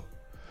phone.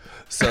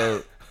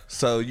 So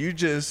you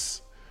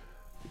didn't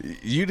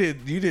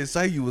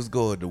say you was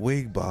going to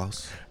Wing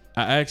Boss.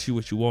 I asked you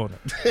what you wanted.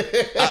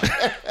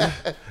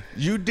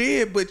 You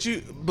did, but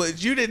you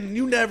didn't.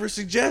 You never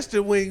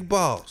suggested Wing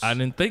Boss. I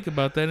didn't think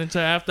about that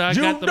until after I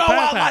You got the know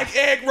Popeyes. I like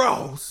egg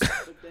rolls.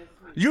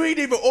 You ain't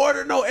even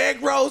order no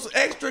egg rolls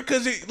extra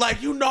because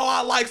you know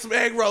I like some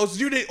egg rolls.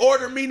 You didn't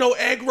order me no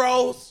egg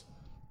rolls.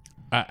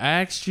 I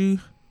asked you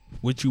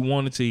what you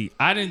wanted to eat.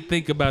 I didn't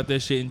think about that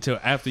shit until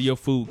after your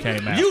food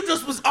came out. You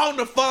just was on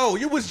the phone.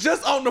 You was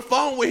just on the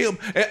phone with him,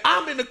 and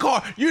I'm in the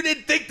car. You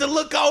didn't think to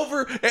look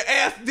over and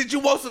ask, "Did you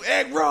want some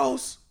egg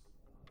rolls?"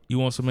 You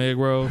want some egg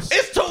rolls?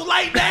 It's too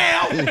late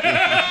now.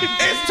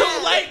 It's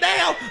too late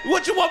now.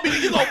 What you want me to?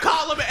 You gonna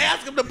call him and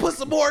ask him to put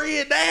some more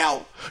in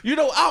now? You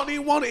know I don't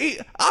even want to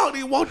eat. I don't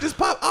even want this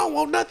pop. I don't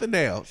want nothing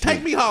now.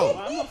 Take me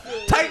home.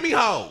 Take me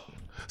home.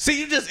 See,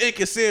 you just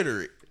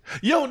inconsiderate.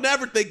 You don't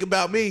never think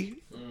about me.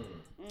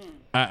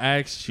 I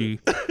asked you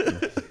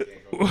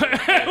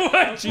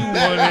what you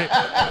wanted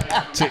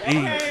to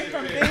eat.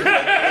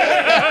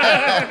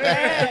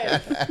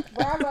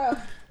 Bravo.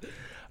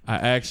 I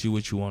asked you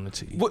what you wanted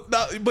to eat. But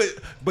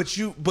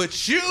you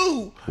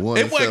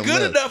Wanted it wasn't good something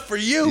else. enough for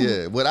you.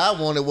 Yeah, what I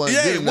wanted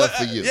wasn't good enough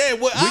for you. Yeah,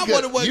 what I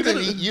wanted wasn't good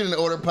enough. You didn't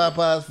order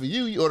Popeyes for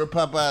you. You ordered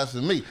Popeyes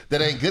for me.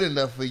 That ain't good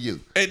enough for you.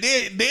 And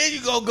then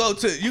you gonna go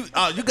to you.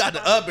 You got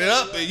to up and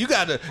up, and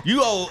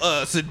you old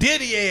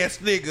sedity ass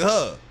nigga,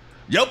 huh?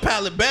 Your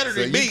palate better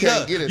than So me, you can't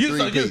huh? get a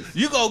three-piece.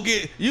 You gonna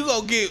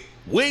get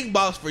Wing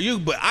Boss for you,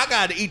 but I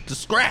gotta eat the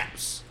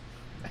scraps.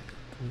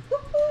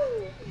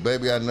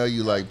 Baby, I know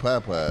you like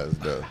Popeyes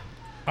though.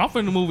 I'm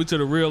finna move it to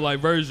the real life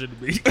version of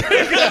me.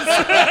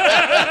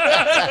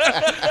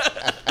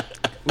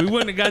 We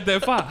wouldn't have got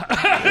that far.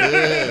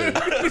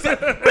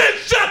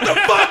 Bitch, shut the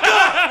fuck up!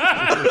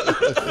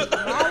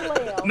 Oh,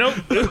 well. Nope.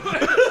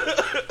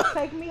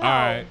 Take me home. All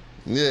right.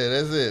 Yeah,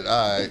 that's it.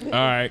 All right, All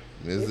right.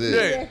 that's it.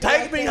 Yeah,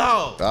 take me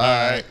home. All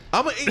right.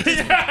 I'm gonna eat this.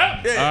 All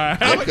right.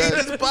 I'm gonna eat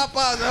this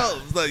Popeyes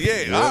home. It's like,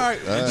 yeah, all right.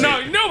 No,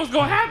 you know what's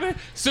gonna happen?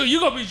 So you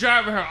gonna be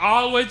driving her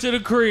all the way to the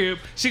crib.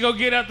 She gonna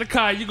get out the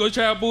car. You gonna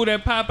try to move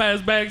that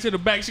Popeyes bag to the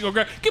back. She gonna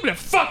grab, give me that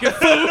fucking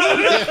food.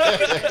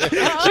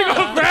 She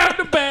gonna grab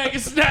the bag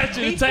and snatch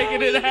it and take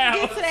it in the Get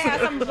house. to the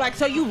house, I'm like,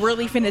 so you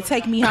really finna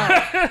take me home?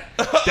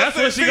 That's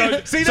what she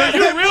gonna. See, so that's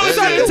you that really bullshit.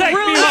 trying to take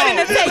Really me finna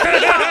home? take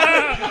me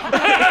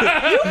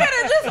home? You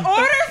better just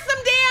order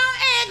some damn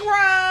egg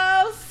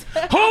rolls.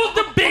 Who's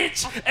the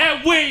bitch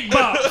at Wing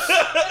Boss?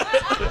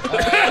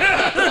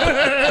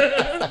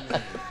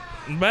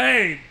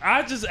 Man,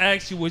 I just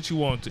asked you what you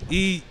want to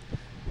eat.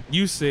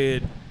 You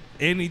said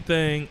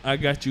anything. I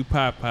got you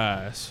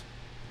Popeyes.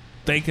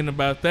 Thinking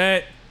about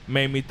that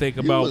made me think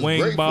You about was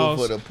Wing grateful Boss.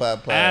 for the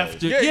Popeyes.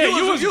 After, Yeah,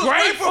 you was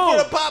grateful. for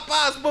the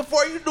Popeyes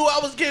before you knew I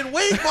was getting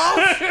Wing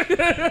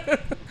Boss.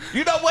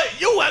 You know what?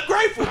 You weren't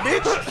grateful,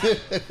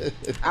 bitch.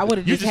 I would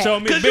have You just, just had, showed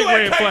me a Cause big you ain't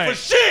red paid flag. for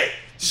shit.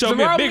 Show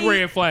me a big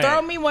red flag.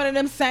 Throw me one of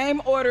them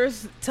same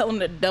orders. Tell them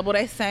to double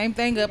that same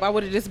thing up. I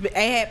would have just I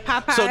had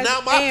Popeyes. So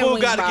now my and food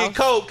Wing gotta Boss. get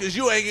cold because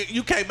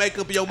you can't make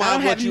up your I don't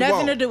mind have what you nothing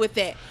want. to do with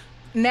that.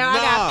 Now I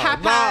got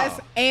Popeyes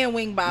and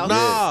Wing Boss.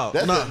 No.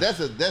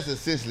 That's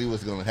essentially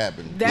what's gonna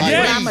happen. That's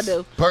Yes. what I'm gonna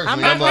do.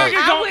 Personally, That I'm like,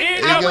 nigga gonna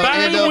end up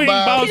buying Wing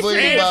Boss Wing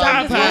and Boss.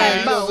 Popeyes. Yeah,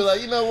 you Popeyes. gonna be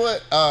like, you know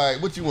what? All right,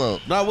 what you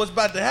want? No, what's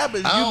about to happen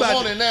is I you don't about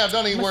want to it now.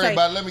 Don't even I'ma worry say,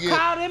 about it. Let me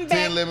call them get back.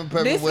 10 lemon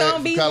pepper This wet,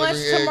 gonna be collard lunch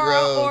green egg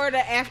tomorrow rolls. or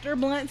the after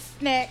lunch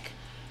snack.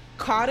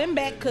 Call them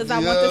back because I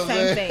You want know the what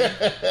same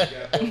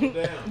I'm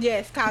thing.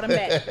 Yes, call them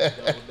back.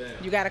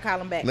 You gotta call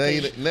them back. Now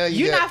you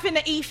You're got- not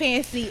finna eat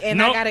fancy and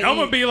No, I gotta I'm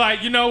gonna eat be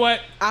like, you know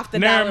what? off the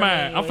Never dollar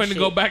mind. I'm menu and finna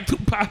go shit. back to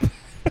Popeyes.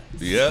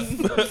 Yeah. Hey,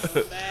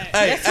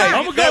 That's hey, fine.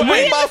 I'ma go that back.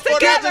 Wing We Boss in this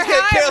order, together, just get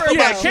however careful it Yeah,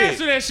 about goes. shit.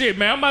 cancel that shit,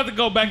 man. I'm about to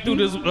go back through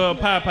this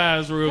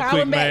Popeyes real Call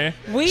quick, him back.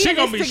 man. We She in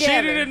gonna this be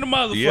together. shitting in the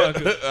Yeah.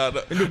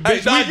 motherfucker.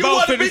 Hey, nah, we you both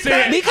want to finna be say,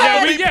 petty?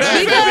 yeah, we Because- finna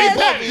be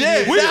petty.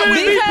 Yeah, We finna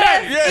be Because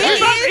petty. it We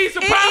about to is- eat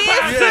some it Popeyes is in this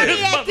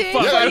pretty active. motherfucker. Yeah,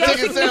 For your chicken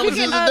significant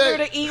sandwiches other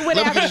today. to eat Let me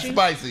without get it you.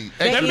 spicy.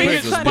 That Let is me get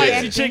funny some spicy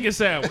acting. chicken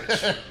sandwich.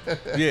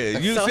 Yeah,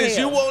 you So since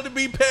you hell. want to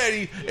be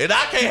petty and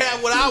I can't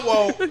have what I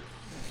want.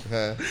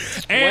 And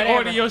Whatever.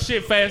 order your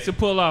shit fast and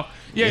pull off.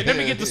 Yeah, let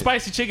me get the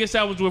spicy chicken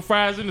sandwich with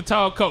fries and the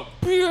tall coke.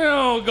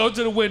 Go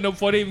to the window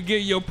before they even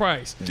give you your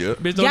price. Yeah.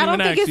 Bitch, Y'all even don't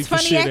think ask you it's for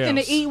funny shit acting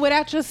else. to eat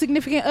without your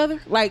significant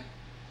other? Like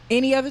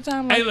any other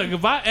time? Like, Hey, look,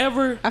 if I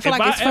ever acting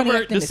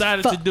as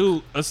decided to fuck.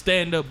 do a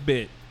stand-up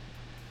bit,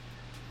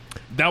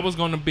 that was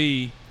going to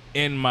be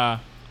in my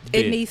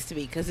bit. it needs to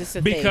be because it's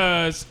a thing.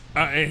 Because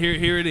and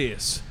here it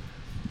is.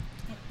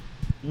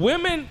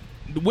 Women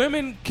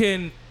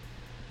can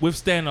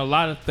withstand a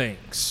lot of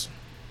things.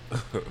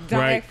 Don't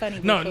right? act funny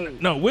with No,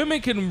 food. no, women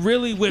can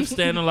really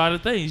withstand a lot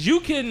of things.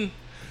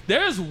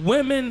 There's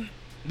women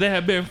that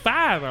have been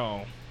fired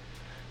on,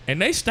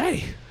 and they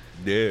stay.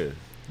 Yeah.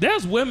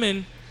 There's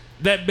women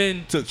that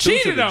been Took two to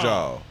cheated the on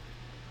jaw.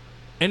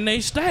 and they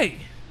stay.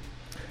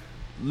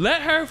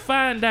 Let her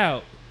find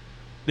out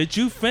that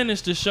you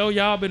finished the show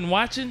y'all been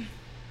watching,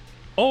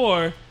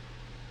 or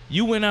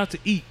you went out to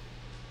eat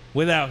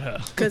without her.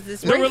 Because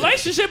it's The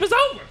relationship is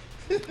over.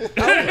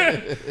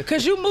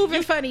 Because you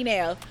moving funny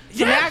now.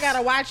 So now I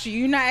gotta watch you.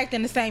 You're not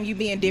acting the same. You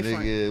being different.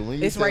 Nigga, when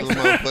you It's tell a racist.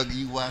 motherfucker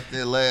you watched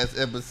that last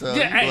episode,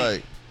 Yeah, you hey.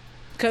 like,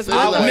 Because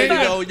I like- waited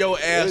on your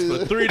ass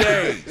for 3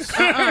 days.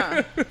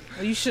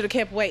 you should have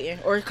kept waiting,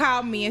 or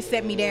called me and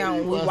set me down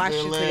when we watched watched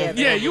that it last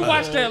together. Yeah, you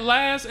watched that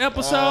last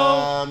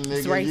episode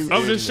nigga, racist. you of the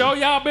ignorant. show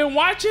y'all been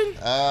watching.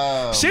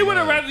 Oh, She would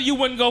have man. rather you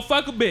wouldn't go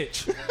fuck a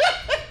bitch.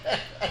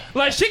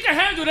 Like, she can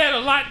handle that a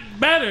lot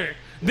better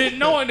than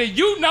knowing that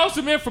you know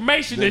some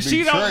information The that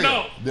she don't betrayal.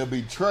 know. The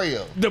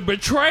betrayal. The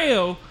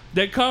betrayal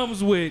that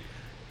comes with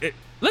it.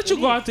 Let you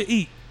go out to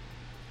eat.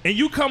 And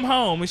you come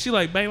home and she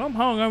like, babe, I'm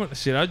hungry.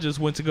 Shit, I just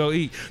went to go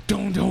eat.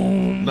 Doom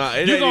doom. Nah,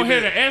 it you ain't gonna hear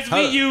even- the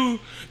SVU.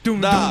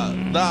 Doom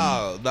doom.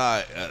 Nah.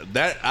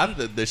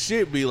 The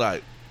shit be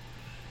like,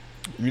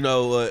 you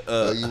know what?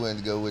 So you went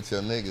to go with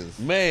your niggas.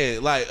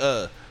 Man, like,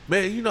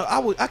 man, you know,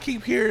 I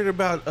keep hearing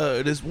about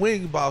this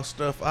Wing Boss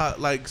stuff.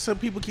 Like, some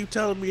people keep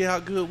telling me how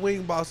good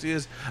Wing Boss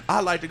is. I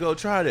like to go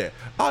try that.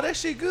 Oh, that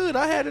shit good.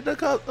 I had it the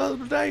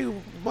other day. Me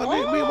and my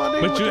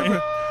nigga. But went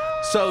to-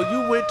 So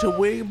you went to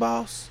Wing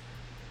Boss,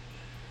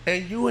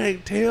 and you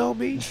ain't tell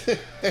me.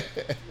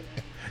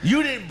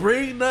 You didn't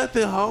bring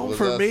nothing home Was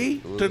for us-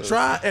 me was to us.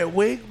 try at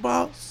Wing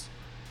Boss.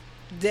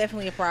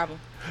 Definitely a problem.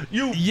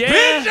 You Yeah.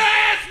 bitch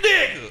ass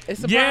nigga.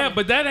 It's a Yeah, problem.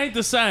 but that ain't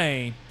the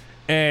same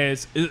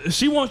as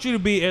she wants you to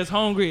be as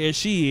hungry as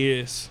she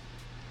is.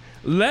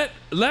 Let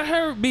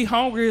her be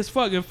hungry as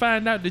fuck and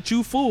find out that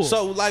you full.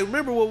 So like,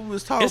 remember what we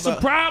was talking it's about?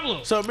 a problem.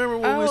 So remember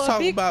when we Oh, was a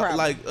talking big about problem.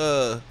 like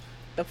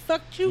the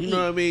fuck you you eat?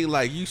 know what I mean?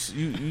 Like you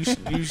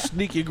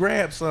sneak and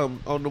grab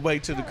something on the way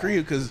to the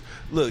crib because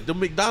look, the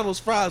McDonald's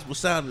fries was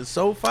sounding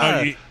so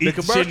fire. you The eat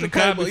the shit in commercial the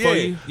car came on, before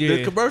yeah, you- the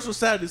yeah. commercial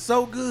sounded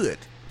so good.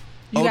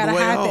 You on gotta the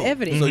way hide the home.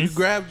 evidence. So you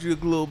grabbed you a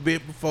little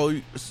bit before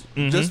you,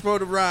 just for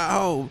the ride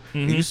home,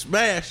 and you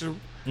smash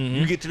them.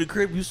 You get to the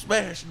crib, you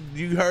smash 'em.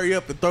 You hurry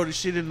up and throw the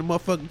shit in the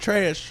motherfucking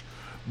trash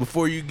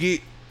before you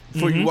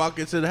walk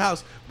into the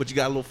house. But you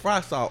got a little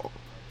fry salt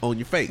on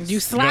your face. You You got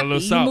a sloppy.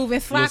 little You salt. moving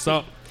Little sloppy.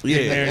 salt. Yeah.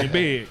 In there in your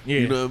bed. Yeah.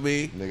 You know what I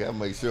mean? Nigga, I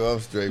make sure I'm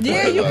straight.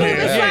 Yeah, bro. you Like, moving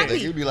yeah, sloppy.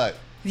 You be like,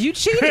 You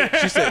cheated.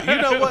 She said,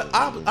 "You know what?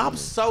 I'm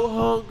so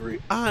hungry.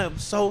 I am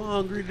so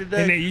hungry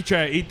today." And then you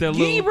try to eat that You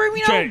little. ain't bring me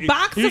you try no to-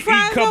 box you of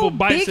fries, eat a couple no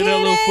bites of that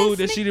little big-head food ass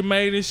that she done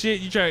made and shit.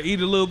 You try to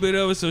eat a little bit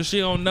of it so she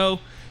don't know.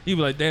 You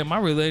be like, damn, I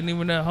really ain't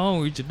even that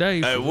hungry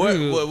today. Hey, for what,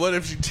 real." what what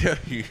if she tell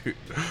you?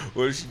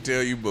 What if she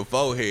tell you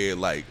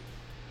beforehand? Like,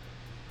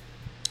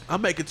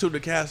 I'm making tuna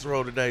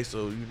casserole today,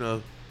 so you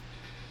know,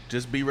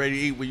 just be ready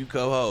to eat when you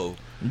come home.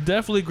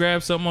 Definitely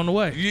grab something on the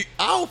way.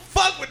 I don't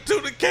fuck with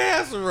tuna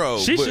casserole.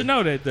 She but- should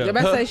know that though. I'm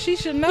about to say she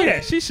should know. Yeah,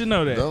 that. she should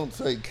know that. don't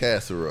say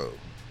casserole.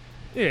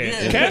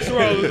 Yeah,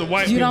 casserole is a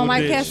white You people don't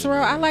like dish.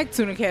 casserole? I like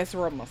tuna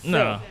casserole myself.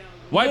 No,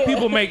 white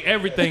people make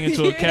everything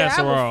into a Yeah, I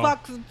casserole. will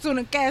fuck some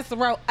tuna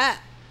casserole up.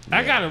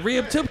 I got a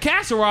rib tip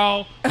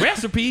casserole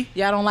recipe.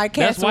 Y'all don't like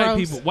That's casseroles? white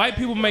people. White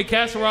people make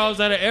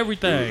casseroles out of A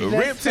everything.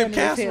 That's rib tip funny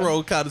as hell.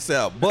 casserole kind of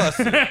sound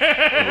busted. But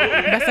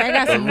say I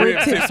got some A rib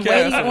rib tip tips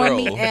waiting on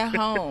me casserole. at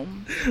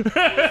home.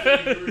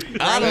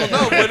 I don't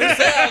know, but it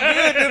sounds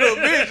good to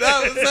the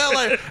bitch. It sound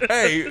like,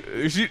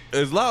 hey,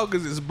 as long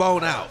as it's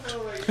bone out.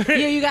 Yeah,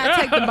 you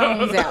gotta take the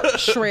bones out,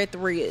 shred the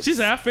ribs. She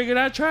said, I figured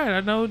I'd try it. I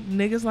know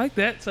niggas like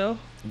that, so.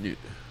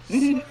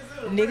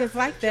 Niggas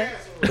like that.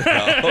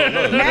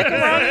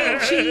 Macaroni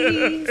and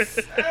cheese.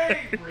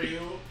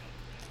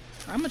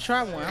 I'm gonna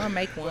try one. I'm gonna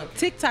make one.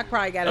 TikTok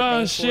probably got a Oh,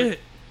 thing for shit. it.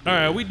 All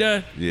right, we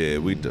done. Yeah,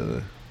 we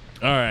done.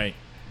 All right.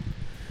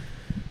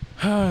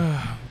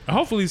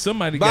 Hopefully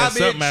somebody got Bye,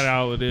 something bitch. out of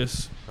all of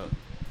this.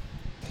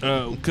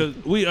 Because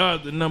we are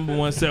the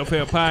 #1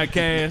 self-help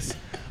podcast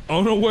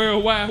on the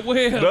World Wide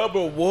Web.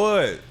 Number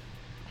one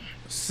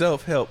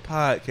self-help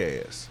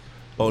podcast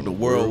on the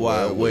World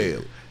Wide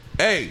Web.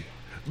 Hey,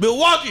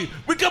 Milwaukee,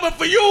 we coming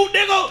for you,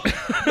 nigga.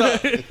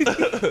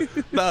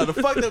 No, the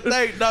fucked up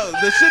thing, no,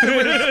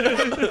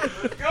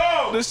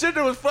 the shit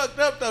that was fucked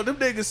up though, them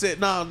niggas said,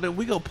 nah, then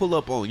we gonna pull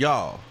up on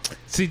y'all.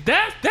 See,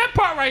 that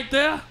part right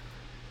there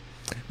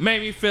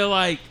made me feel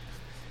like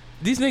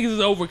these niggas is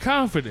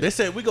overconfident. They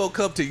said we gonna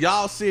come to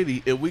y'all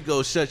city and we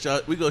gonna shut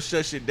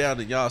shit down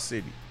in y'all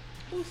city.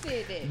 Who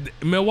said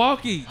that?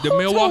 Milwaukee, the Who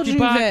Milwaukee told you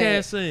podcast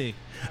that? scene.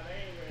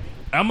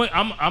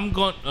 I'm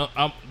going.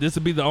 This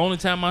will be the only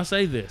time I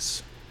say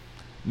this.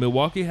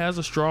 Milwaukee has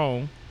a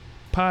strong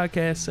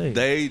podcast scene.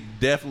 They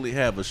definitely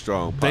have a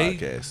strong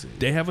podcast scene.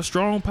 They have a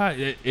strong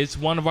podcast. It's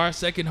one of our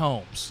second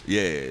homes.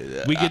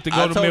 Yeah, We get to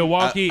go to told-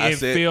 Milwaukee I and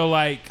said- feel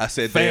like I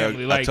said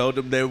family. I told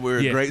them they were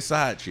a Yeah. great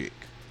side chick.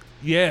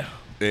 Yeah,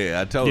 Yeah,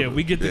 I told them.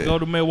 we get to go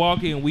to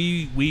Milwaukee and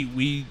we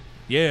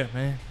yeah,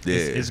 man. Yeah.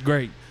 It's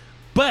great.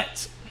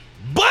 But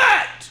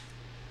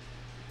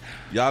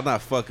y'all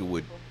not fucking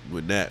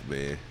with that,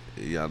 man.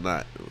 Y'all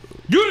not.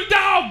 you the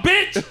dog, on,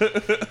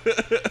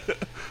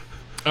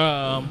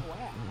 bitch.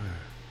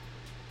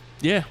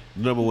 Yeah.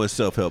 Number one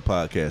self-help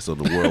podcast on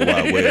the World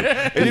Wide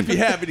Web. And if you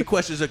have any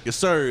questions or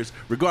concerns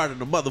regarding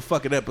the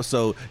motherfucking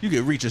episode, you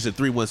can reach us at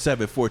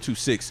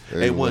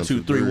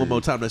 317-426-8123. One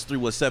more time, that's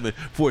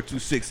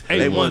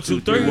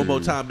 317-426-8123. One more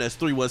time, that's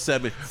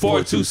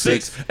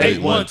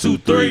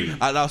 317-426-8123.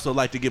 I'd also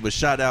like to give a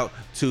shout out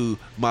to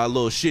my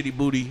little shitty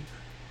booty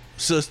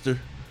sister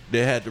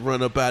that had to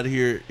run up out of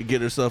here and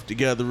get herself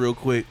together real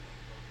quick.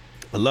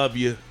 I love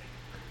you,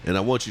 and I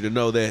want you to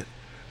know that.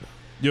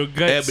 Your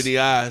guts. Ebony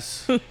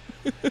eyes.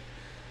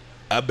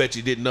 I bet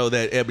you didn't know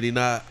that, Ebony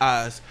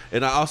eyes.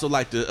 And I also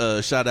like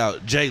to shout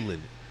out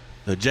Jalen.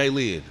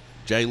 Jalen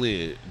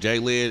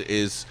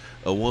is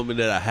a woman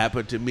that I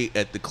happened to meet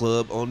at the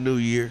club on New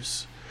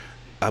Year's.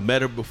 I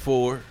met her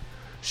before.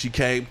 She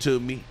came to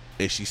me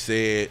and she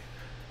said,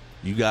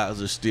 "You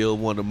guys are still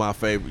one of my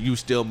favorite. You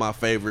still my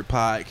favorite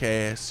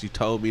podcast." She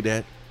told me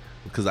that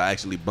because I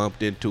actually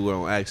bumped into her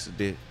on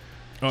accident.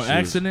 On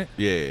accident?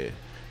 Yeah.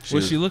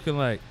 What's she looking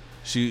like?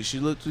 She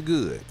looked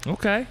good.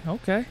 Okay.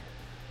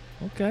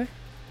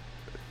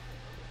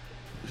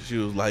 She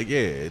was like,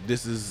 "Yeah,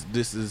 this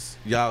is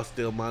y'all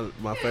still my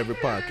favorite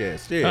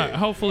podcast." Yeah.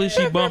 Hopefully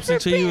she bumps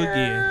into you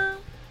again.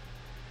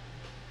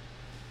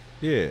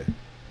 Yeah.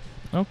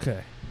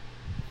 Okay.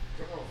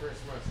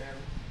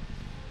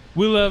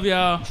 We love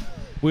y'all.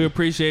 We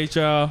appreciate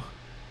y'all,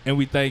 and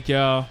we thank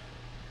y'all.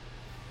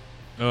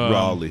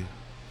 Raleigh.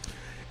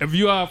 If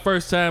you are a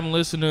first time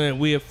listener and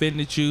we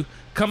offended you,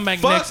 come back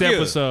Fuck next you.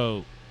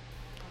 episode.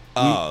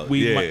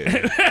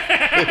 Yeah.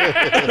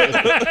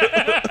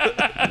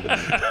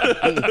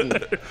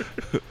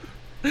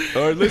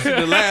 Or listen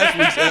to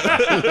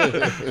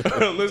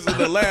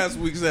last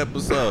week's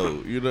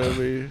episode. You know what I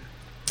mean?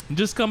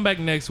 Just come back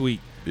next week.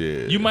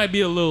 Yeah. You might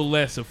be a little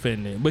less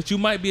offended, but you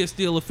might be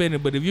still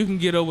offended. But if you can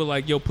get over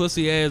like your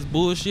pussy ass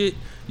bullshit,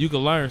 you can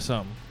learn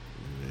something.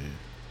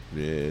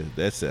 Yeah,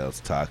 that sounds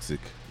toxic.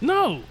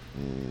 No.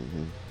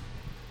 Mm-hmm.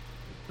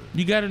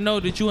 You got to know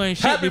that you ain't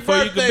shit Happy before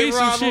you can birthday, be some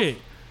Ronald. shit.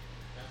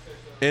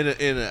 In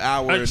an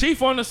hour and Chief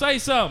want to say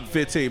something.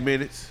 15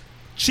 minutes.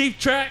 Chief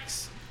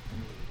Tracks,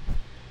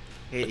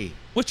 Hey.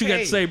 what you got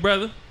to say,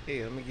 brother?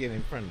 Hey, let me get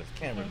in front of the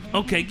camera.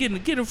 Okay, get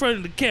in front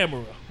of the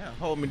camera.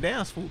 Hold me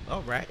down, Swoop.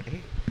 All right.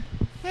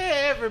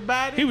 Hey,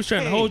 everybody. He was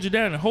trying to hold you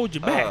down and hold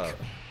you back.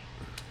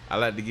 I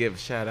like to give a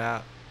shout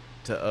out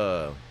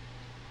to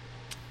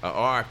a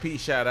RP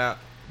shout out,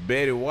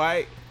 Betty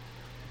White,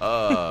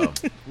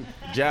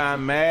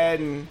 John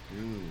Madden,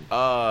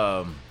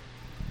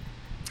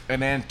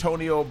 and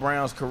Antonio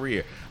Brown's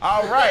career.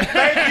 All right,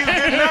 thank you.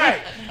 Good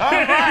night. All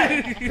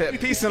right,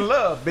 peace and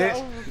love,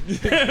 bitch.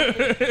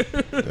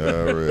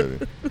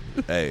 Already.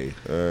 Hey,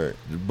 All right.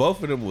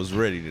 both of them was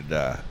ready to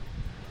die.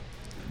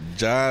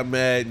 John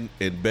Madden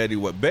and Betty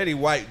White. Betty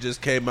White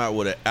just came out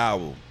with an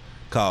album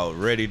called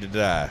Ready to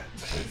Die.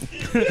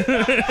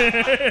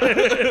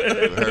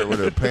 Her with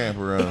her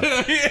pamper on.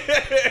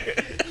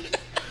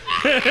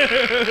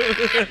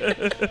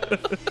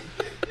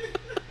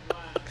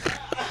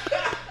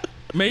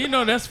 Man, you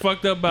know that's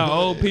fucked up by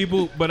old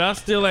people, but I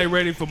still ain't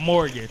ready for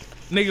Morgan.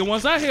 Nigga,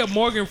 once I hear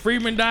Morgan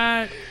Freeman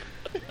died,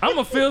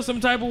 I'ma feel some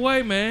type of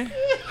way, man.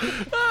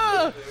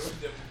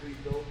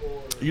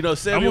 You know,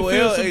 Samuel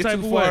feel L. some ain't type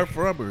too of far way.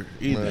 from her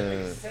either.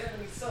 Man.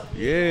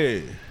 Yeah.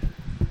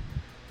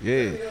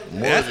 Yeah.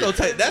 That's gonna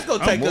take us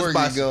by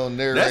Morgan gonna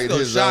narrate gonna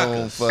his shock own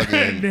us.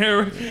 fucking.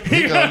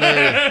 He gonna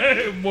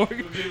narrate.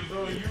 Morgan.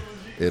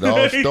 It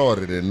all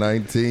started in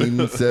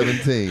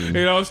 1917.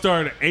 It all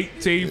started in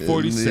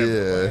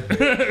 1847.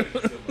 Yeah.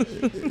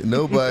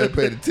 Nobody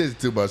paid attention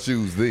to my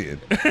shoes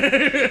then.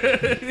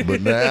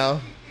 But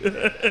now.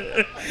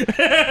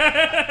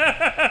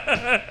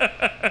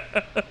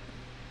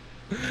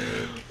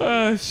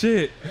 Oh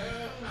shit.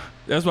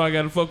 That's why I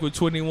gotta fuck with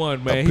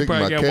 21, man. I He picked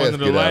probably my got one of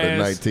the casket out in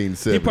last.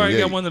 1978. He probably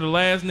got one of the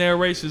last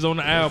narrations on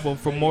the album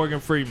from Morgan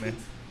Freeman.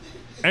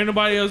 Ain't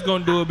nobody else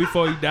gonna do it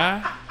before he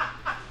die.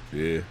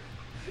 Yeah.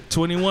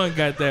 21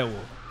 got that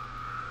one.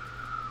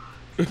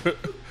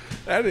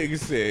 That nigga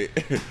said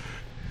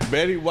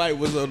Betty White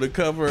was on the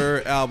cover of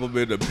her album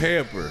in the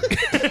pamper.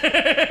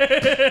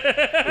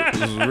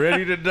 Was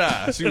ready to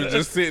die. She was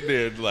just sitting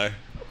there like,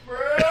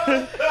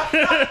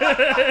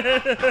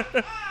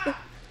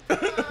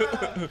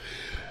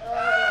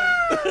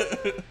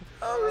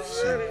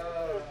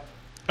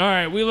 All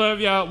right, we love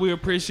y'all. We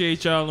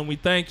appreciate y'all, and we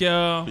thank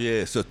y'all.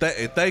 yeah. So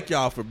and thank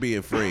y'all for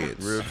being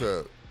friends. Real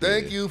talk.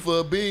 Thank you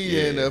for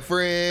being Yeah. a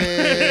friend.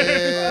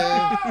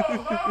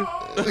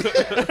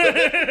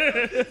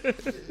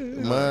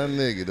 My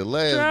nigga, the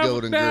last Travel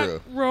golden that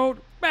girl. road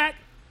back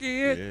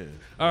again.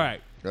 Yeah. All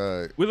right.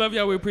 All right. We love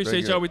y'all. We appreciate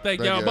Thank y'all. y'all. We thank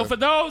Thank y'all. y'all. But for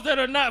those that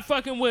are not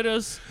fucking with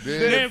us,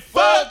 then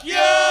Fuck you!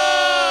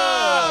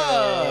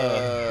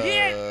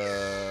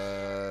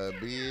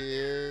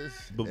 Beers.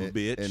 Booba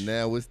bitch. And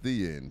now it's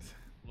the end.